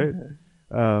 Right?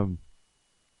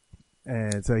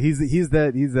 And so he's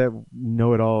that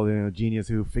know-it-all, genius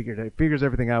who figures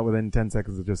everything out within 10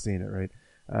 seconds of just seeing it, right?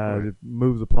 It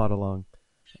moves the plot along.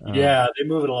 Yeah, they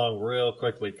move it along real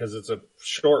quickly because it's a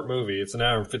short movie. It's an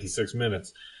hour and 56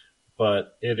 minutes,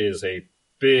 but it is a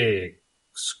big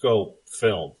scope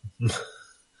film.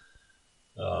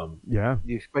 Yeah. Do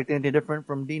you expect anything different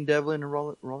from Dean Devlin and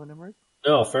Roland Emmerich?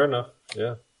 No, fair enough.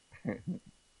 Yeah.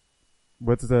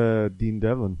 What's Dean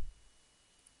Devlin?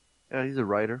 Yeah, he's a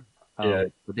writer. Yeah.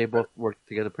 But they both work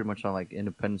together pretty much on like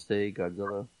Independence Day,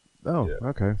 Godzilla. Oh, yeah.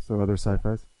 Okay. So other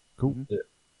sci-fis. Cool. Yeah.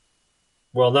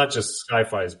 Well, not just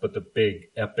sci-fis, but the big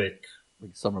epic,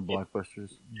 like summer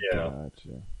blockbusters. Yeah.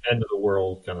 Gotcha. End of the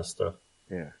world kind of stuff.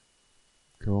 Yeah.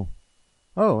 Cool.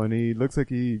 Oh, and he looks like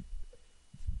he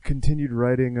continued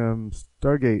writing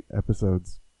Stargate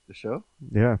episodes. The show?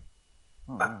 Yeah.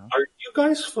 Oh, wow. Are you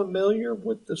guys familiar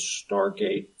with the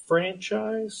Stargate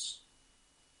franchise?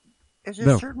 Is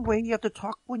there a certain way you have to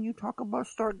talk when you talk about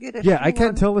Stargate? Yeah, I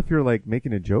can't tell if you're like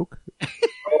making a joke.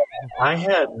 I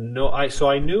had so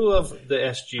I knew of the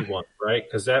SG one, right?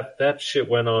 Because that shit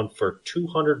went on for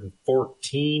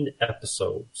 214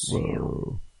 episodes.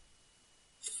 Whoa.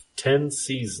 10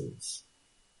 seasons.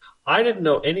 I didn't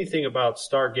know anything about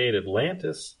Stargate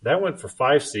Atlantis. That went for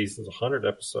 5 seasons, 100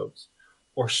 episodes.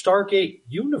 Or Stargate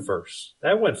Universe.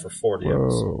 That went for 40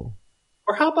 episodes.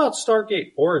 Or how about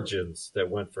Stargate Origins that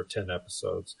went for 10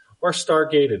 episodes? Or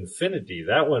Stargate Infinity,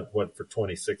 that went for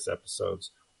 26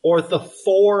 episodes. Or the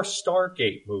 4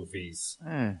 Stargate movies.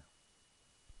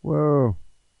 Whoa.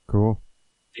 Cool.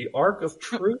 The Ark of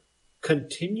Truth,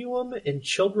 Continuum, and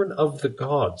Children of the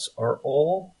Gods are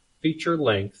all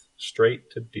feature-length,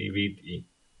 straight to DVD.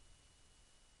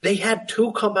 They had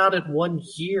 2 come out in 1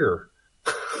 year.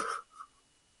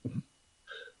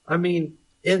 I mean,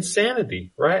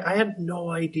 insanity, right? I had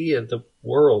no idea the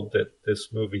world that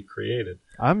this movie created.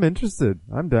 I'm interested.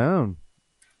 I'm down.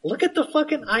 Look at the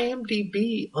fucking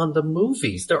IMDb on the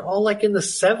movies. They're all like in the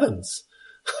 7s.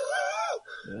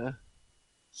 Yeah.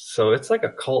 So it's like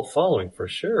a cult following for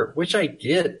sure, which I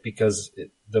get because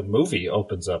the movie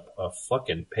opens up a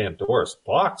fucking Pandora's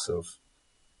box of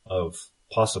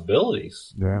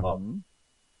possibilities. Yeah.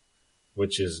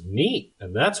 Which is neat.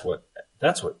 And that's what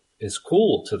is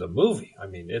cool to the movie. I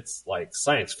mean, it's like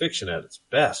science fiction at its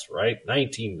best, right?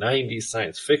 1990s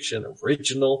science fiction,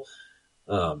 original.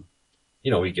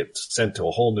 We get sent to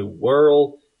a whole new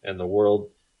world, and the world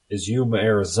is Yuma,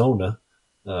 Arizona.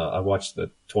 I watched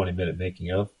the 20-minute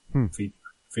making of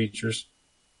features.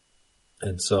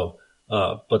 And so,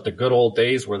 but the good old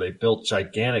days where they built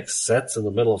gigantic sets in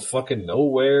the middle of fucking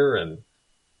nowhere and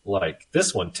like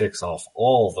this one ticks off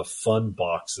all the fun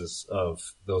boxes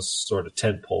of those sort of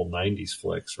tentpole 90s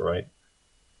flicks, right?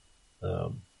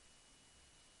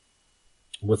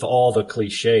 With all the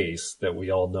cliches that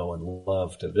we all know and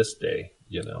love to this day,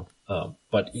 you know.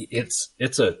 But it's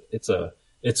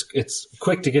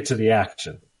quick to get to the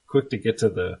action, quick to get to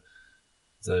the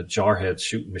jarheads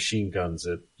shooting machine guns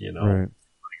at, you know, Right.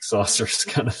 like saucers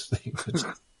kind of thing.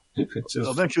 Which is,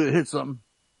 Eventually it hits something.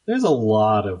 there's a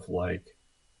lot of like,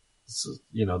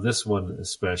 you know, this one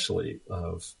especially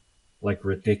of like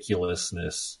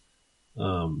ridiculousness,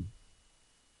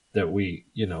 that we,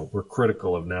 you know, we're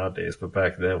critical of nowadays, but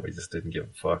back then we just didn't give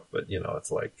a fuck. But, you know,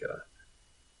 it's like,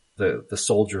 the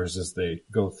soldiers as they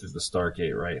go through the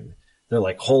Stargate, right? And they're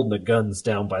like holding the guns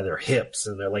down by their hips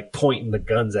and they're like pointing the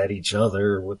guns at each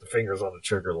other with the fingers on the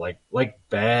trigger, like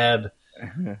bad,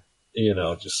 you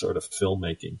know, just sort of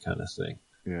filmmaking kind of thing.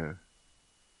 Yeah.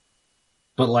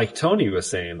 But like Tony was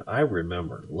saying, I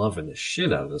remember loving the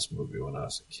shit out of this movie when I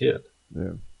was a kid.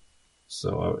 Yeah.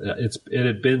 So it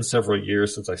had been several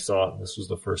years since I saw it. And this was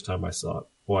the first time I saw it,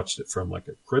 watched it from like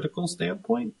a critical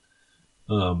standpoint,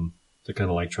 to kind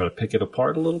of like try to pick it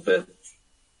apart a little bit.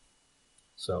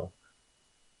 So,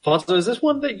 Fonzo, is this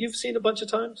one that you've seen a bunch of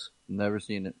times? Never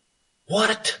seen it.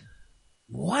 What?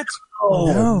 What?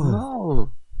 Oh,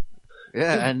 No.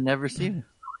 Yeah, I never seen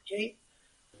it.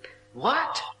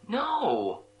 What?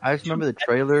 No. I just remember the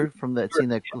trailer from that scene,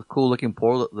 that cool looking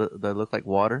pool that looked like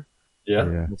water.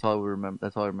 Yeah. That's all we remember.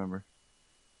 That's all I remember.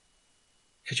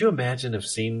 Could you imagine have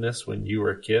seen this when you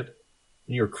were a kid?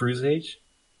 When you were cruise age?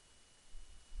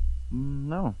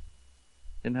 No.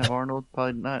 Didn't have Arnold?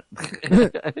 Probably not.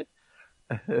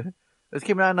 This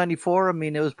came out in 94. I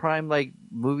mean, it was prime like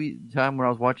movie time where I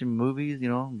was watching movies, you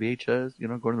know, VHS, you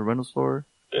know, going to the rental store.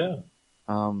 Yeah.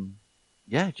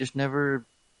 Yeah, just never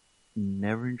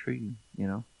intrigued me, you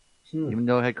know. Even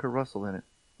though it had Kurt Russell in it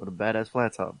with a badass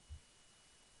flat top.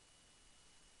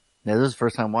 Yeah, this was the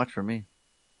first time watch for me.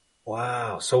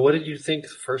 Wow. So what did you think the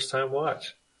first time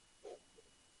watch?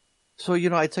 So, you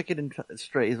know, I took it in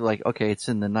straight. It's like, okay, it's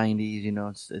in the 90s, you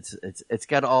know, it's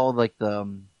got all like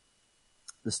the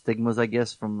stigmas, I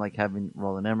guess, from like having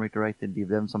Roland Emmerich direct and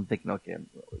DVM. So I'm thinking, okay,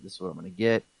 this is what I'm going to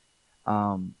get.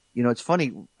 You know, it's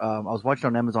funny. I was watching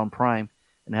on Amazon Prime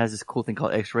and it has this cool thing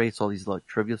called X-Ray. So all these like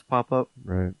trivias pop up.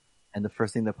 Right. And the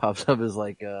first thing that pops up is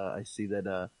like, I see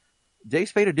that, Jay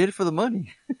Spader did it for the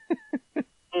money.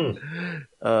 What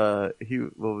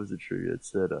was the trivia? It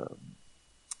said,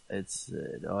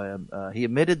 he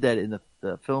admitted that in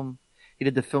the film, he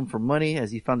did the film for money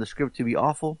as he found the script to be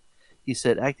awful. He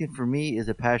said, acting for me is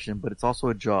a passion, but it's also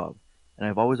a job. And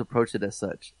I've always approached it as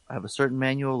such. I have a certain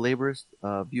manual laborist,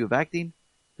 view of acting.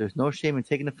 There's no shame in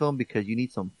taking a film because you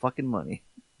need some fucking money.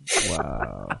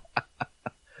 Wow.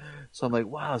 So I'm like,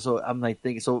 wow. So I'm like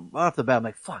thinking, so off the bat, I'm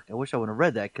like, fuck, I wish I would have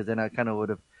read that. Cause then I kind of would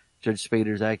have judged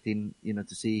Spader's acting, you know,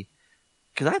 to see,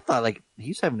 cause I thought like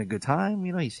he's having a good time.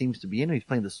 You know, he seems to be in it. He's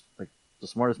playing this, like the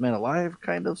smartest man alive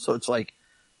kind of. So it's like,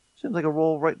 seems like a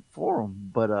role right for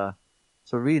him. But,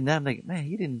 so reading that, I'm like, man,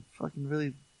 he didn't fucking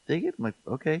really dig it. I'm like,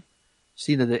 okay.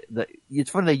 See that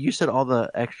it's funny that you said all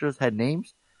the extras had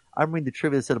names. I'm reading the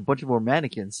trivia that said a bunch of more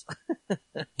mannequins.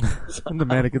 And the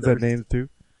mannequins had names too.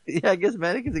 Yeah, I guess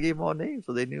mannequins, they gave them all names,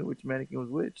 so they knew which mannequin was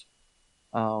which.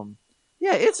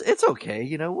 Yeah, it's okay.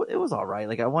 You know, it was all right.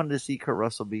 Like I wanted to see Kurt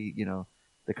Russell be, you know,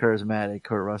 the charismatic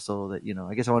Kurt Russell that, you know,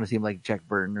 I guess I want to see him like Jack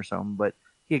Burton or something, but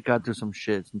he had gone through some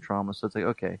shit, some trauma, so it's like,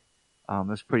 okay.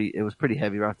 It was pretty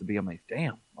heavy right off the beat. I'm like,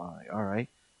 damn, all right.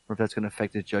 Or if that's going to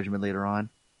affect his judgment later on.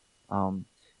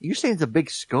 You're saying it's a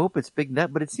big scope, it's big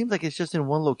net, but it seems like it's just in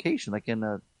one location, like in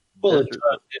a. Well,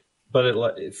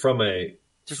 from a.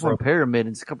 Just one pyramid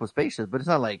and a couple of spaceships, but it's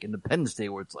not like Independence Day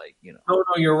where it's like, you know. No,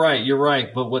 you're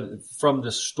right. But from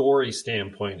the story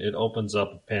standpoint, it opens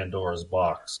up a Pandora's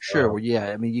box. Sure, well, yeah.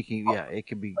 I mean, you can, yeah, it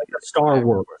could be like a Star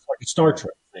Wars, like a Star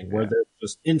Trek thing, where there's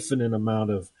just infinite amount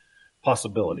of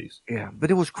possibilities. Yeah, but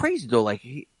it was crazy though. Like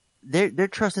they're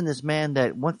trusting this man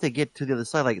that once they get to the other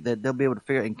side, like that they'll be able to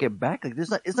figure out and get back. Like it's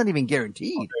not even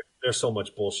guaranteed. There's so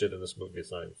much bullshit in this movie.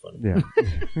 It's not even funny.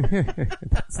 Yeah.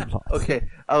 That's a lot. Okay.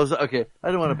 I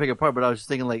didn't want to pick apart, but I was just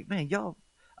thinking like, man, y'all,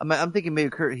 I'm thinking maybe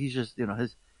Kurt, he's just, you know,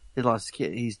 he lost his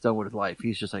kid. He's done with his life.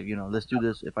 He's just like, you know, let's do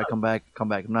this. If I come back.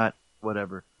 If not,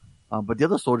 whatever. But the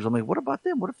other soldiers, I'm like, what about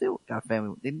them? What if they got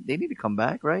family? They need to come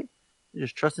back, right? They're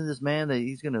just trusting this man that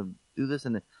he's going to do this.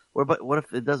 And what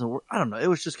if it doesn't work? I don't know. It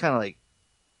was just kind of like,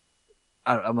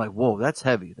 I'm like, whoa, that's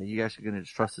heavy that you guys are going to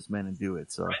trust this man and do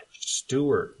it. So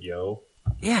Stewart, yo.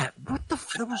 Yeah. What the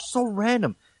that was so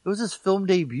random. It was his film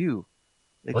debut.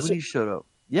 Like when he showed up.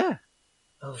 Yeah.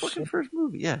 Oh, fucking first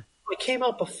movie. Yeah. It came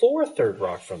out before Third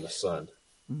Rock from the Sun.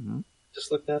 Mm-hmm.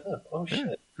 Just look that up. Oh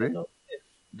shit! Great.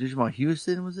 Digimon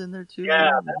Houston was in there too.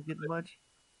 Yeah, didn't get much.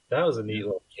 That was a neat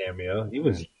little cameo. He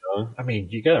was young. I mean,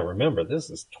 you gotta remember, this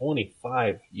is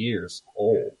 25 years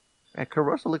old. Yeah, Kurt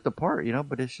Russell looked the part,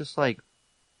 but it's just like,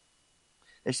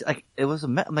 it was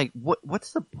I'm like,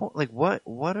 what's the point? Like, what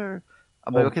are,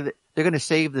 I'm like, okay, they're gonna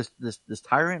save this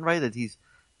tyrant, right? That he's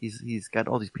got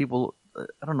all these people,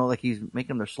 I don't know, like he's making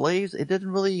them their slaves. It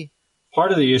didn't really.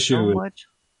 Part of the issue much.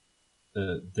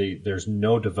 There's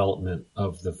no development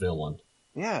of the villain.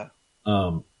 Yeah.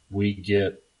 We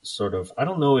get sort of, I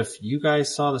don't know if you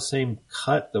guys saw the same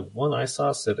cut. The one I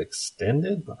saw said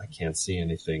extended, but I can't see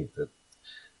anything that,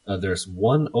 there's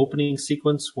one opening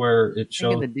sequence where it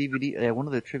shows. In the DVD, one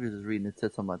of the trivia I was reading, it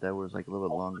said something about that where it was like a little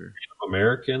bit longer.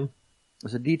 American.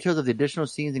 It's the details of the additional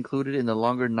scenes included in the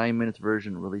longer 9 minutes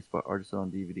version released by Artisan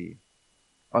on DVD.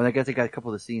 Oh, and I guess they got a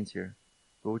couple of the scenes here.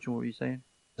 But which one were you saying?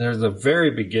 There's a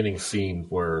very beginning scene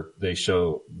where they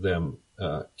show them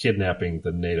kidnapping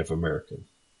the Native American.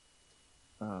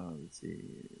 Let's see.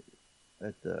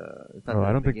 I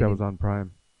don't think that was on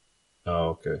Prime. Oh,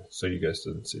 okay. So you guys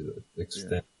didn't see the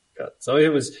extended cut. So it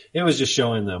was just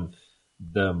showing them.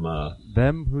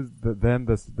 Who's the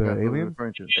aliens?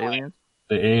 Aliens.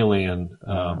 The alien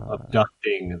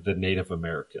abducting the Native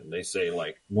American. They say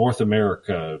like North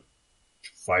America,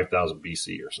 5000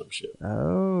 BC or some shit.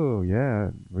 Oh yeah,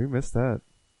 we missed that.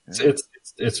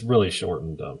 It's really short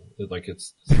and dumb.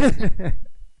 Okay.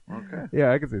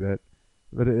 Yeah, I can see that.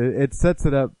 But it sets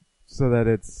it up so that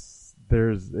it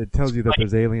tells you that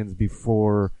there's aliens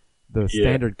before the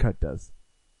standard cut does.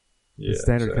 Yeah, the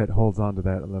standard cut holds on to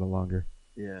that a little longer.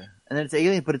 Yeah. And then it's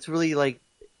aliens, but it's really like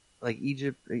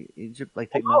Egypt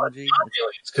like technology.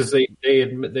 Because they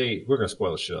admit we're gonna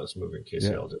spoil the shit out of this movie in case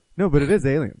y'all do. No, but it is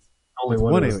aliens. Only it's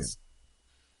one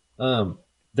alien.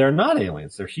 They're not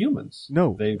aliens. They're humans.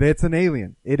 No, it's an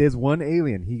alien. It is one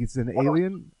alien. He's an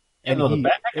alien, and he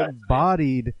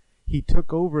embodied. He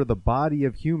took over the body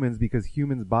of humans because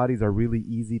humans' bodies are really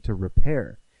easy to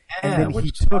repair, and then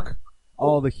he took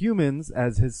all the humans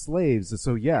as his slaves.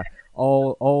 So yeah,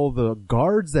 all the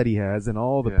guards that he has and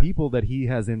all the people that he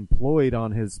has employed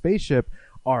on his spaceship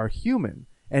are human,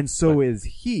 and so is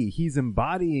he. He's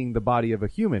embodying the body of a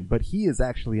human, but he is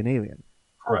actually an alien.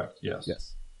 Correct. Yes.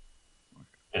 Yes.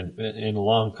 And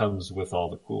along comes with all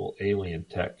the cool alien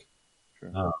tech,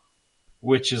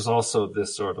 which is also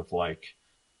this sort of like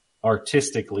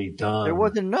artistically done. There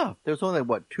wasn't enough. There was only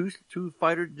two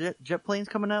fighter jet planes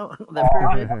coming out of that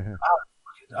pyramid.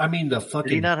 I mean, the fucking.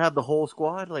 Did he not have the whole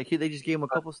squad? Like they just gave him a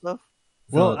couple stuff.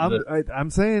 Well, I'm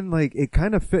saying like it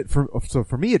kind of fit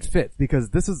for me it fits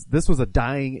because this was a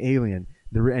dying alien,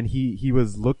 and he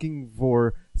was looking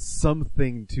for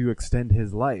something to extend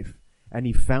his life. And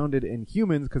he found it in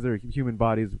humans because their human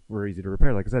bodies were easy to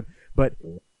repair, like I said. But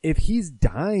if he's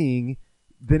dying,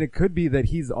 then it could be that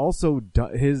he's also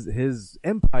his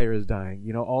empire is dying.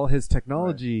 You know, all his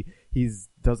technology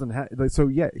doesn't have. Like, so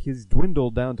yeah, he's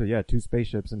dwindled down to 2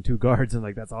 spaceships and 2 guards, and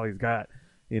like that's all he's got.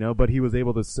 You know, but he was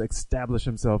able to establish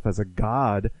himself as a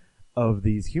god of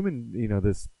these human,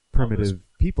 this primitive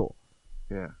people.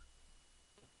 Yeah.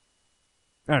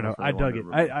 I don't know. I dug it.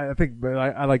 I think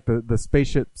I like the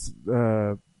spaceships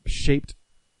shaped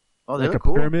like a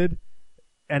pyramid,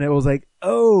 and it was like,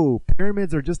 oh,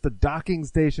 pyramids are just a docking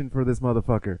station for this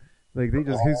motherfucker. Like he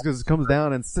just comes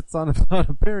down and sits on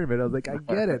a pyramid. I was like, I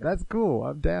get it. That's cool.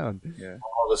 I'm down. Yeah.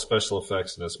 All the special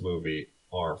effects in this movie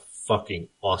are fucking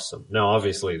awesome. Now,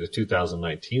 obviously, the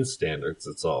 2019 standards,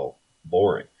 it's all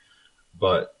boring,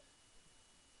 but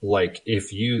like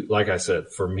I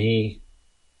said, for me.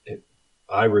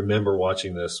 I remember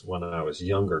watching this when I was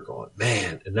younger going,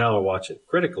 man, and now I watch it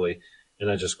critically and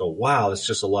I just go, wow, it's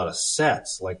just a lot of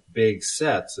sets, like big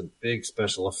sets and big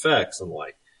special effects. And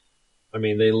like, I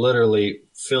mean, they literally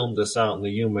filmed this out in the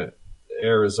humid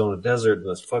Arizona desert in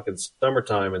this fucking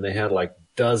summertime, and they had like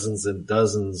dozens and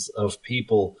dozens of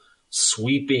people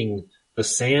sweeping the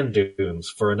sand dunes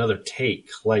for another take.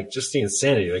 Like just the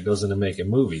insanity that goes into making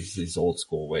movies these old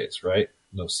school ways, right?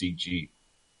 No CG.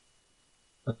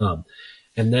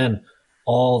 And then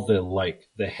all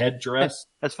the headdress.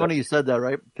 That's funny you said that,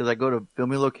 right? Because I go to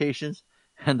filming locations,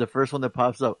 and the first one that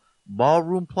pops up,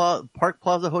 Ballroom Park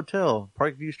Plaza Hotel,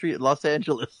 Parkview Street, Los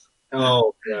Angeles.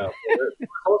 Oh yeah.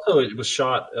 Also, it was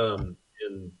shot in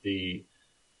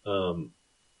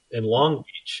Long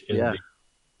Beach in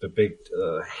the big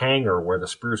hangar where the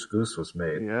Spruce Goose was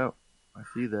made. Yeah, I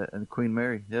see that. And Queen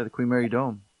Mary, the Queen Mary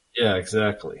Dome. Yeah,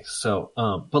 exactly. So,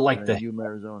 but like Yuma,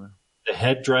 Arizona. The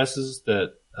headdresses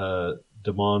that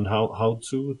Damon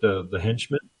Houtu, the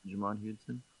henchman. Jamon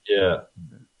Hudson. Yeah.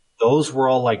 those were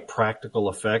all like practical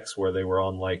effects where they were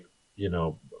on like,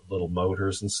 little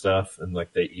motors and stuff, and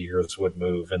like the ears would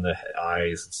move and the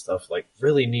eyes and stuff, like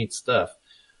really neat stuff.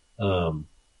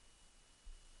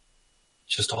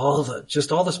 Just all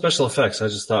the special effects I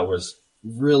just thought was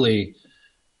really,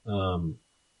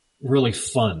 really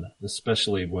fun,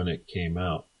 especially when it came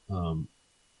out.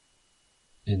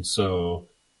 And so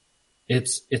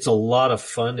it's a lot of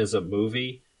fun as a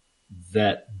movie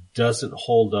that doesn't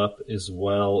hold up as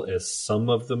well as some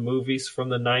of the movies from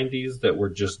the 90s that were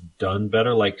just done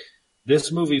better. Like, this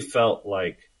movie felt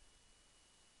like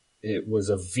it was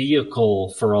a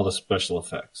vehicle for all the special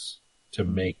effects to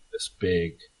make this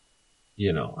big,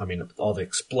 all the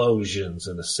explosions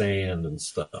and the sand and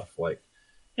stuff. Like,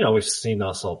 we've seen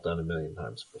Assault done a million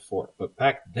times before, but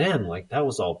back then, like, that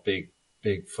was all big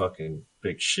fucking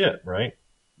big shit, right?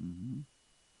 Mm-hmm.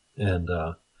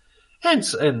 And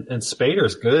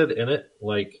Spader's good in it.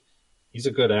 Like, he's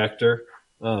a good actor.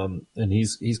 And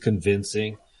he's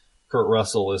convincing. Kurt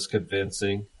Russell is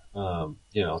convincing.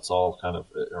 It's all kind of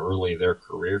early their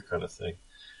career kind of thing.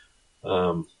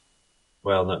 Well,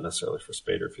 not necessarily for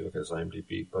Spader if you look at his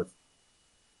IMDb, but,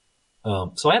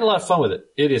 so I had a lot of fun with it.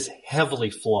 It is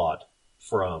heavily flawed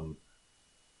from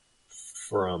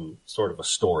sort of a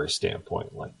story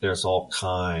standpoint. Like, there's all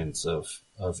kinds of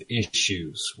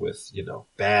issues with,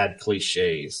 bad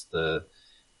cliches, the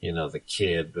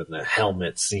kid and the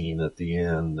helmet scene at the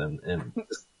end and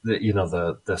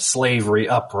the slavery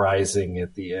uprising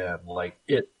at the end. Like,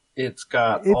 it's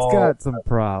got some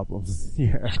problems.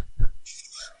 Yeah.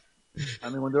 I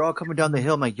mean, when they're all coming down the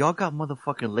hill, I'm like, y'all got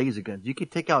motherfucking laser guns. You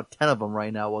could take out 10 of them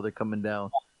right now while they're coming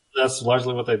down. That's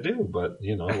largely what they do, but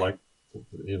they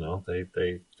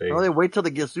wait till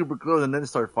they get super close and then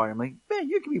start firing. I'm like, man,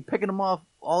 you could be picking them off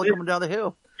all coming down the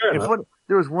hill.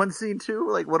 There was one scene too,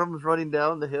 like one of them was running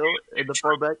down the hill in the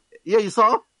far back. Yeah, you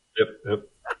saw? Yep.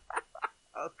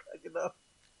 I was cracking up.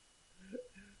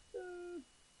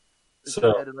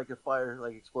 So had like a fire,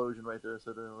 like explosion right there,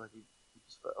 so then like he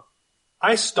just fell.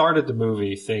 I started the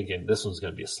movie thinking this one's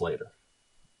going to be a Slater,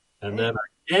 and then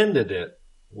I ended it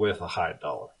with a high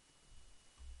dollar.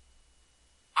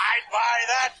 I'd buy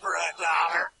that for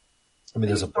 $1. I mean,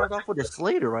 there's start off with a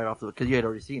Slater right off because you had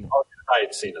already seen it. I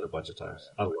had seen it a bunch of times.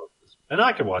 I love this, and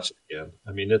I can watch it again.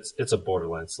 I mean, it's a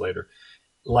borderline Slater.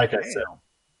 Like I said,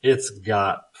 it's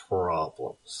got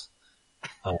problems.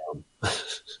 I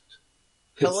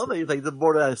love that you think it's a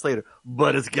borderline Slater,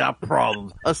 but it's got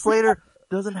problems. A Slater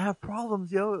doesn't have problems,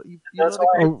 yo.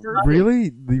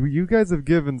 Really? You guys have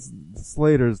given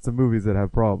Slaters to movies that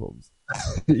have problems.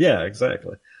 Yeah,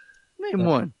 exactly. Name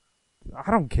one.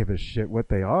 I don't give a shit what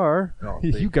they are.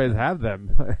 You guys have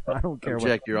them. I don't care.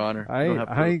 Object, Your Honor.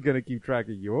 I ain't gonna keep track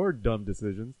of your dumb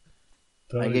decisions.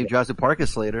 I gave Jurassic Park a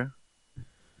Slater.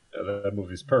 Yeah, that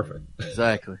movie's perfect.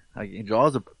 Exactly. I gave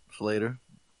Jaws a Slater.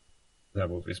 That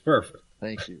movie's perfect.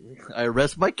 Thank you. I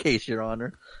rest my case, Your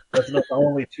Honor. That's not the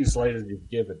only 2 Slaters you've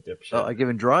given, dipshit. Oh, I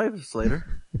given Drive a Slater.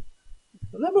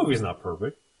 Well, that movie's not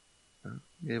perfect.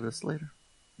 Gave it a Slater.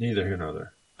 Neither here nor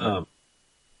there.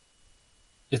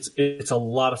 It's a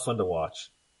lot of fun to watch.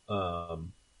 But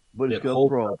it's got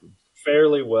problems.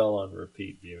 Fairly well on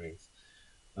repeat viewings.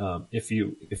 If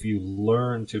you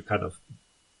learn to kind of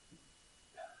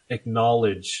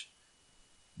acknowledge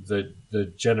the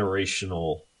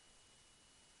generational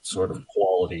sort of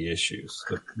quality issues,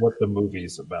 what the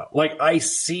movie's about. Like, I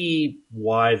see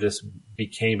why this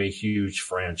became a huge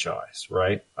franchise,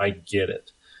 right? I get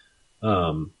it.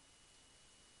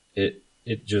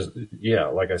 It just, yeah,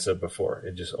 like I said before,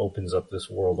 it just opens up this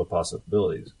world of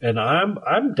possibilities. And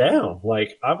I'm down.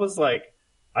 Like, I was like,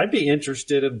 I'd be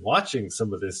interested in watching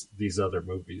some of these other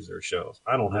movies or shows.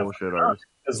 I don't have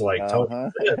it's like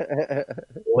totally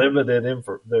limited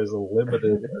info. There's a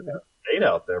limited data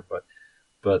out there,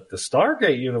 but the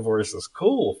Stargate universe is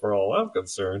cool for all I'm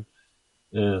concerned.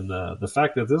 And the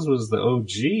fact that this was the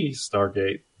OG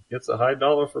Stargate gets a high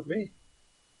dollar for me.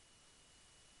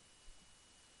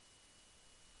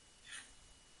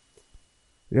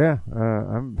 Yeah,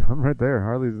 I'm right there.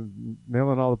 Harley's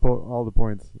nailing all the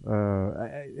points.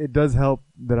 It does help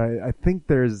that I think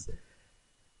there's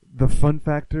the fun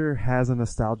factor has a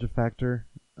nostalgia factor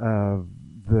of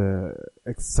the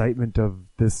excitement of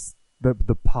this,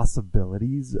 the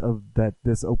possibilities of that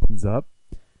this opens up,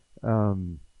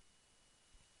 that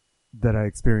I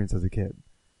experienced as a kid.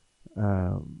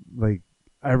 Like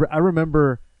I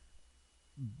remember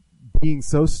being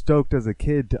so stoked as a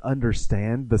kid to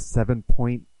understand the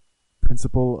 7-point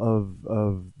principle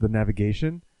of the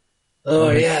navigation. Oh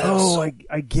yeah.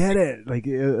 I get it. Like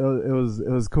it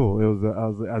was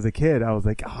cool. As a kid, I was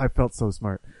like, oh, I felt so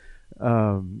smart.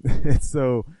 It's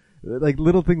so like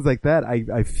little things like that,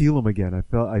 I feel them again.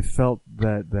 I felt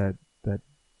that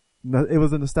it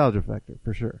was a nostalgia factor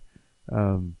for sure.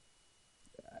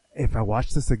 If I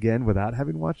watched this again without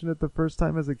having watched it the first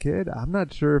time as a kid, I'm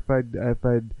not sure if I'd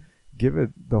give it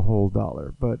the whole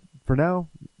 $1. But for now,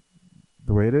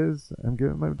 the way it is, I'm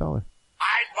giving it my $1.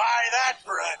 I'd buy that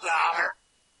for $1.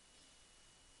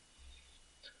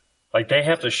 Like, they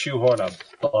have to shoehorn a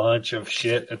bunch of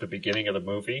shit at the beginning of the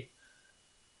movie.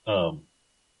 I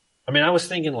mean, I was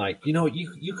thinking, like, you know,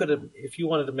 you could have, if you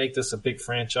wanted to make this a big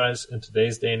franchise in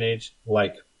today's day and age,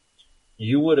 like,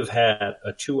 you would have had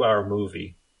a 2-hour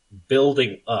movie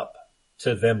building up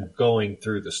to them going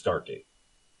through the Stargate.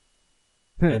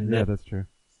 And yeah, then that's true.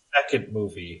 the second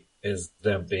movie is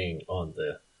them being on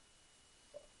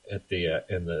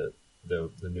in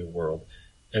the new world.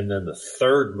 And then the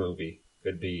third movie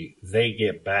could be they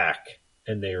get back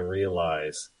and they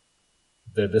realize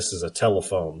that this is a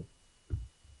telephone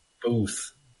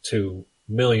booth to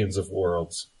millions of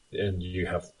worlds, and you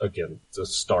have, again, the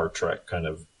Star Trek kind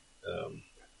of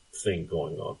thing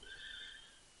going on,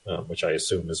 which I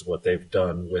assume is what they've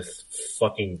done with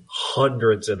fucking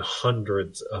hundreds and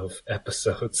hundreds of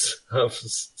episodes of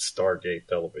Stargate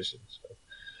television show,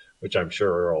 which I'm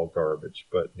sure are all garbage,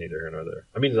 but neither here nor there.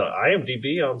 I mean, the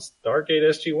IMDb on Stargate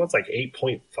SG-1's like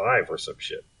 8.5 or some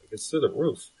shit. Like, it's through the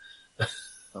roof.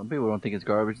 Some people don't think it's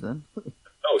garbage then.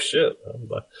 Oh shit.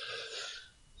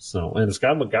 So, and it's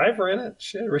got MacGyver in it.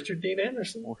 Shit, Richard Dean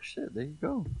Anderson. Oh shit, there you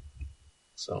go.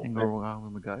 So, Can't go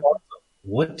wrong with MacGyver.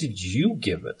 What did you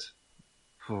give it?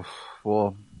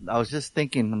 Well, I was just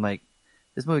thinking, I'm like,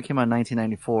 this movie came out in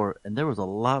 1994, and there was a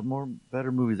lot more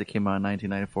better movies that came out in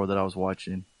 1994 that I was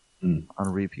watching on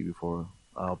repeat before.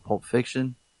 Pulp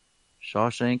Fiction,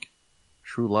 Shawshank,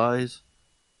 True Lies,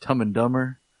 Dumb and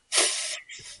Dumber,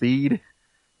 Speed,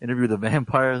 Interview with the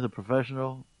Vampire, The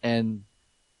Professional, and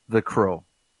The Crow.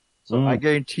 So I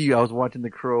guarantee you I was watching The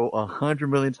Crow 100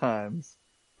 million times.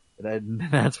 And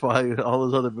that's why all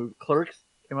those other movies. Clerks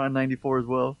came out in 94 as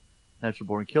well. Natural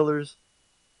Born Killers.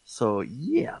 So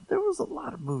yeah, there was a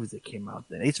lot of movies that came out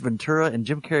then. Ace Ventura, and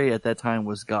Jim Carrey at that time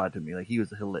was God to me. Like, he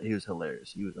was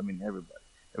hilarious.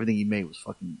 Everything he made was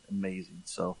fucking amazing.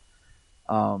 So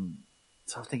I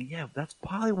was thinking, yeah, that's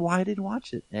probably why I didn't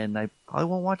watch it. And I probably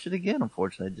won't watch it again,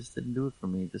 unfortunately. It just didn't do it for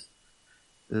me.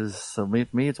 For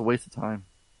me, it's a waste of time.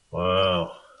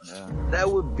 Wow. Yeah.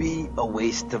 That would be a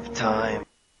waste of time.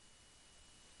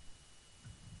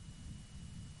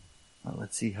 Well,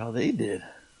 let's see how they did.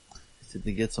 Did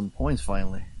they get some points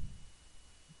finally?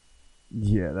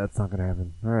 Yeah, that's not gonna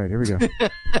happen. All right, here we go.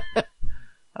 I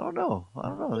don't know.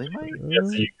 They might.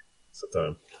 It's the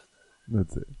time.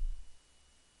 That's it.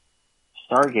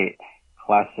 Stargate,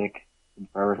 classic. It's been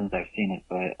forever since I've seen it,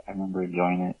 but I remember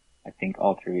enjoying it. I think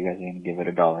all three of you guys are going to give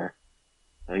it $1.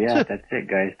 So yeah, that's it,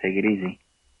 guys. Take it easy.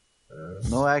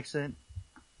 No accent.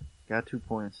 Got 2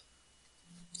 points.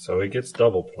 So he gets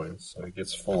double points. So he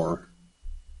gets 4.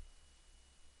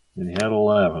 And he had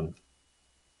 11.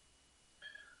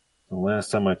 The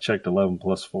last time I checked, 11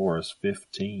 plus 4 is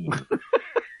 15.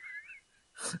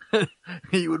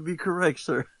 You would be correct,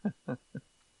 sir.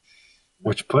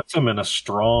 Which puts him in a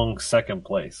strong second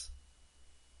place,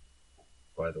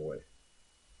 by the way.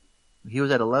 He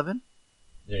was at 11?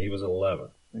 Yeah, he was at 11.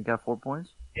 And got 4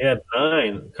 points? He had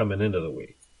 9 coming into the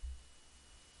week.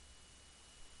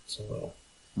 So.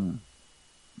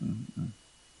 Mm-hmm.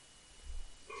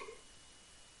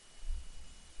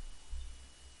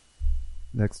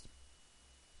 Next.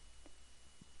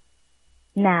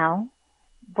 Now,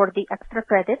 for the extra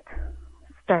credit,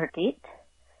 Stargate.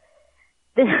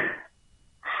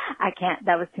 I can't.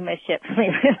 That was too much shit for me.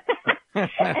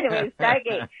 Anyway,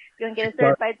 Stargate. You're going to get a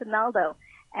certified Ronaldo.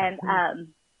 And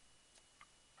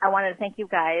I wanted to thank you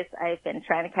guys. I've been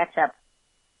trying to catch up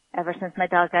ever since my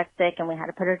dog got sick and we had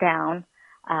to put her down.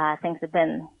 Things have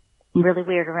been really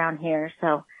weird around here,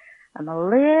 so I'm a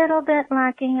little bit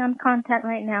lacking on content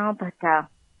right now. But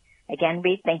again,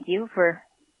 Reed, thank you for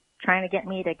trying to get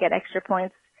me to get extra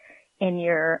points in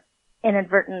your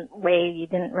inadvertent way you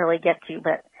didn't really get to,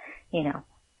 but, you know,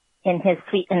 in his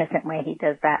sweet, innocent way, he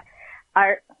does that.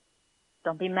 Art,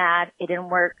 don't be mad. It didn't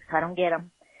work, so I don't get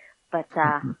him. But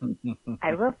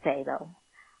I will say, though,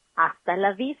 hasta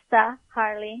la vista,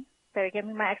 Harley. Better give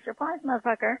me my extra points,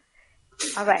 motherfucker.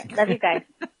 All right. Love you guys.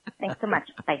 Thanks so much.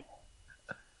 Bye.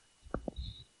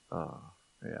 Oh,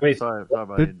 yeah. Wait, sorry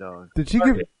about your dog. Did she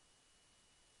give?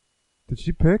 Did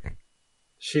she pick?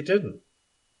 She didn't.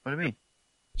 What do you mean?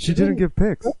 She didn't give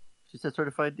picks. She said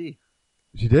certified D.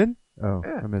 She did? Oh,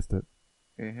 Yeah. I missed it.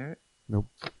 Can you hear it? Nope.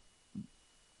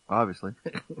 Obviously.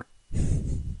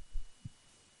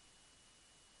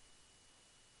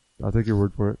 I'll take your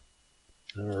word for it.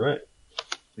 All right.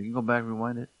 So you can go back and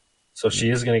rewind it. So she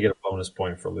is going to get a bonus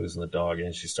point for losing the dog,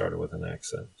 and she started with an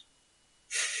accent.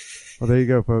 Well, there you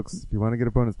go, folks. If you want to get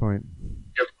a bonus point.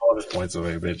 Give bonus points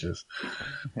away, bitches.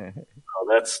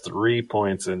 That's 3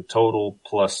 points in total,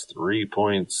 plus 3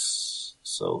 points.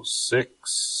 So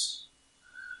 6.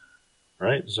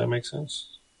 Right? Does that make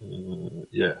sense?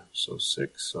 Yeah. So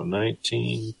 6. So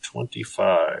 19,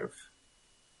 25.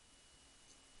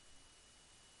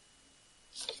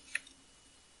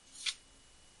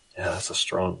 Yeah, that's a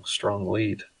strong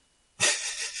lead.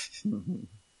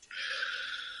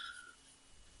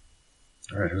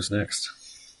 All right, who's next?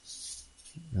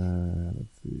 Let's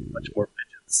see. Much more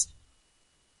midgets.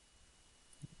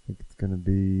 I think it's going to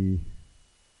be...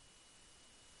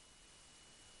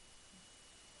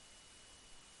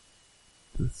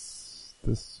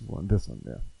 This one,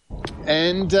 yeah.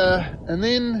 And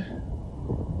then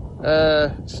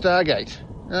Stargate.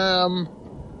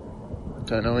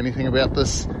 Don't know anything about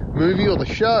this movie or the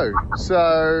show,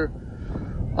 so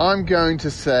I'm going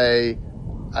to say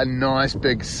a nice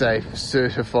big safe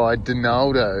certified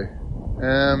Donaldo.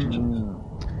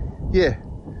 Yeah.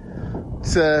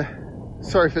 It's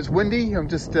sorry if it's windy. I'm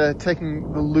just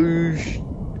taking the luge.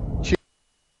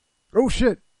 Oh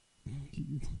shit!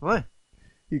 What?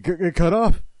 He got cut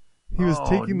off. He was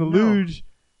taking the luge.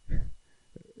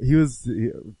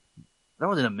 That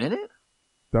wasn't a minute?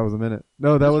 That was a minute.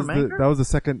 No, that was the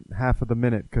second half of the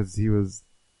minute because he was.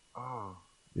 Oh.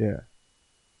 Yeah.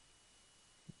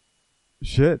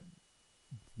 Shit.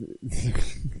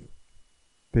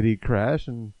 Did he crash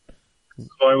and? That's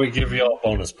why we give you all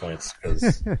bonus points,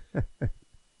 because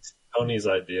Tony's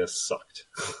idea sucked.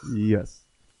 Yes.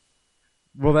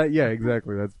 Well,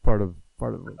 exactly. That's part of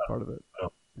it.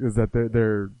 Oh. Is that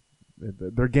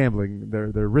they're gambling.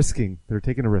 They're risking. They're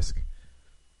taking a risk.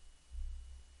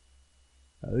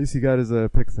 At least he got his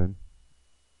picks in.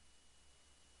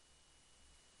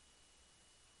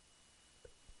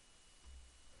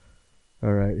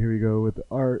 All right, here we go with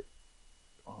Art.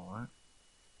 All right.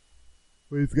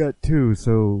 Well, he's got 2,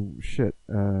 so shit.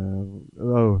 One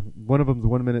of them's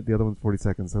 1 minute, the other one's 40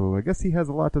 seconds. So I guess he has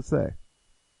a lot to say.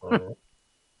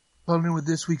 Following in with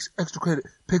this week's extra credit,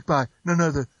 picked by none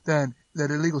other than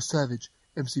that illegal savage,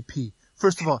 MCP.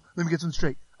 First of all, let me get something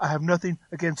straight. I have nothing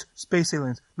against space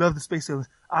aliens. Love the space aliens.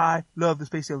 I love the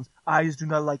space aliens. I just do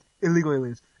not like illegal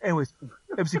aliens. Anyways,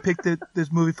 MC picked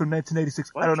this movie from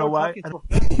 1986. I don't know why.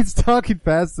 He's talking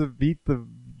fast to beat the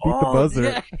buzzer.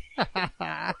 Yeah.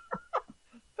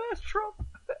 Fast Trump.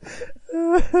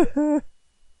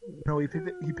 No, he picked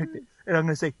it. And I'm going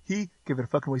to say he gave it a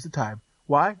fucking waste of time.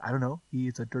 Why? I don't know.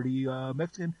 He's a dirty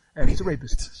Mexican and he's a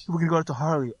rapist. We're going to go out to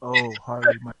Harley. Oh,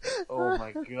 Harley. Oh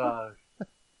my gosh.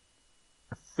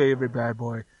 Favorite bad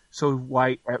boy. So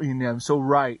white. I mean, I'm so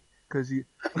right. Because he's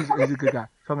a good guy.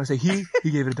 So I'm going to say he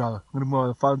gave it $1. I'm going to move on to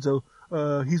Alfonso.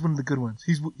 He's one of the good ones.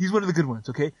 He's one of the good ones,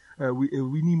 okay?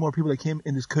 We need more people like him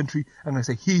in this country. I'm going to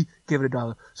say he gave it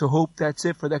 $1. So hope that's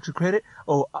it for the extra credit.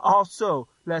 Oh, also,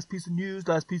 last piece of news,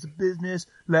 last piece of business,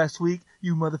 last week,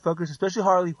 you motherfuckers, especially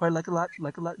Harley, who I like a lot,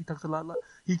 he talks a lot.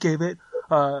 He gave it,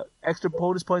 extra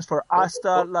bonus points for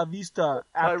Hasta la Vista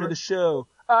after the show.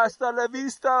 Hasta la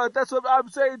Vista. That's what I'm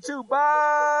saying too.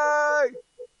 Bye!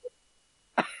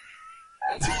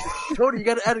 Tony, you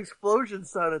gotta add explosion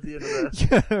sound at the end of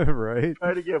that. Yeah, right.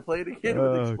 Try to play it again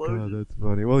with explosion. God, that's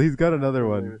funny. Well, he's got another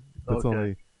one. That's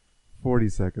only 40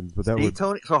 seconds, but that was...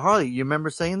 Tony. So Harley, you remember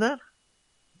saying that?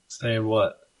 Saying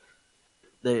what?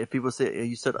 If people say,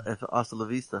 you said hasta la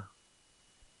vista.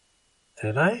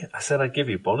 Did I? I said I'd give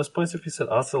you bonus points if you said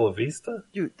hasta la vista?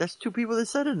 Dude, that's 2 people that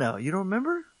said it now. You don't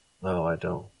remember? No, I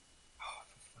don't.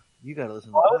 You gotta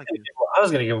listen to the podcast. I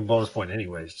was gonna give him a bonus point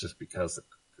anyways, just because...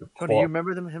 Tony, you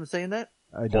remember him saying that?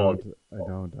 I don't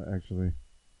actually.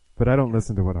 But I don't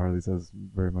listen to what Harley says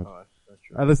very much. Oh,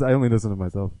 that's true. I only listen to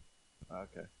myself.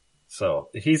 Okay. So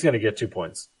he's going to get 2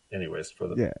 points anyways for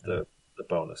the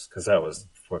bonus, because that was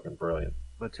fucking brilliant.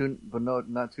 But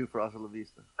not 2 for Hasta La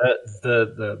Vista.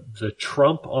 The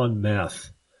Trump on meth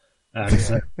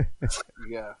accent.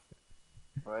 Yeah.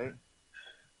 Right.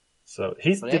 So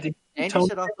Andy said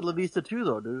Hasta La Vista too,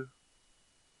 though, dude.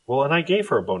 Well, and I gave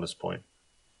her a bonus point.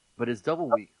 But it's double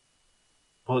week.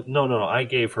 Well, no. I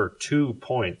gave her 2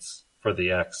 points for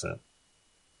the accent.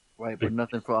 Right, but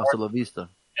nothing for Hasta La Vista.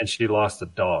 And she lost a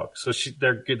dog, so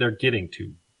they're getting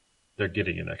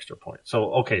an extra point.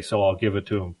 So okay, so I'll give it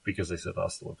to him because they said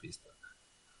Hasta La Vista.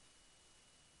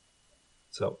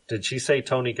 So did she say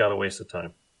Tony got a waste of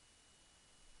time?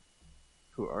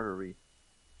 To Art or Reed?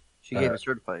 She gave a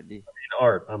certified D.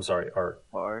 Art. I'm sorry, Art.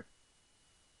 Art.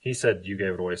 He said you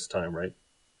gave it a waste of time, right?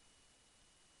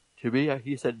 To me,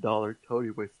 he said dollar.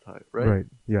 Totally waste of time, right? Right.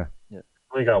 Yeah. Yeah.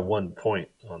 I got 1 point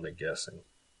on the guessing.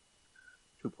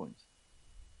 2 points.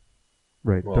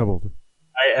 Right. Well, Doubled.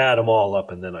 I add them all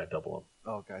up and then I double them.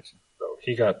 Oh, gotcha. So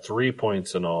he got 3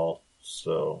 points in all,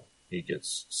 so he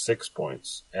gets 6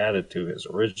 points added to his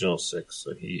original 6,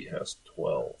 so he has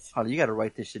 12. Holly, you got to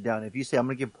write this shit down. If you say I'm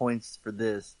gonna give points for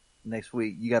this next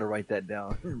week, you got to write that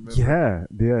down. Remember? Yeah.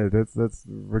 That's.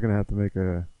 We're gonna have to make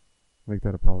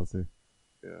that a policy.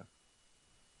 Yeah.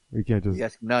 We can't just.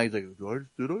 Yes. Now he's like,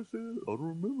 did I say it? I don't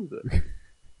remember that.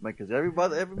 Like, cause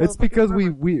everybody. It's because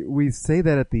we say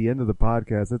that at the end of the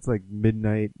podcast. It's like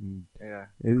midnight, and yeah,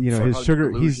 his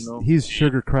sugar. He's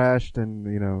sugar crashed, and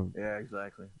Yeah,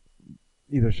 exactly.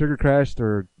 Either sugar crashed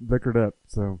or liquored up.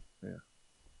 So yeah.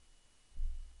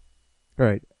 All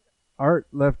right, Art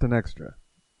left an extra.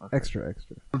 Okay. Extra.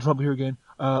 Trump here again.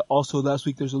 Also, last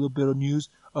week there's a little bit of news.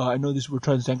 I know we're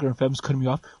trying to Anchor FM's cutting me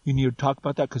off. We need to talk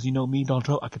about that because me, Donald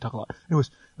Trump, I can talk a lot.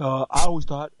 Anyways, I always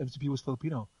thought MCP was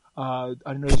Filipino. I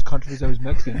didn't know his country that he was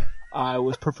Mexican. I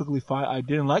was perfectly fine. I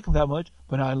didn't like him that much,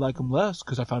 but now I like him less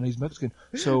because I found he's Mexican.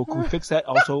 So can we fix that?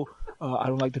 Also, I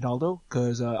don't like Donaldo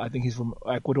because I think he's from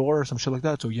Ecuador or some shit like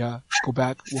that. So yeah, go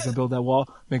back. We're gonna build that wall,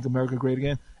 make America great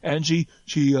again. Angie,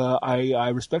 I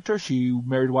respect her. She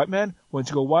married a white man. Once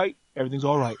you go white, everything's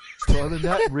all right. So other than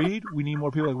that, Reed, we need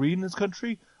more people like Reed in this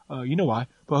country. You know why.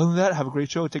 But other than that, have a great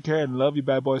show. Take care and love you,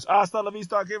 bad boys. Hasta la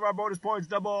vista. Give our bonus points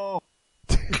double.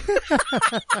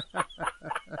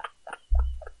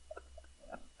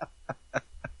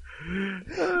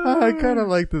 I kind of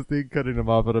like this thing cutting him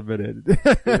off in a minute.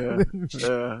 Yeah.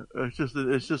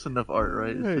 It's just enough art,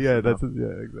 right?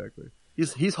 Exactly.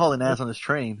 He's hauling ass on his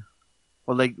train.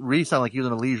 Well, like Reed sounded like he was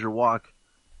on a leisure walk,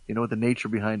 with the nature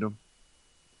behind him.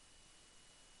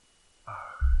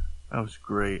 That was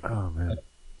great. Oh man.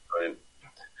 Right.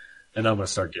 And I'm gonna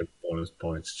start giving bonus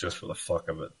points just for the fuck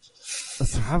of it.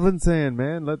 That's what I've been saying,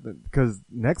 man. Because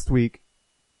next week,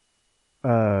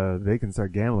 they can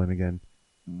start gambling again.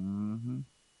 Mm-hmm.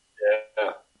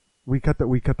 Yeah. We cut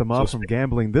them off from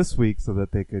gambling this week so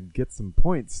that they could get some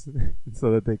points,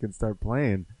 so that they can start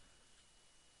playing.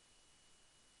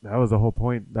 That was the whole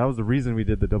point. That was the reason we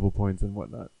did the double points and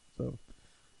whatnot.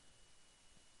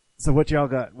 So what y'all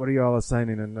got? What are y'all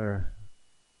assigning in there?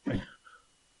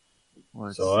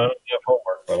 So I don't have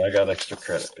homework, but I got extra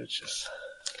credit, bitches.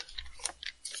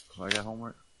 I got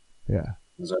homework. Yeah.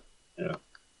 Yeah.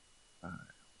 All right.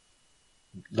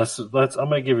 Let's. I'm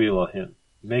gonna give you a little hint.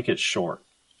 Make it short.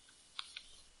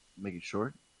 Make it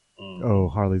short. Oh,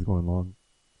 Harley's going long.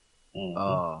 Mm-hmm.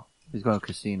 Oh, he's going to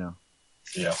casino.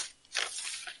 Yeah.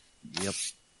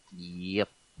 Yep.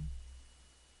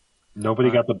 Nobody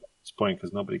got the bonus point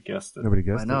because nobody guessed it. Nobody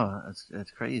guessed it. I know.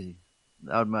 It's crazy.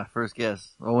 That was my first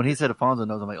guess. Well, when he said Alfonso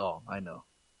knows, I'm like, oh, I know.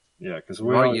 Yeah, because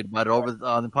we argued about it over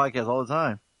on the podcast all the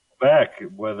time. Back,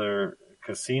 whether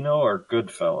Casino or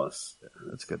Goodfellas. Yeah,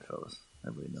 that's Goodfellas.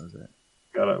 Everybody knows that.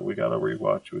 We gotta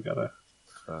rewatch.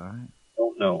 All right.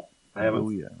 Don't know. I haven't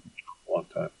seen it in a long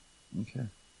time. Okay.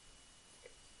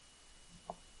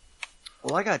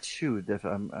 Well, I got two. I'd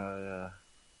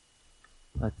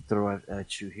like to throw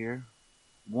at you here.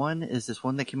 One is this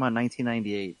one that came out in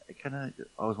 1998. I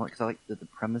always want, because I like the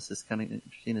premise is kind of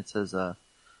interesting. It says,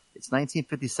 it's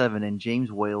 1957 and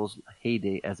James Whale's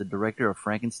heyday as a director of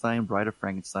Frankenstein, Bride of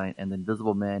Frankenstein, and The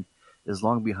Invisible Man is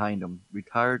long behind him.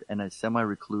 Retired and a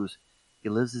semi-recluse, he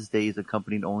lives his days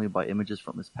accompanied only by images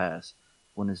from his past.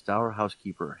 When his dour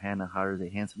housekeeper, Hannah, hires a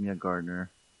handsome young gardener,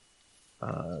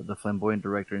 the flamboyant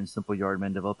director and simple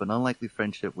yardman develop an unlikely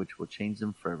friendship which will change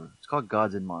them forever. It's called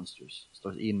Gods and Monsters. It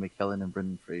stars Ian McKellen and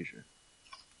Brendan Fraser.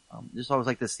 Just always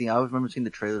like this scene. I always remember seeing the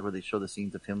trailer where they show the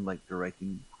scenes of him like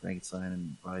directing Frankenstein,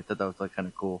 and I thought that was like kind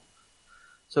of cool.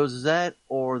 So is that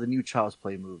or the new Child's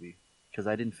Play movie? Because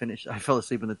I didn't finish. I fell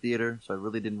asleep in the theater, so I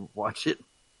really didn't watch it.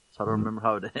 So I don't remember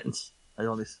how it ends. I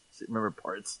only remember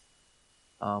parts.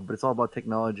 But it's all about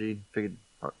technology. Figured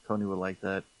Tony would like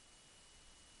that.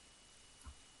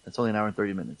 It's only an hour and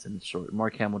 30 minutes, and it's short.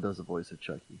 Mark Hamill does the voice of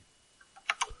Chucky.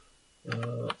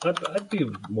 I'd be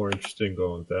more interested in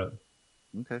going with that.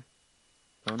 Okay.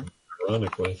 Tony?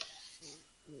 Ironically.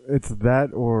 It's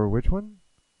that or which one?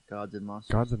 Gods and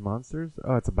Monsters. Gods and Monsters?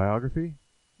 Oh, it's a biography?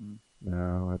 Mm.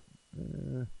 No.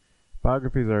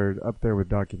 Biographies are up there with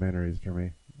documentaries for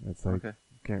me. It's like,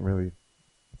 can't really,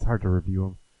 it's hard to review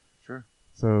them. Sure.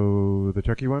 So, the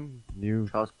Chucky one? New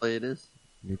Child's Play it is?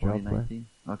 New Child's Play?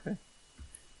 Okay.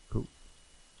 Cool.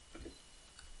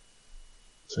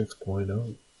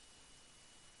 6.0.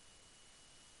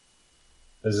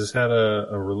 Has this had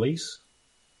a release?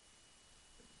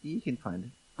 You can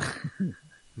find it.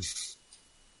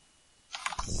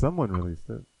 Someone released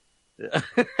it. Yeah.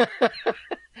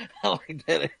 I like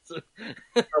that answer.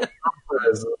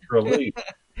 As relief.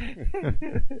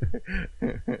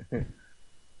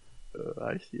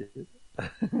 I see it.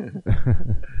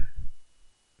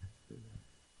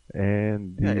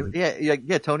 And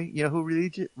yeah, Tony. You know who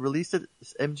released it?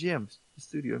 It's MGM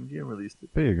Studio. MGM released it.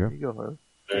 There you go. There you go, Harley.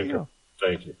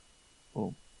 Thank you.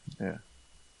 Boom. Yeah.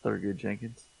 Thurgood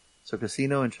Jenkins. So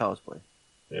Casino and Child's Play.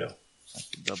 Yeah.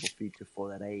 That's a double feature for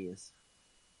that ass.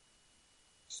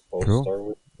 Supposed Cool. to start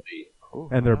with B. Oh,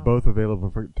 And they're wow. both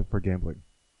available for gambling.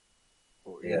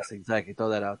 Oh, yes, exactly. Throw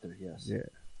that out there. Yes. Yeah.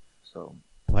 So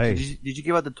Play. Did you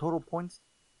give out the total points?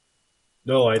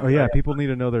 No, Oh yeah, people need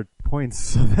to know their points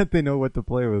so that they know what to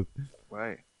play with.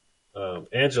 Right.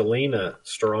 Angelina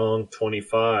Strong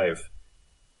 25.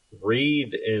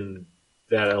 Reed in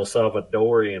that El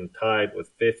Salvadorian tied with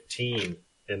 15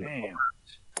 and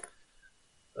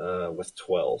with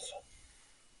 12.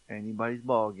 Anybody's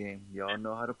ball game. Y'all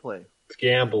know how to play. It's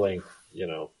gambling, you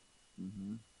know.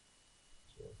 Mm-hmm.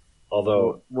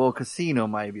 Although, well, Casino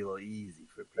might be a little easy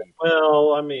for people.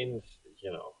 well, I mean,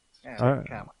 you know,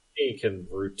 Come on. he can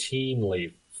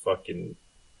routinely fuck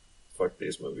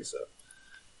these movies up.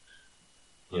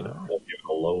 You know, they'll give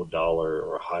a low dollar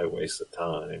or a high waste of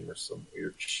time or some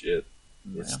weird shit.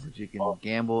 Yeah, but you can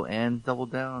gamble and double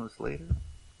down on this later.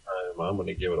 I'm going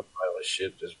to give it a pile of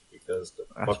shit just because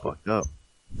That's fucked up.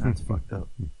 That's fucked up.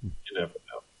 You never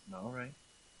know. All right.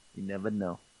 You never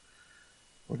know.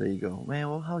 Well, there you go. Man,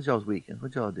 well, how's y'all's weekend?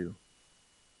 What'd y'all do?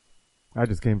 I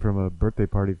just came from a birthday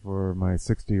party for my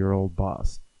 60-year-old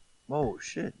boss. Oh,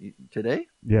 shit. Today?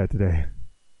 Yeah, today.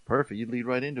 Perfect. You lead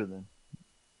right into it then.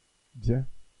 Yeah.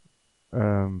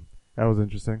 That was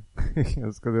interesting. It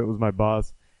was because it was my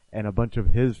boss and a bunch of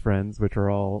his friends, which are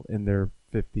all in their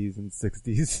 50s and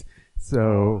 60s.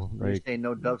 So, You're saying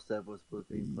no dubstep was supposed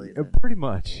to be played then. pretty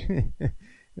much. It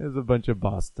was a bunch of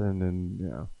Boston and, you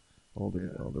know,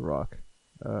 older rock.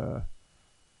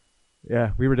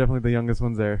 Yeah, we were definitely the youngest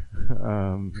ones there.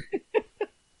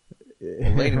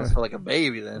 Lady must feel like a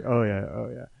baby then. Oh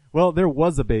yeah. Well, there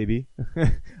was a baby,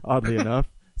 oddly enough.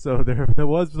 So there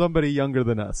was somebody younger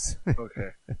than us.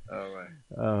 Okay. All right.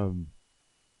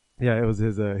 Yeah, it was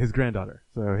his granddaughter.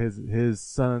 So his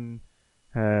son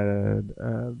had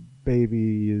a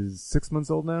baby, is 6 months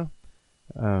old now.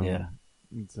 Yeah.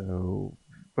 And so.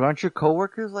 But aren't your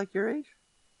coworkers like your age?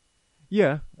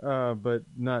 Yeah, but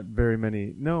not very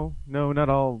many. No, not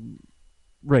all.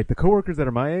 Right, the coworkers that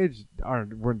are my age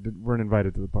weren't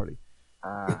invited to the party.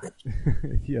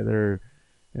 Yeah, they're,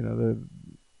 you know, the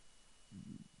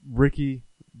Ricky,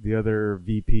 the other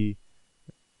VP,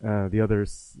 the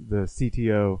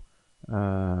CTO,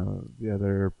 the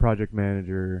other project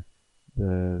manager,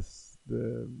 the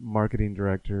marketing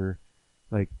director,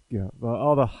 like, you know,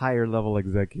 all the higher level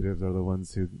executives are the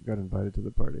ones who got invited to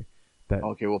the party.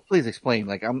 Okay, well, please explain.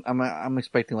 Like, I'm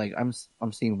expecting, like, I'm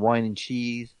seeing wine and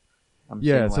cheese.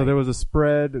 So there was a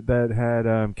spread that had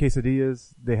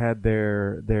quesadillas. They had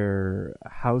their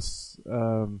house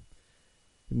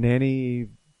nanny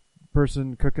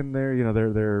person cooking there. You know,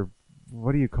 their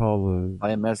what do you call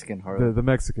I am Mexican, Harley. the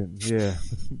Mexican? Yeah,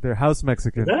 their house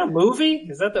Mexican. Is that a movie?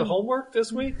 Is that the homework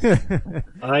this week?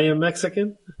 I am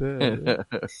Mexican.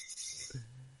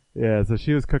 Yeah, so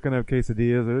she was cooking up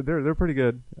quesadillas. They're pretty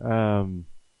good.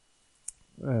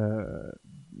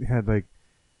 Had like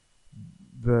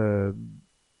those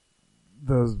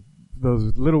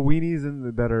little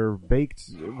weenies that are baked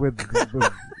with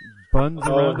buns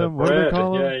around them. What do they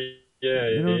call them? Yeah.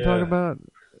 You know what I'm talking about?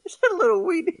 It's a little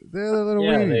weenie. They're the little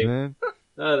weenies, man.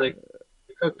 No, they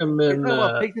cook them in.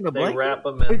 Pigs in a they blanket? wrap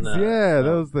them in.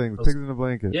 Those things. Pigs in a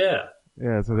blanket. Yeah.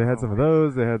 Yeah. So they had some of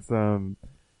those. They had some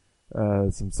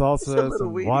salsa,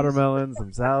 some watermelon,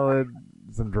 some salad,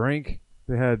 some drink.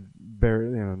 They had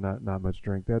not much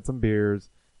drink. They had some beers,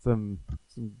 some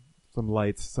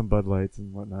lights, some Bud Lights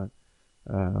and whatnot.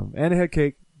 And it had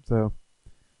cake, so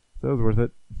it was worth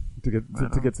it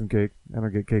to get some cake. I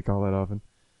don't get cake all that often.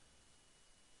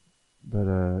 But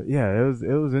yeah, it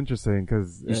was interesting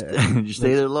because did you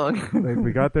stay there long? Like,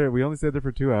 we got there. We only stayed there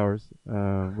for 2 hours.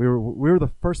 We were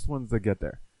the first ones to get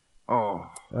there. Oh,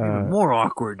 even more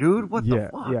awkward, dude. What the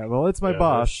fuck? Yeah, well, it's my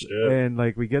boss, and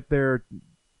like we get there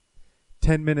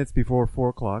 10 minutes before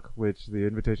 4:00, which the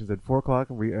invitation said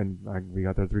 4:00, and we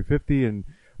got there at 3:50, and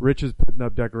Rich is putting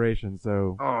up decorations,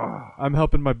 so I'm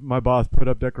helping my boss put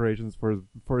up decorations for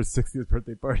his 60th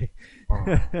birthday party.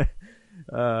 Yeah,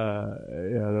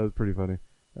 that was pretty funny.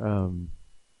 I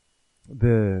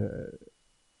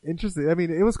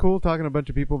mean, it was cool talking to a bunch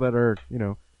of people that are, you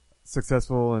know,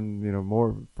 successful and, you know,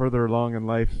 more further along in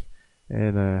life,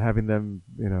 and having them,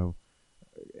 you know,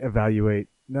 evaluate,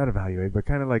 not evaluate, but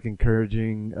kind of like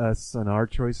encouraging us on our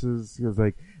choices. He was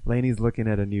like, Lainey's looking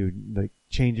at a new, like,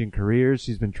 changing careers.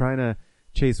 She's been trying to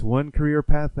chase one career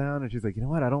path down, and she's like, you know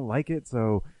what, I don't like it,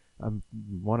 so I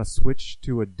want to switch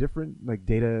to a different, like,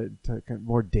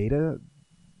 more data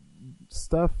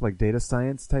stuff, like data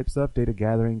science type stuff, data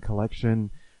gathering,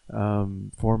 collection,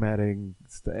 formatting.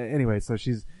 Anyway, so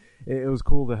it was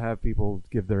cool to have people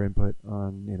give their input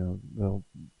on, you know,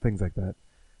 things like that.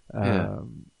 Yeah.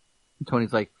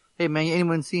 Tony's like, hey man,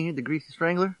 anyone seen the Greasy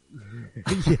Strangler?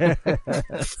 Yeah.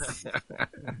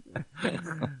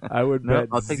 I would bet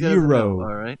I'll take zero.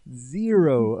 All right.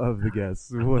 Zero of the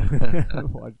guests would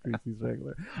watch Greasy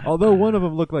Strangler. Although one of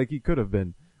them looked like he could have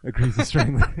been a Greasy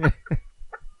Strangler.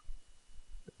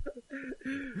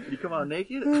 You come out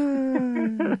naked?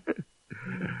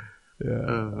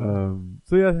 Yeah.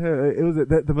 So yeah, it was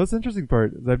the most interesting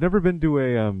part is I've never been to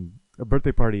a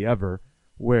birthday party ever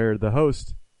where the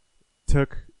host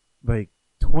took like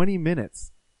 20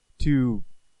 minutes to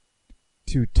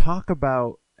talk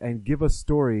about and give a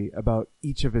story about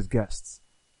each of his guests.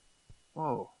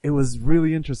 Whoa. It was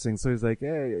really interesting. So he's like,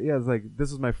 hey, yeah, it's like,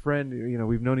 this is my friend, you know,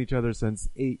 we've known each other since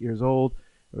 8 years old.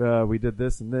 We did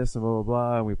this and this and blah, blah,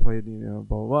 blah, and we played, you know,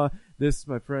 blah, blah, blah. This is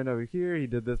my friend over here, he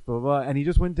did this, blah, blah, blah. And he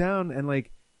just went down and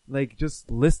like just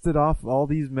listed off all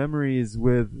these memories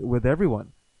with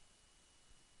everyone.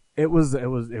 It was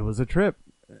a trip.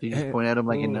 You just point at him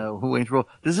like in Wayne's World.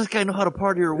 Does this guy know how to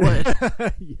party or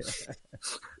what?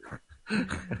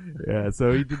 Yeah,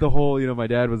 so he did the whole, you know, my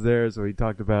dad was there, so he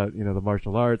talked about, you know, the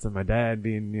martial arts and my dad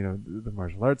being, you know, the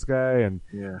martial arts guy, and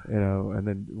yeah, you know, and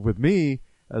then with me,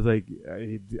 I was like,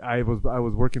 I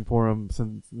was working for him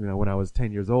since, you know, when I was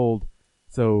 10 years old,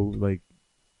 so like,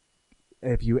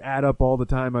 if you add up all the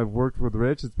time I've worked with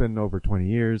Rich, it's been over 20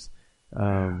 years,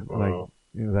 like,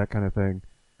 you know, that kind of thing.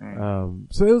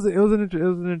 So it was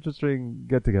an interesting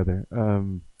get together.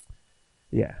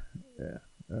 Yeah.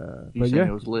 But yeah,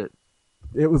 it was lit.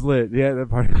 It was lit. Yeah, the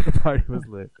party was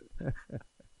lit.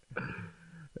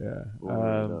 Yeah.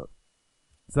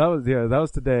 So that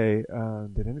was today.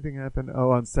 Did anything happen?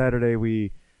 Oh, on Saturday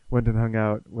we went and hung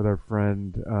out with our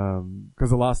friend,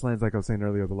 cause the Lost Lands, like I was saying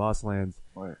earlier, the Lost Lands,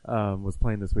 was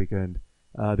playing this weekend.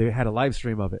 They had a live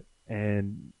stream of it.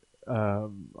 And,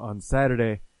 on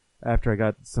Saturday, after I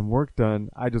got some work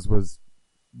done, I just was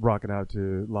rocking out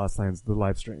to Lost Lands, the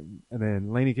live stream. And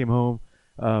then Lainey came home,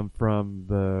 from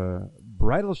the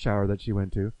bridal shower that she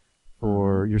went to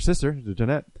for your sister,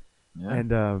 Jeanette. Yeah.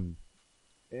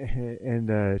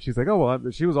 And she's like, oh,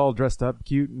 well, she was all dressed up,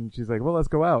 cute, and she's like, well, let's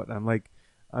go out. And I'm like,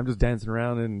 I'm just dancing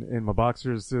around in my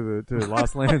boxers to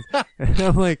Lost Lands. And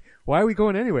I'm like, why are we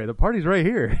going anyway? The party's right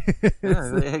here.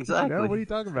 Yeah, exactly. You know, what are you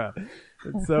talking about?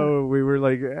 And so we were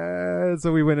like,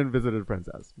 so we went and visited a friend's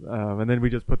house. And then we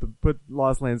just put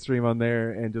Lost Lands stream on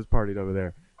there and just partied over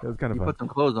there. It was kind of fun. You put some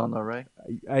clothes on though, right?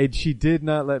 She did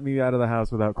not let me out of the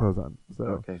house without clothes on. So.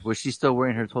 Okay. Was she still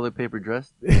wearing her toilet paper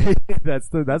dress? That's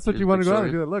what you want to go out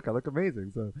and do. Look, I look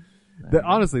amazing. So,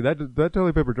 honestly, that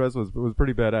toilet paper dress was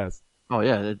pretty badass. Oh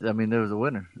yeah, I mean, there was a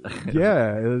winner.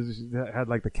 Yeah, it had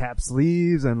like the cap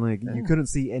sleeves and like you couldn't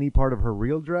see any part of her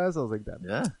real dress. I was like,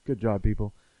 good job,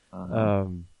 people. Uh-huh.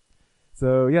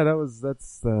 So yeah,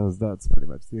 that's pretty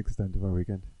much the extent of our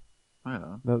weekend.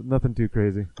 Yeah. Nothing too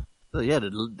crazy. So yeah,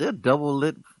 the double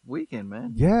lit weekend,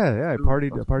 man. Yeah, I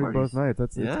partied both nights.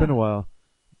 It's been a while.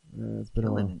 Yeah, it's been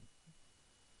a while.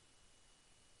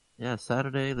 Yeah,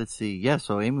 Saturday, let's see. Yeah,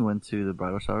 so Amy went to the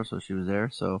bridal shower, so she was there.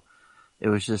 So it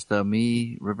was just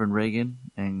me, Reverend Reagan,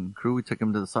 and crew. We took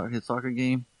him to the soccer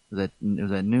game. It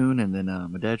was at noon, and then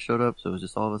my dad showed up, so it was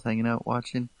just all of us hanging out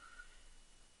watching.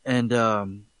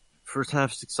 And first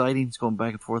half's exciting. It's going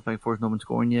back and forth. No one's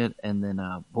scoring yet. And then,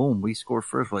 boom, we score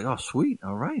first. We're like, oh, sweet.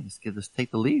 All right. Let's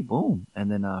take the lead. Boom. And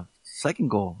then, second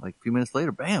goal, like a few minutes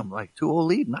later, bam, like 2-0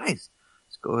 lead. Nice.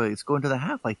 Let's go into the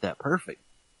half like that. Perfect.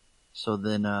 So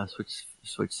then,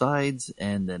 switch sides.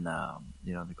 And then,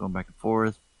 they're going back and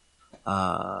forth.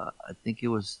 I think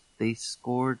they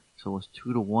scored. So it was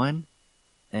 2-1.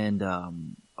 And,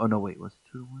 oh no, wait, was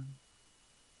it 2-1?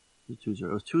 2-0.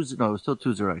 It was 2-0. No, it was still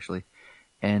 2-0 actually.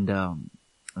 And I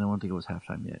don't think it was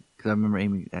halftime yet. Cause I remember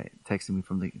Amy texting me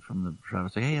from the crowd. I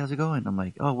was like, hey, how's it going? I'm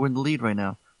like, oh, we're in the lead right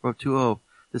now. We're up 2-0.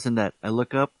 This and that. I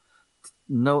look up.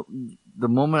 No, the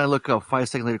moment I look up, 5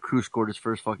 seconds later, Cruz scored his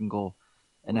first fucking goal.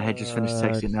 And I had just finished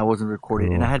texting and I wasn't recording.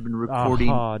 Cool. And I had been recording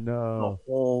the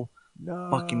whole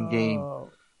fucking game.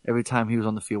 Every time he was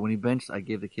on the field. When he benched, I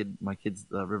gave my kids,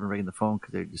 Reverend Reagan the phone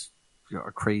cause they just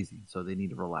are crazy. So they need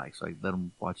to relax. So I let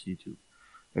them watch YouTube.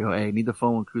 I go, hey, I need the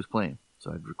phone when Cruz playing.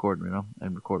 So I'd record,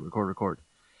 and record.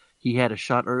 he had a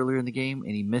shot earlier in the game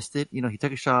and he missed it. You know, he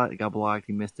took a shot, it got blocked,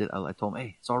 he missed it. I told him,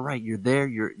 hey, it's all right. You're there.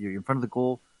 You're in front of the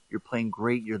goal. You're playing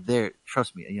great. You're there.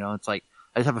 Trust me. You know, it's like,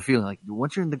 I just have a feeling like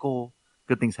once you're in the goal,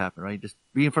 good things happen, right? Just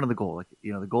be in front of the goal. Like,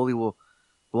 you know, the goalie will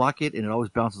block it and it always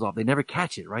bounces off. They never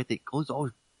catch it, right? The goalies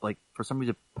always, like, for some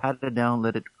reason, pat it down,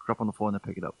 let it drop on the floor and then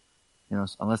pick it up. You know,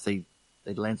 unless it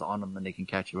lands on them and they can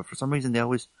catch it. But for some reason, they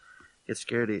always get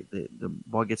scared. The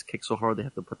ball gets kicked so hard, they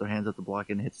have to put their hands up to block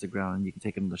it and it hits the ground and you can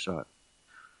take another shot.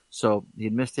 So he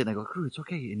had missed it and I go, Crew, it's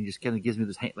okay. And he just kind of gives me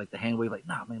this hand, like the hand wave, like,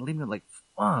 nah, man, leave me, like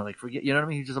forget, you know what I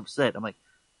mean? He's just upset. I'm like,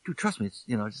 dude, trust me. It's,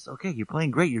 you know, it's just okay. You're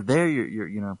playing great. You're there. You're,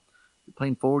 you know, you're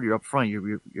playing forward. You're up front.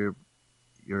 You're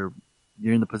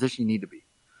in the position you need to be.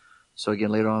 So again,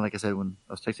 later on, like I said, when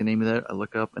I was texting Amy there, I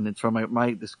look up and it's from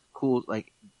this cool,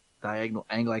 like, diagonal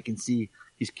angle. I can see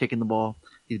he's kicking the ball.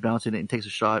 He's bouncing it and takes a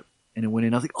shot and it went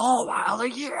in. I was like, oh wow. I was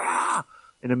like, yeah.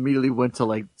 And immediately went to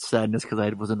like sadness because I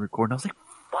wasn't recording. I was like,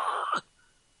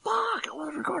 fuck, I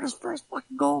want to record his first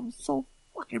fucking goal. I'm so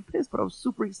fucking pissed, but I was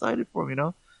super excited for him, you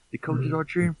know? The coaches are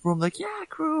cheering for him, like, yeah,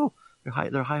 Crew.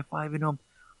 They're high-fiving him.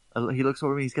 He looks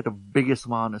over me, he's got the biggest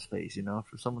smile on his face, you know?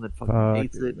 For someone that fucking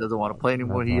hates it, doesn't want to play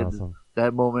anymore, Awesome.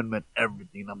 That moment meant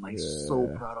everything. I'm like, so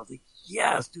proud. I was like,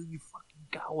 yes, dude, you fucking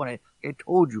got one. I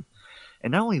told you.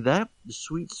 And not only that, the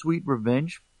sweet, sweet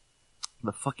revenge,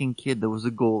 the fucking kid that was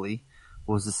a goalie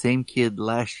was the same kid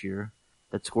last year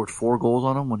that scored 4 goals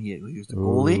on him when he was the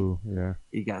goalie. Ooh, yeah.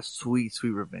 He got sweet,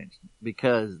 sweet revenge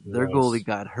because their goalie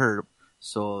got hurt.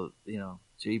 So, you know,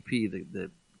 JP, the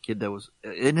kid that was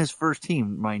in his first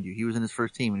team, mind you, he was in his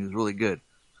first team and he was really good.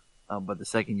 But the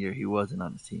second year he wasn't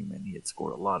on his team and he had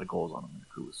scored a lot of goals on him. And the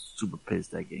Crew was super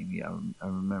pissed that game. Yeah, I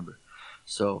remember.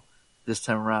 So this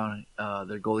time around,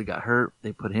 their goalie got hurt.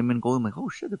 They put him in goalie. I'm like, oh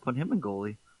shit, they put him in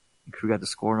goalie. And Crew got to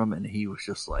score him and he was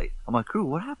just like, I'm like, Crew,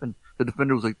 what happened? The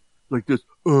defender was like this,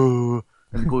 and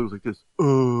the goalie was like this,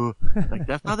 like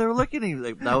that's how they were looking at him.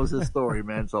 Like, that was his story,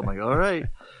 man. So I'm like, all right.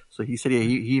 So he said, yeah,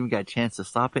 he even got a chance to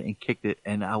stop it and kicked it,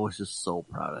 and I was just so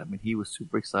proud. I mean, he was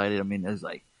super excited. I mean, it was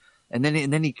like, and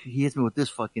then he hits me with this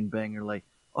fucking banger, like,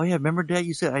 oh yeah, remember Dad?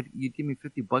 You said you'd give me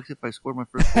 $50 if I scored my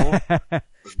first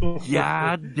goal.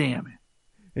 God damn it!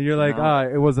 And you're like,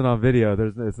 it wasn't on video.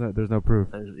 There's no proof.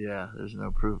 There's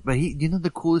no proof. But you know, the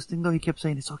coolest thing though, he kept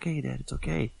saying, "It's okay, Dad. It's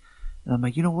okay." And I'm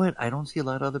like, you know what? I don't see a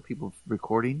lot of other people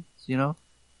recording, you know?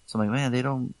 So I'm like, man, they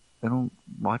don't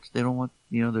want,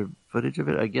 you know, their footage of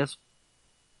it, I guess,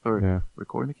 or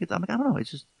recording the kids. I'm like, I don't know.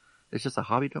 It's just a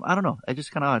hobby to them. I don't know. It's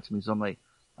just kind of odd to me. So I'm like,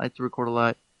 I like to record a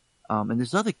lot. And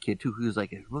there's another kid too, who's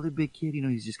like a really big kid, you know,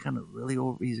 he's just kind of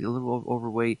he's a little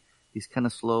overweight. He's kind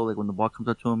of slow. Like when the ball comes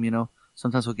up to him, you know,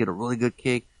 sometimes he'll get a really good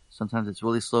kick. Sometimes it's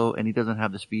really slow and he doesn't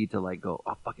have the speed to like go,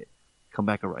 oh, fuck it, come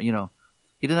back around, you know.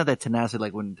 He didn't have that tenacity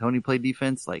like when Tony played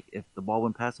defense. Like if the ball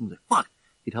went past him, he's like, fuck.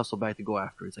 He'd hustle back to go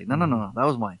after it. It's like, no, that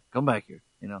was mine. Come back here.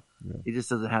 You know, he just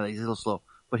doesn't have that. He's a little slow,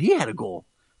 but he had a goal.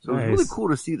 So it was really cool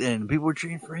to see that. And people were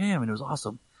cheering for him and it was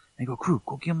awesome. And I go, Crew,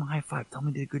 go give him a high five. Tell him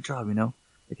he did a good job, you know,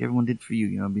 like everyone did for you,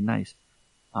 you know, it'd be nice.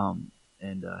 And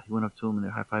he went up to him and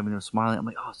they're high fiving and they're smiling. I'm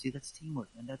like, oh, see, that's teamwork,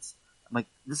 man. I'm like,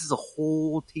 this is a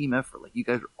whole team effort. Like you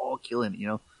guys are all killing it, you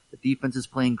know. The defense is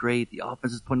playing great. The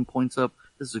offense is putting points up.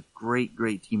 This is a great,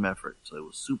 great team effort. So it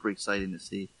was super exciting to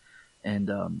see. And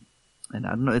I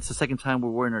don't know, it's the second time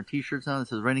we're wearing our t-shirts now. This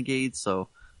says Renegades. So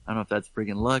I don't know if that's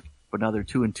friggin' luck, but now they're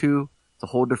 2-2. It's a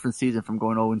whole different season from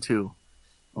going 0-2.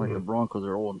 Like the Broncos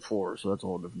are 0-4. So that's a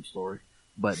whole different story.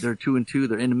 But they're 2-2.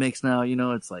 They're in the mix now. You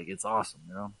know, it's like, it's awesome,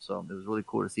 you know? So it was really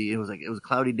cool to see. It was a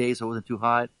cloudy day, so it wasn't too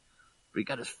hot, but he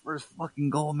got his first fucking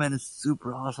goal, man. It's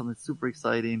super awesome. It's super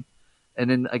exciting. And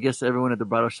then I guess everyone at the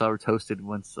bridal shower toasted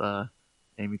once,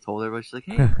 Amy told everybody, she's like,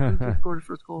 hey, he just scored his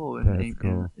first goal.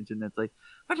 And Jeanette's like,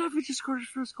 my dad just scored his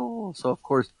first goal. So of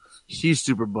course, she's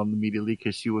super bummed immediately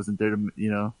because she wasn't there to, you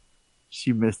know,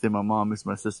 she missed it. My mom missed,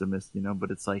 my sister missed, you know,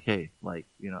 but it's like, hey, like,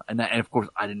 you know, and of course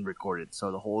I didn't record it.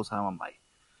 So the whole time I'm like,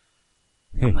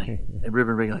 and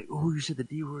Ribbon Ring, like, oh, you said the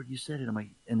D word, you said it. I'm like,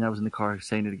 and I was in the car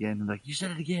saying it again. I'm like, you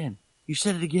said it again. You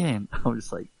said it again. I was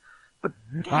just like, but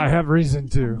I have reason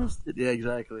to. Yeah,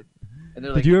 exactly. And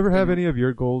Did you ever have any of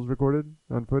your goals recorded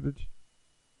on footage?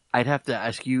 I'd have to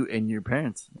ask you and your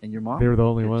parents and your mom. They were the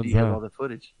only ones. You have all the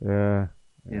footage. Yeah.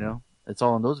 You know, it's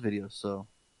all in those videos. So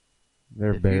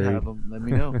they're if buried. you have them, let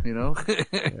me know. You know.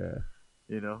 Yeah.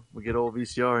 You know, we get old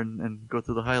VCR and go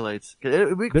through the highlights.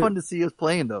 It'd be fun to see us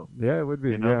playing, though. Yeah, it would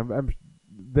be. You know?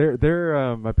 Yeah,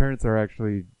 they're my parents are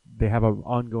actually, they have an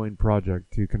ongoing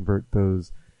project to convert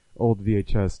those old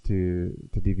VHS to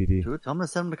DVD. Dude, tell them to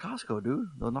send them to Costco, dude.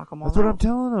 They'll knock them all That's out. what I'm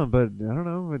telling him, but I don't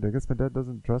know. I guess my dad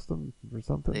doesn't trust him or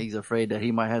something. He's afraid that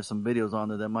he might have some videos on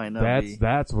there that might not be.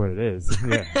 That's what it is.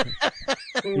 Yeah.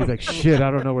 He's like, shit, I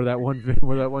don't know where that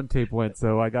one tape went,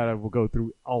 so we'll go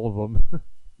through all of them.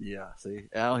 Yeah, see,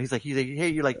 Al, he's like, hey,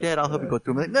 you're like, Dad, I'll help you go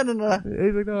through them. I'm like, no.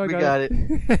 He's like, no, we got it.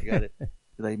 We got it. He's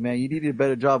like, man, you need a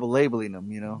better job of labeling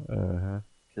them, you know? Uh-huh.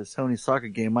 Because Tony's soccer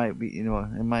game might be, you know,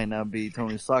 it might not be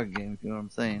Tony's soccer game, if you know what I'm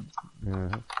saying. Yeah,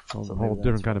 So a whole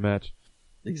different kind of match.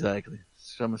 Exactly.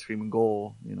 Someone screaming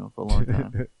goal, you know, for a long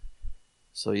time.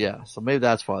 So yeah, so maybe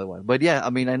that's probably why. But yeah, I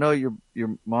mean, I know your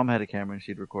mom had a camera and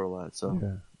she'd record a lot, so.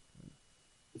 Yeah.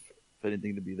 If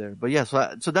anything to be there. But yeah,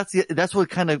 so that's what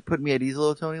kind of put me at ease a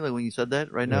little, Tony, like when you said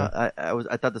that right now.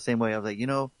 I thought the same way. I was like, you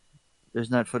know, there's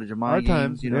not footage of my Our games,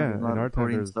 times, you know, yeah, there's not in our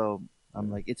recording, times so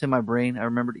I'm like, it's in my brain. I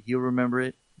remembered it. He'll remember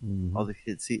it. Mm-hmm. All the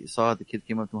kids saw it. The kids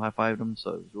came up to him, high-fived him,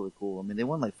 so it was really cool. I mean, they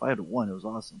won like 5-1. It was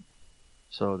awesome.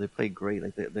 So they played great.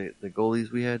 Like the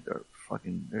goalies we had are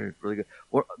they're really good.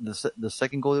 Or the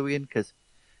second goalie we had, because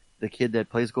the kid that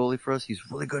plays goalie for us,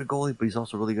 he's really good at goalie, but he's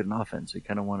also really good in offense. So he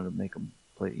kind of wanted to make him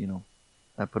play, you know,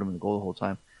 not put him in the goal the whole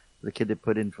time. The kid they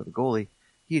put in for the goalie,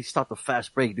 he stopped a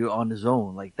fast break, dude, on his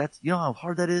own. Like that's, you know how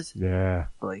hard that is? Yeah.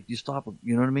 But like you stop him,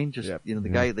 you know what I mean? Just, you know,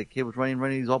 the kid was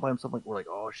running, he's all by himself. Like we're like,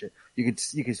 oh shit. You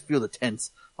could feel the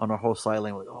tense on our whole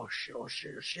sideline. We're like, oh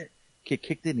shit. Kid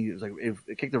kicked it and he was like,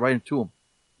 it kicked it right into him.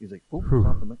 He's like, boop,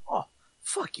 I'm like, oh,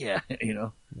 fuck yeah, you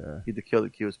know? Yeah. He had to kill the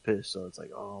kid, was pissed. So it's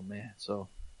like, oh man. So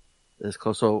it's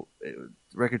close. So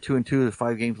record 2-2, there's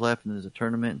 5 games left and there's a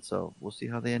tournament. So we'll see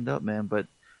how they end up, man. But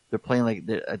they're playing like,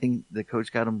 I think the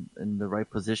coach got them in the right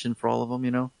position for all of them,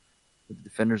 you know? The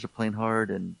defenders are playing hard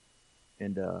and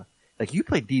like you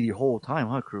played D the whole time,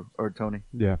 huh, Crew? Or Tony?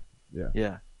 Yeah.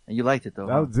 Yeah. And you liked it though.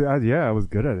 I was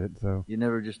good at it, so. You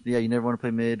never want to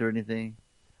play mid or anything?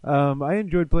 I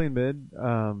enjoyed playing mid,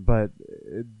 but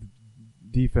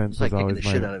defense was always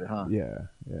kicking the shit out of it, huh? Yeah.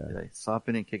 Like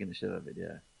stopping and kicking the shit out of it,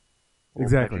 yeah.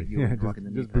 Exactly. Yeah,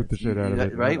 just boot the shit out of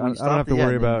it. Right? I don't have to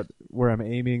worry about where I'm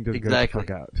aiming. Just get the fuck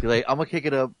out. You're like, I'm gonna kick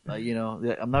it up. You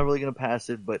know, I'm not really gonna pass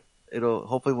it, but it'll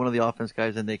hopefully one of the offense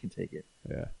guys and they can take it.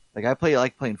 Yeah. Like I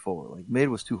like playing forward. Like mid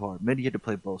was too hard. Mid you had to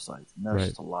play both sides, and that was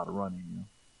just a lot of running. You know,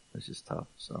 it's just tough.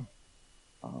 So,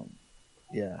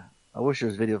 yeah. I wish there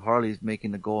was video of Harley's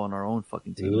making the goal on our own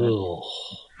fucking team. I'm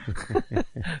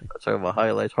talking about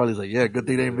highlights. Harley's like, yeah, good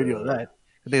thing they didn't video of that.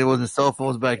 Good thing there wasn't cell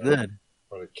phones back then.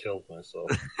 I would have killed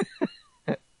myself.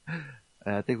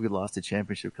 I think we lost the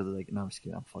championship because of like, no, I'm just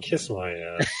kidding. I'm fucking. Kiss my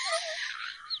ass.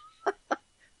 I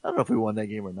don't know if we won that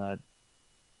game or not.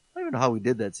 I don't even know how we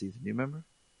did that season. Do you remember?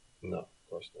 No, of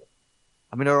course not.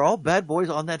 I mean, are all bad boys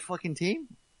on that fucking team?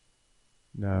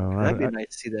 No. That'd be nice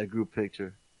to see that group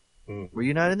picture. Were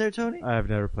you not in there, Tony? I've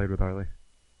never played with Harley.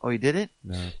 Oh, you didn't?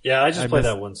 No. Yeah, I played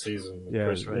that one season. With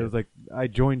Chris, it was like I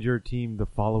joined your team the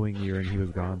following year and he was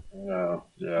gone. No,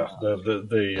 yeah.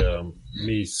 The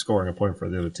me scoring a point for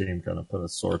the other team kind of put a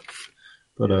sort.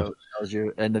 That was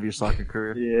your end of your soccer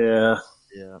career.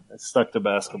 Yeah. I stuck to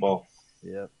basketball.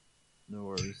 Yeah. No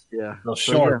worries. Yeah. Those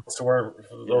shorts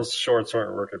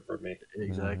weren't working for me.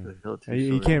 Exactly.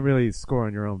 You can't really score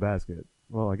on your own basket.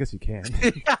 Well, I guess you can.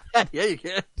 Yeah, you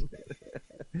can.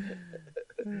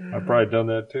 I've probably done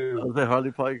that too.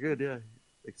 Harley probably could, yeah.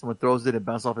 Like someone throws it and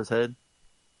bounces off his head.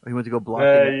 Or he went to go block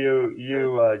it.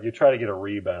 You try to get a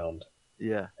rebound.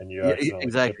 Yeah. And you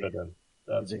exactly. Tip it in.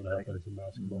 That's what happens in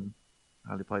basketball. Mm-hmm.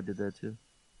 Harley probably did that too.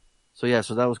 So yeah,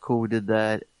 so that was cool. We did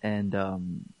that, and that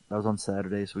was on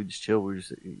Saturday. So we just chilled. We were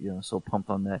just so pumped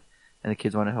on that. And the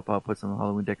kids wanted to help out, put some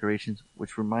Halloween decorations.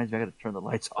 Which reminds me, I got to turn the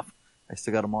lights off. I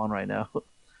still got them on right now.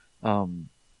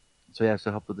 So yeah,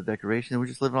 so helped with the decoration. We're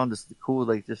just living on this cool,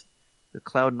 like just the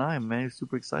cloud nine, man. It's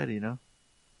super excited,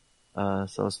 So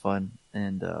it was fun.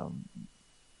 And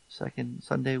second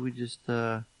Sunday, we just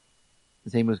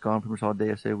Amy was gone pretty much all day.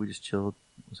 Yesterday we just chilled.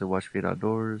 So watched Great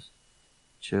Outdoors,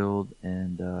 chilled,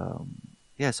 and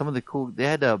some of the cool. They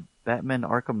had Batman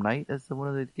Arkham Knight as one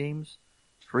of the games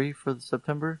free for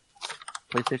September.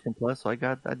 PlayStation Plus, so I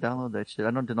downloaded that shit. I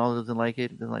know Denali doesn't like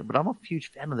it, but I'm a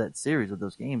huge fan of that series, of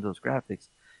those games, those graphics.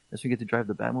 That's when you get to drive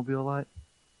the Batmobile a lot.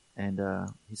 And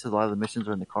he says a lot of the missions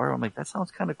are in the car. I'm like, that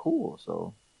sounds kind of cool.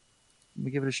 So let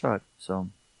me give it a shot. So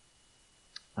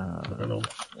I don't know.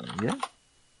 Yeah,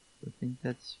 I think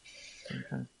that's.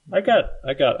 I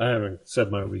haven't said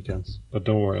my weekends, but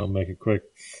don't worry, I'll make it quick.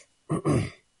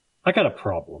 I got a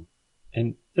problem,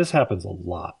 and this happens a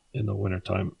lot in the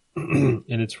wintertime. And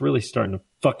it's really starting to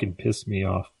fucking piss me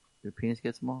off. Your penis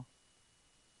get small?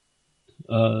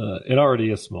 It already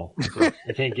is small. So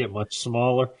I can't get much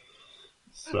smaller.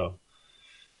 So,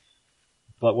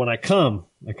 But when I come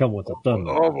with a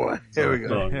thunder. Oh boy, here we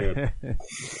go. Oh, good.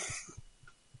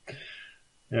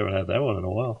 Haven't had that one in a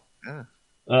while. Yeah.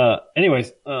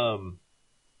 Anyways,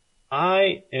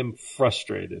 I am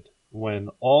frustrated when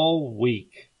all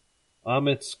week I'm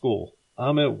at school,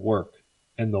 I'm at work,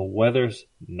 and the weather's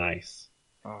nice.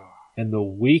 Oh. And the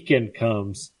weekend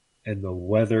comes and the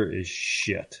weather is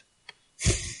shit.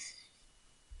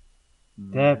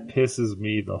 That pisses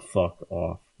me the fuck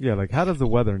off. Yeah, like how does the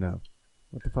weather know?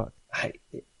 What the fuck?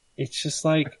 It's just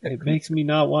like it makes me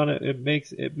not want to. It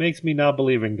makes me not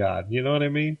believe in God. You know what I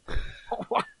mean?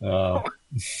 So,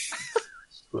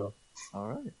 all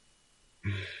right.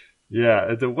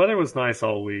 Yeah, the weather was nice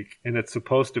all week, and it's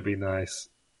supposed to be nice,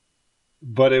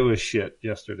 but it was shit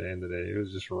yesterday and today. It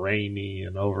was just rainy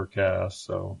and overcast,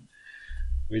 so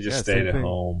we just stayed at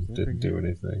home, didn't do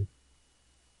anything.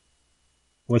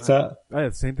 What's that? Oh, yeah,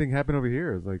 the same thing happened over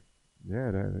here. It was like,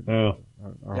 our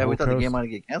we thought coast. the game might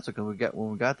get canceled because when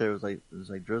we got there, it was like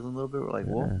drizzling a little bit. We're like,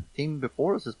 well, team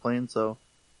before us is playing, so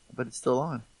but it's still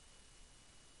on.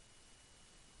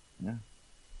 Yeah.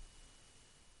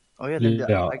 Oh yeah. I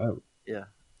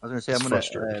was gonna say I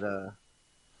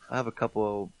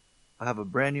have a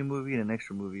brand new movie and an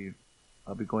extra movie.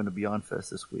 I'll be going to Beyond Fest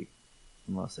this week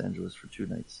in Los Angeles for 2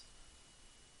 nights.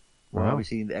 Wow. I'll be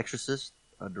seeing The Exorcist,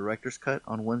 a director's cut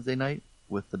on Wednesday night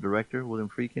with the director William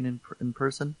Friedkin in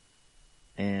person,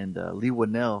 and Lee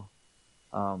Winnell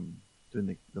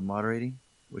doing the moderating,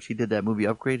 which he did that movie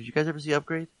Upgrade. Did you guys ever see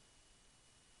Upgrade?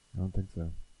 I don't think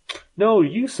so. No,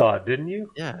 you saw it, didn't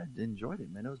you? Yeah, I enjoyed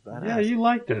it, man. It was badass. Yeah, you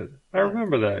liked it. I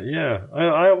remember that. Yeah,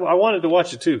 I wanted to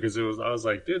watch it tue because I was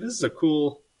like, dude, this is a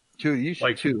cool. Dude, you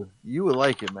should too. You would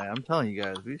like it, man. I'm telling you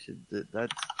guys, we should.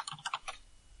 That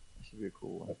should be a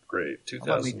cool one. Upgrade. I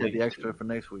might make that the extra for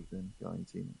next week then. If y'all ain't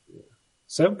seen it. Yeah.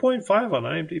 7.5 on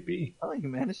IMDb. I like it,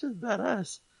 man. It's just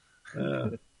badass.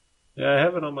 Yeah, I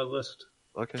have it on my list.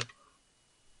 Okay.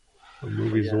 Of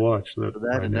movies to watch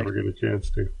that I never get a chance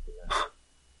to.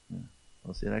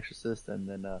 I'll see An Exorcist, and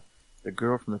then The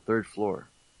Girl from the Third Floor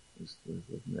is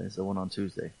the one on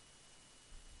Tuesday.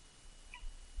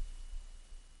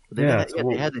 But they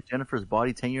had the Jennifer's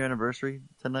Body 10-year anniversary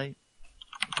tonight.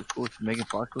 Which was cool. Megan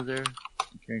Fox was there.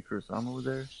 And Karen Kurosawa was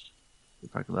there. We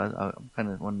talked about. I'm kind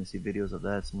of wanting to see videos of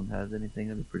that. If someone has anything,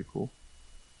 that'd be pretty cool.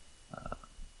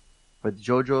 But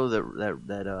JoJo,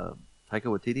 that Taika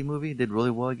Waititi movie, did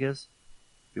really well, I guess.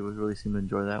 People really seem to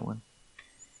enjoy that one.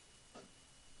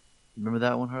 Remember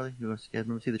that one, Harley? You guys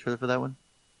remember see the trailer for that one?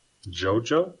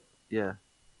 JoJo? Yeah,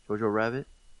 Jojo Rabbit.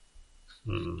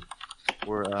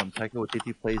 Where Taika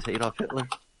Waititi plays Adolf Hitler.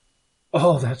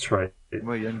 Oh, that's right.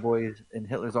 Where a young boy in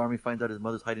Hitler's army finds out his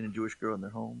mother's hiding a Jewish girl in their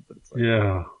home, but it's like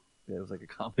yeah, it was like a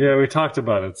comedy. Yeah, we talked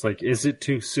about it. It's like, is it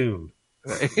too soon?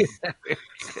 So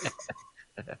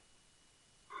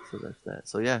that's that.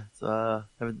 So yeah,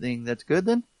 everything that's good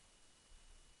then.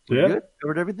 Yeah, good?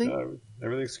 Covered everything.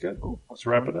 Everything's good. Let's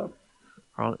wrap it up.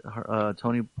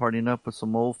 Tony partying up with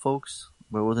some old folks,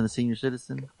 but wasn't a senior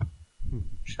citizen.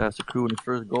 Shout out to Crew in his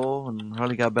first goal, and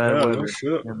Harley got bad weather.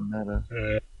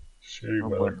 Shitty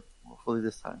weather. Hopefully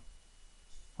this time.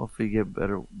 Hopefully you get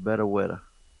better weather.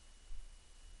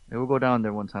 Hey, we'll go down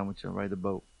there one time with you and ride the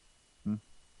boat.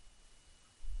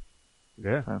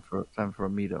 Yeah. Time for a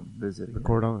meetup, visit.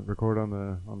 Again. Record on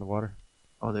the water.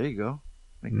 Oh, there you go.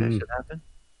 Make that shit happen.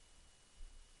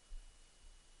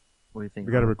 What do you think?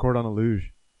 We got to record on a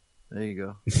luge. There you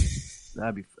go.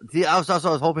 That'd be. See, I was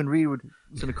hoping Reed was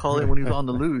gonna call in when he was on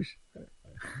the luge.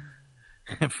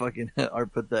 And fucking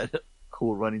Art put that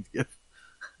cool running gift.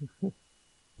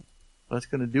 That's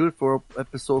gonna do it for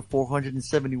episode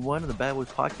 471 of the Bad Boys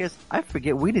Podcast. I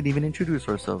forget we didn't even introduce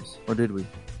ourselves, or did we?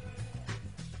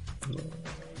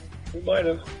 We might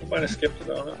have skipped it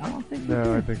on it. I don't think.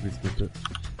 No, I think we skipped it.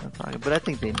 But I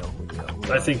think they know who we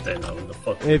are. I think they know who the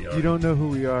fuck if we are. you don't know who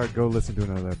we are, go listen to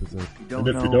another episode. And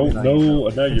if you don't know,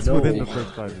 now you it's know. Within the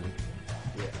first 5 minutes.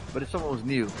 Yeah, but if someone was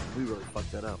new, we really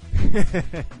fucked that up.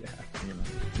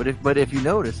 But if you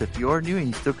notice, if you're new and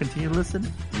you still continue to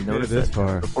listen, you notice this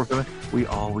that far. We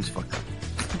always fucked up.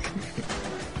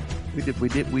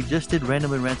 We just did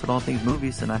randomly rant on all things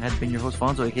movies, and I had been your host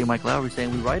Fonzo, aka Mike Lowry,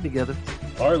 saying we ride together.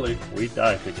 Harley, we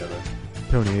die together.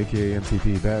 Tony, aka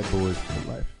MCP, Bad Boys for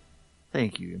Life.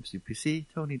 Thank you, MCPC.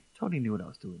 Tony knew what I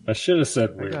was doing. I should have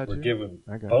said we're giving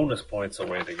bonus points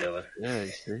away together. Yeah,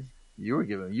 you see, you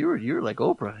were like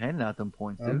Oprah, handing out them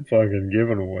points, dude. I'm fucking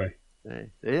giving away.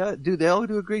 They all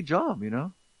do a great job, you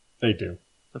know. They do.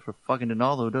 Except for fucking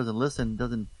Donaldo, who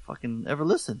doesn't fucking ever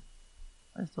listen.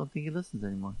 I just don't think he listens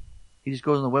anymore. He just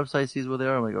goes on the website, sees where they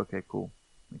are. I'm like, okay, cool.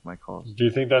 Make my calls. Do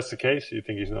you think that's the case? Do you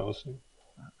think he's not listening?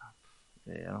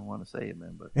 Hey, I don't want to say it,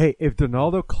 man, but Hey, if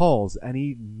Donaldo calls and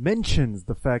he mentions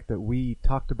the fact that we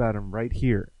talked about him right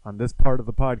here on this part of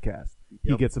the podcast,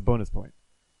 he gets a bonus point.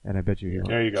 And I bet you he won't.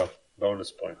 There you go.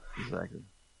 Bonus point. Exactly.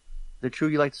 Is it true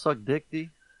you like to suck dick, D?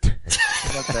 How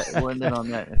about that? We'll end it on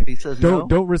that. If he says no,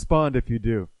 Don't respond if you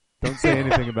do. Don't say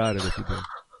anything about it if you do.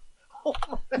 Oh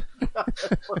my god,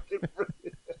 that's fucking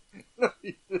brilliant. No,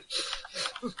 you didn't.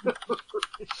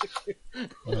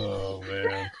 Oh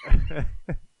man.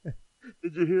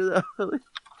 Did you hear that, Billy?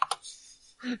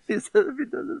 He said if he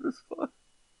doesn't respond.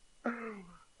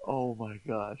 Oh my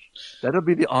gosh. That'll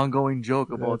be the ongoing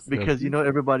joke about, because you know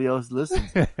everybody else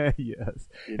listens. Yes.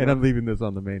 You And know? I'm leaving this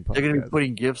on the main podcast. They're going to be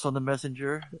putting gifs on the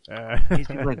messenger. He's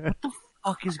gonna be like, what the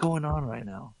fuck is going on right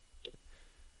now?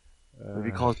 If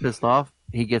he calls pissed off,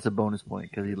 he gets a bonus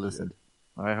point because he listened.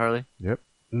 All right, Harley? Yep.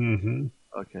 Mm-hmm.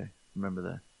 Okay. Remember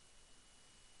that.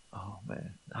 Oh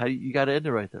man. You got to end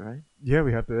it right there, right? Yeah,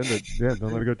 we have to end it. Yeah,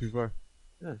 don't let it go too far.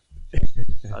 Yes.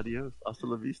 Adios. Hasta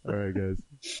la vista. All right,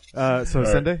 guys. So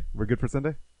Sunday? We're good for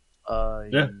Sunday?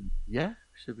 Yeah.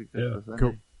 Should be good for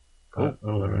Sunday. Cool. I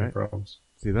don't have any problems.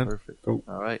 See you then. Perfect. Cool.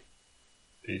 All right.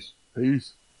 Peace.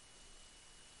 Peace.